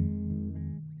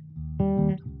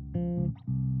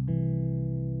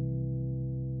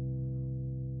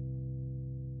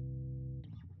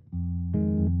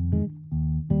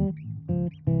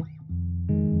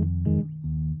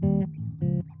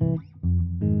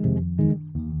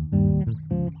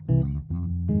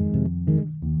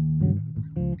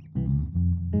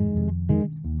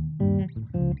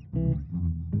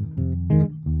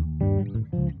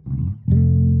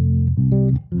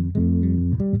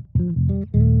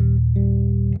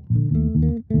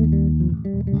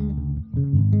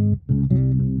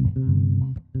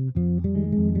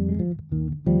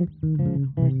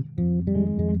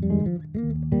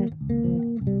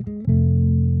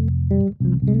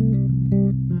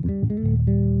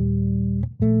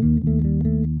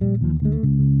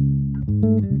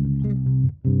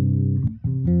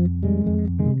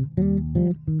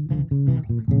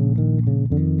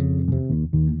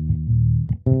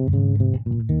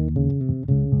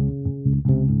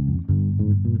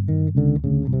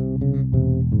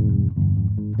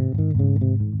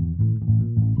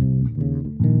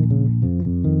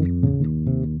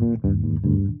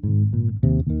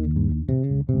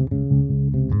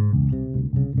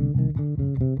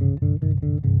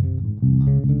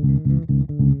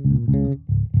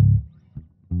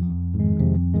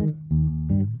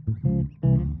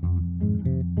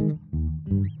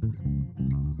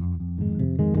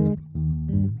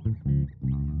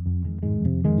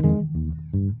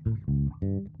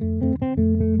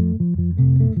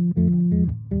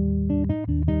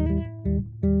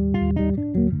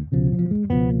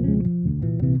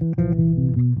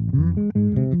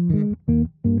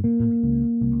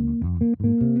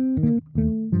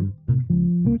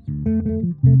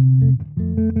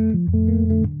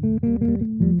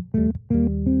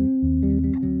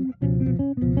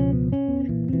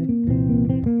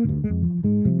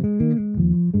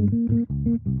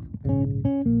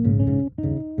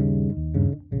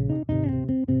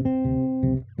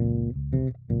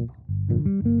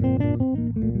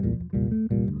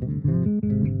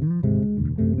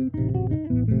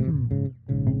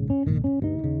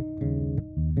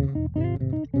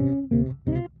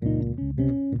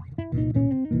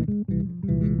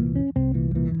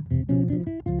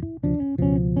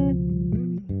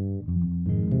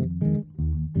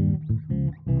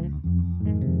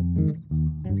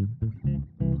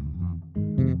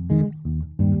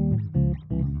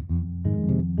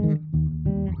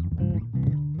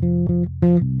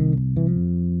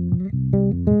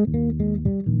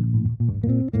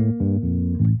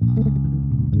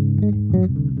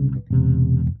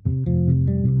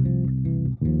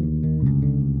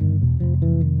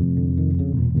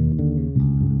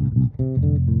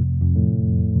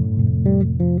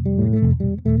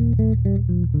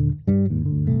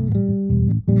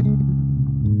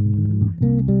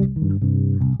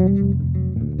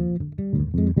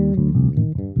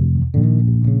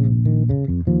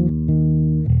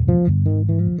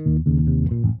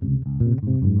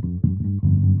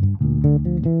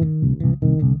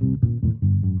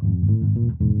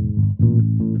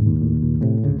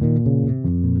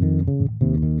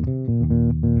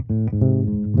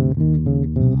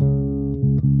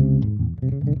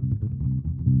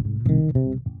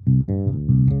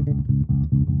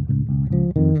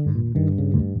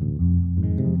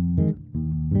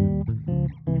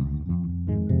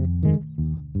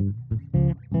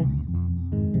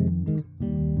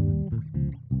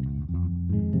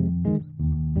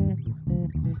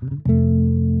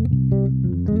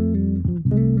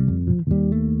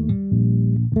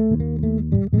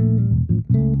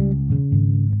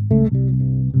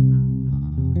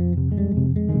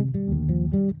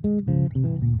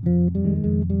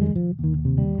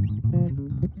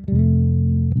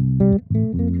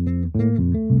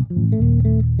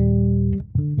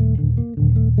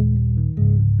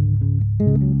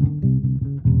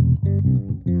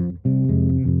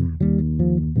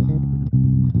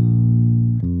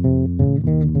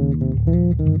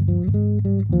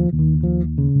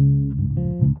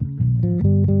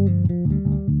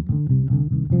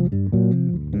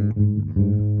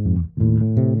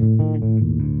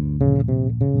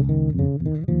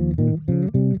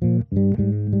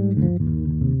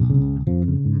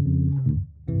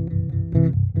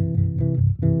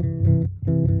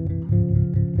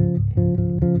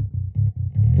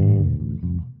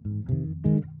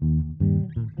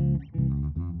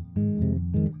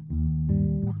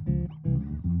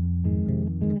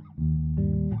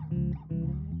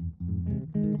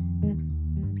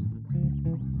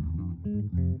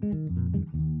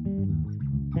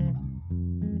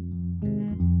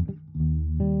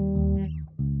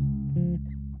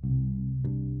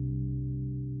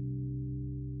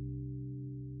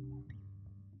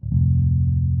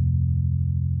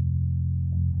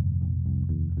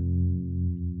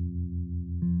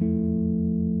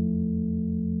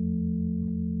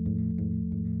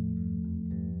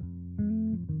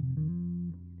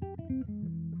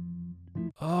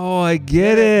 Oh, I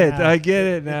get it. now. I get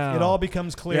it now. It all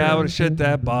becomes clear. Yeah, I would have shut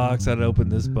that box. I'd open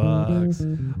this box.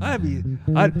 I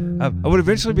would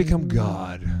eventually become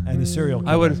God. And the serial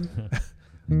killer. I would.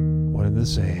 One and the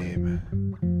same.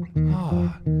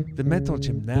 Ah, the mental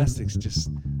gymnastics just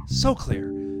so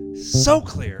clear, so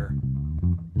clear.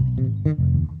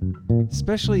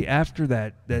 Especially after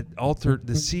that alter,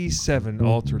 the C7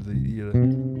 alter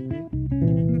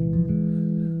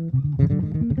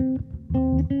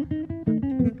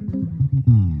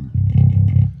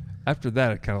After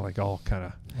that, it kind of like all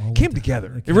came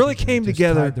together. It really came just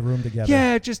together. Tied the room together.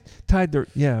 Yeah, it just tied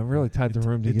really tied the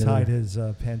room It together. tied his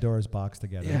Pandora's box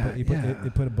together. Yeah,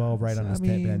 It put a bow right on his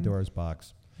Pandora's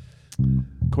box.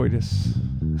 Coitus.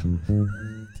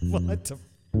 What?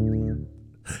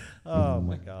 Oh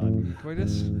my God.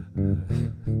 Coitus?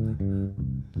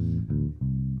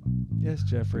 Yes,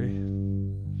 Jeffrey.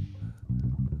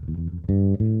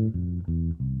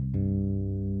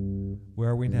 Where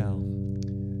are we now?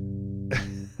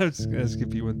 I was going to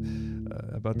skip you one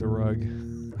about the rug.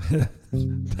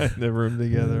 Tied the room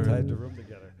together. Tied the room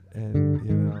together. And,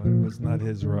 it was not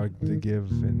his rug to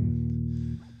give,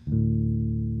 and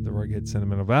the rug had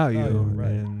sentimental value. Oh, yeah,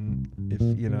 right. And if,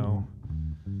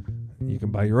 you can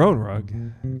buy your own rug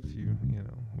if you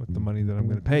with the money that I'm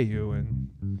going to pay you. And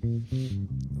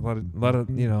a lot of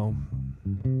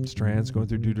strands going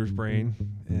through Duder's brain.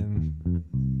 And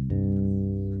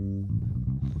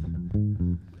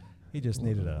he just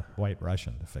needed a white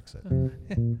Russian to fix it.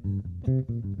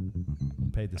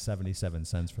 Paid the 77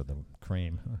 cents for the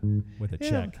cream with a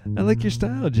check. I like your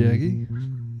style, Jaggy.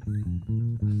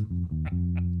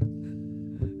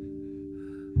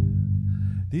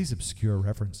 These obscure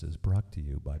references brought to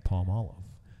you by Palmolive.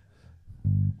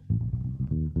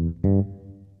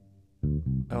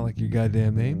 I don't like your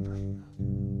goddamn name.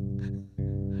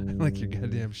 I don't like your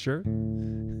goddamn shirt.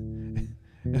 And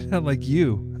I like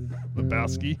you,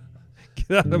 Lebowski.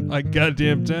 Get out of my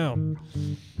goddamn town.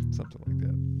 Something like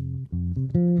that.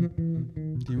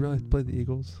 Do you really play the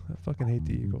Eagles? I fucking hate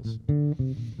the Eagles.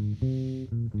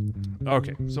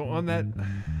 Okay, so on that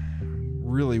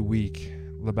really weak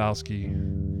Lebowski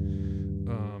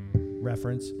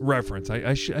reference,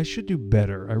 I should do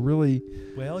better. I really.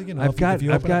 Well, if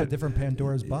you open up a different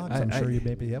Pandora's box, I'm sure you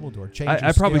may be able to. Or change your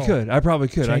skill. I probably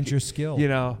could. Change your skill.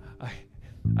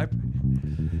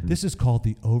 This is called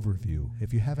the overview.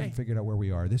 If you haven't figured out where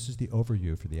we are, this is the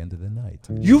overview for the end of the night.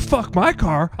 You fuck my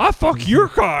car, I fuck your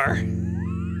car.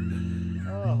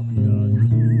 Oh my God.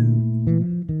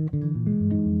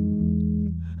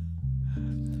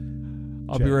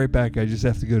 I'll be right back. I just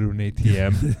have to go to an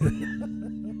ATM.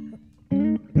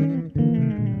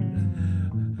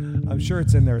 I'm sure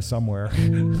it's in there somewhere.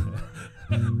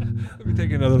 Let me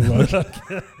take another look.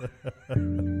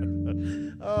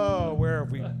 Oh, where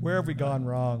have we gone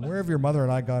wrong? Where have your mother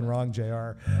and I gone wrong,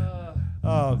 JR?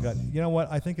 Oh God. You know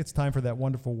what? I think it's time for that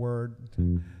wonderful word.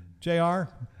 JR,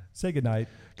 say goodnight.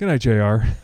 Good night, JR.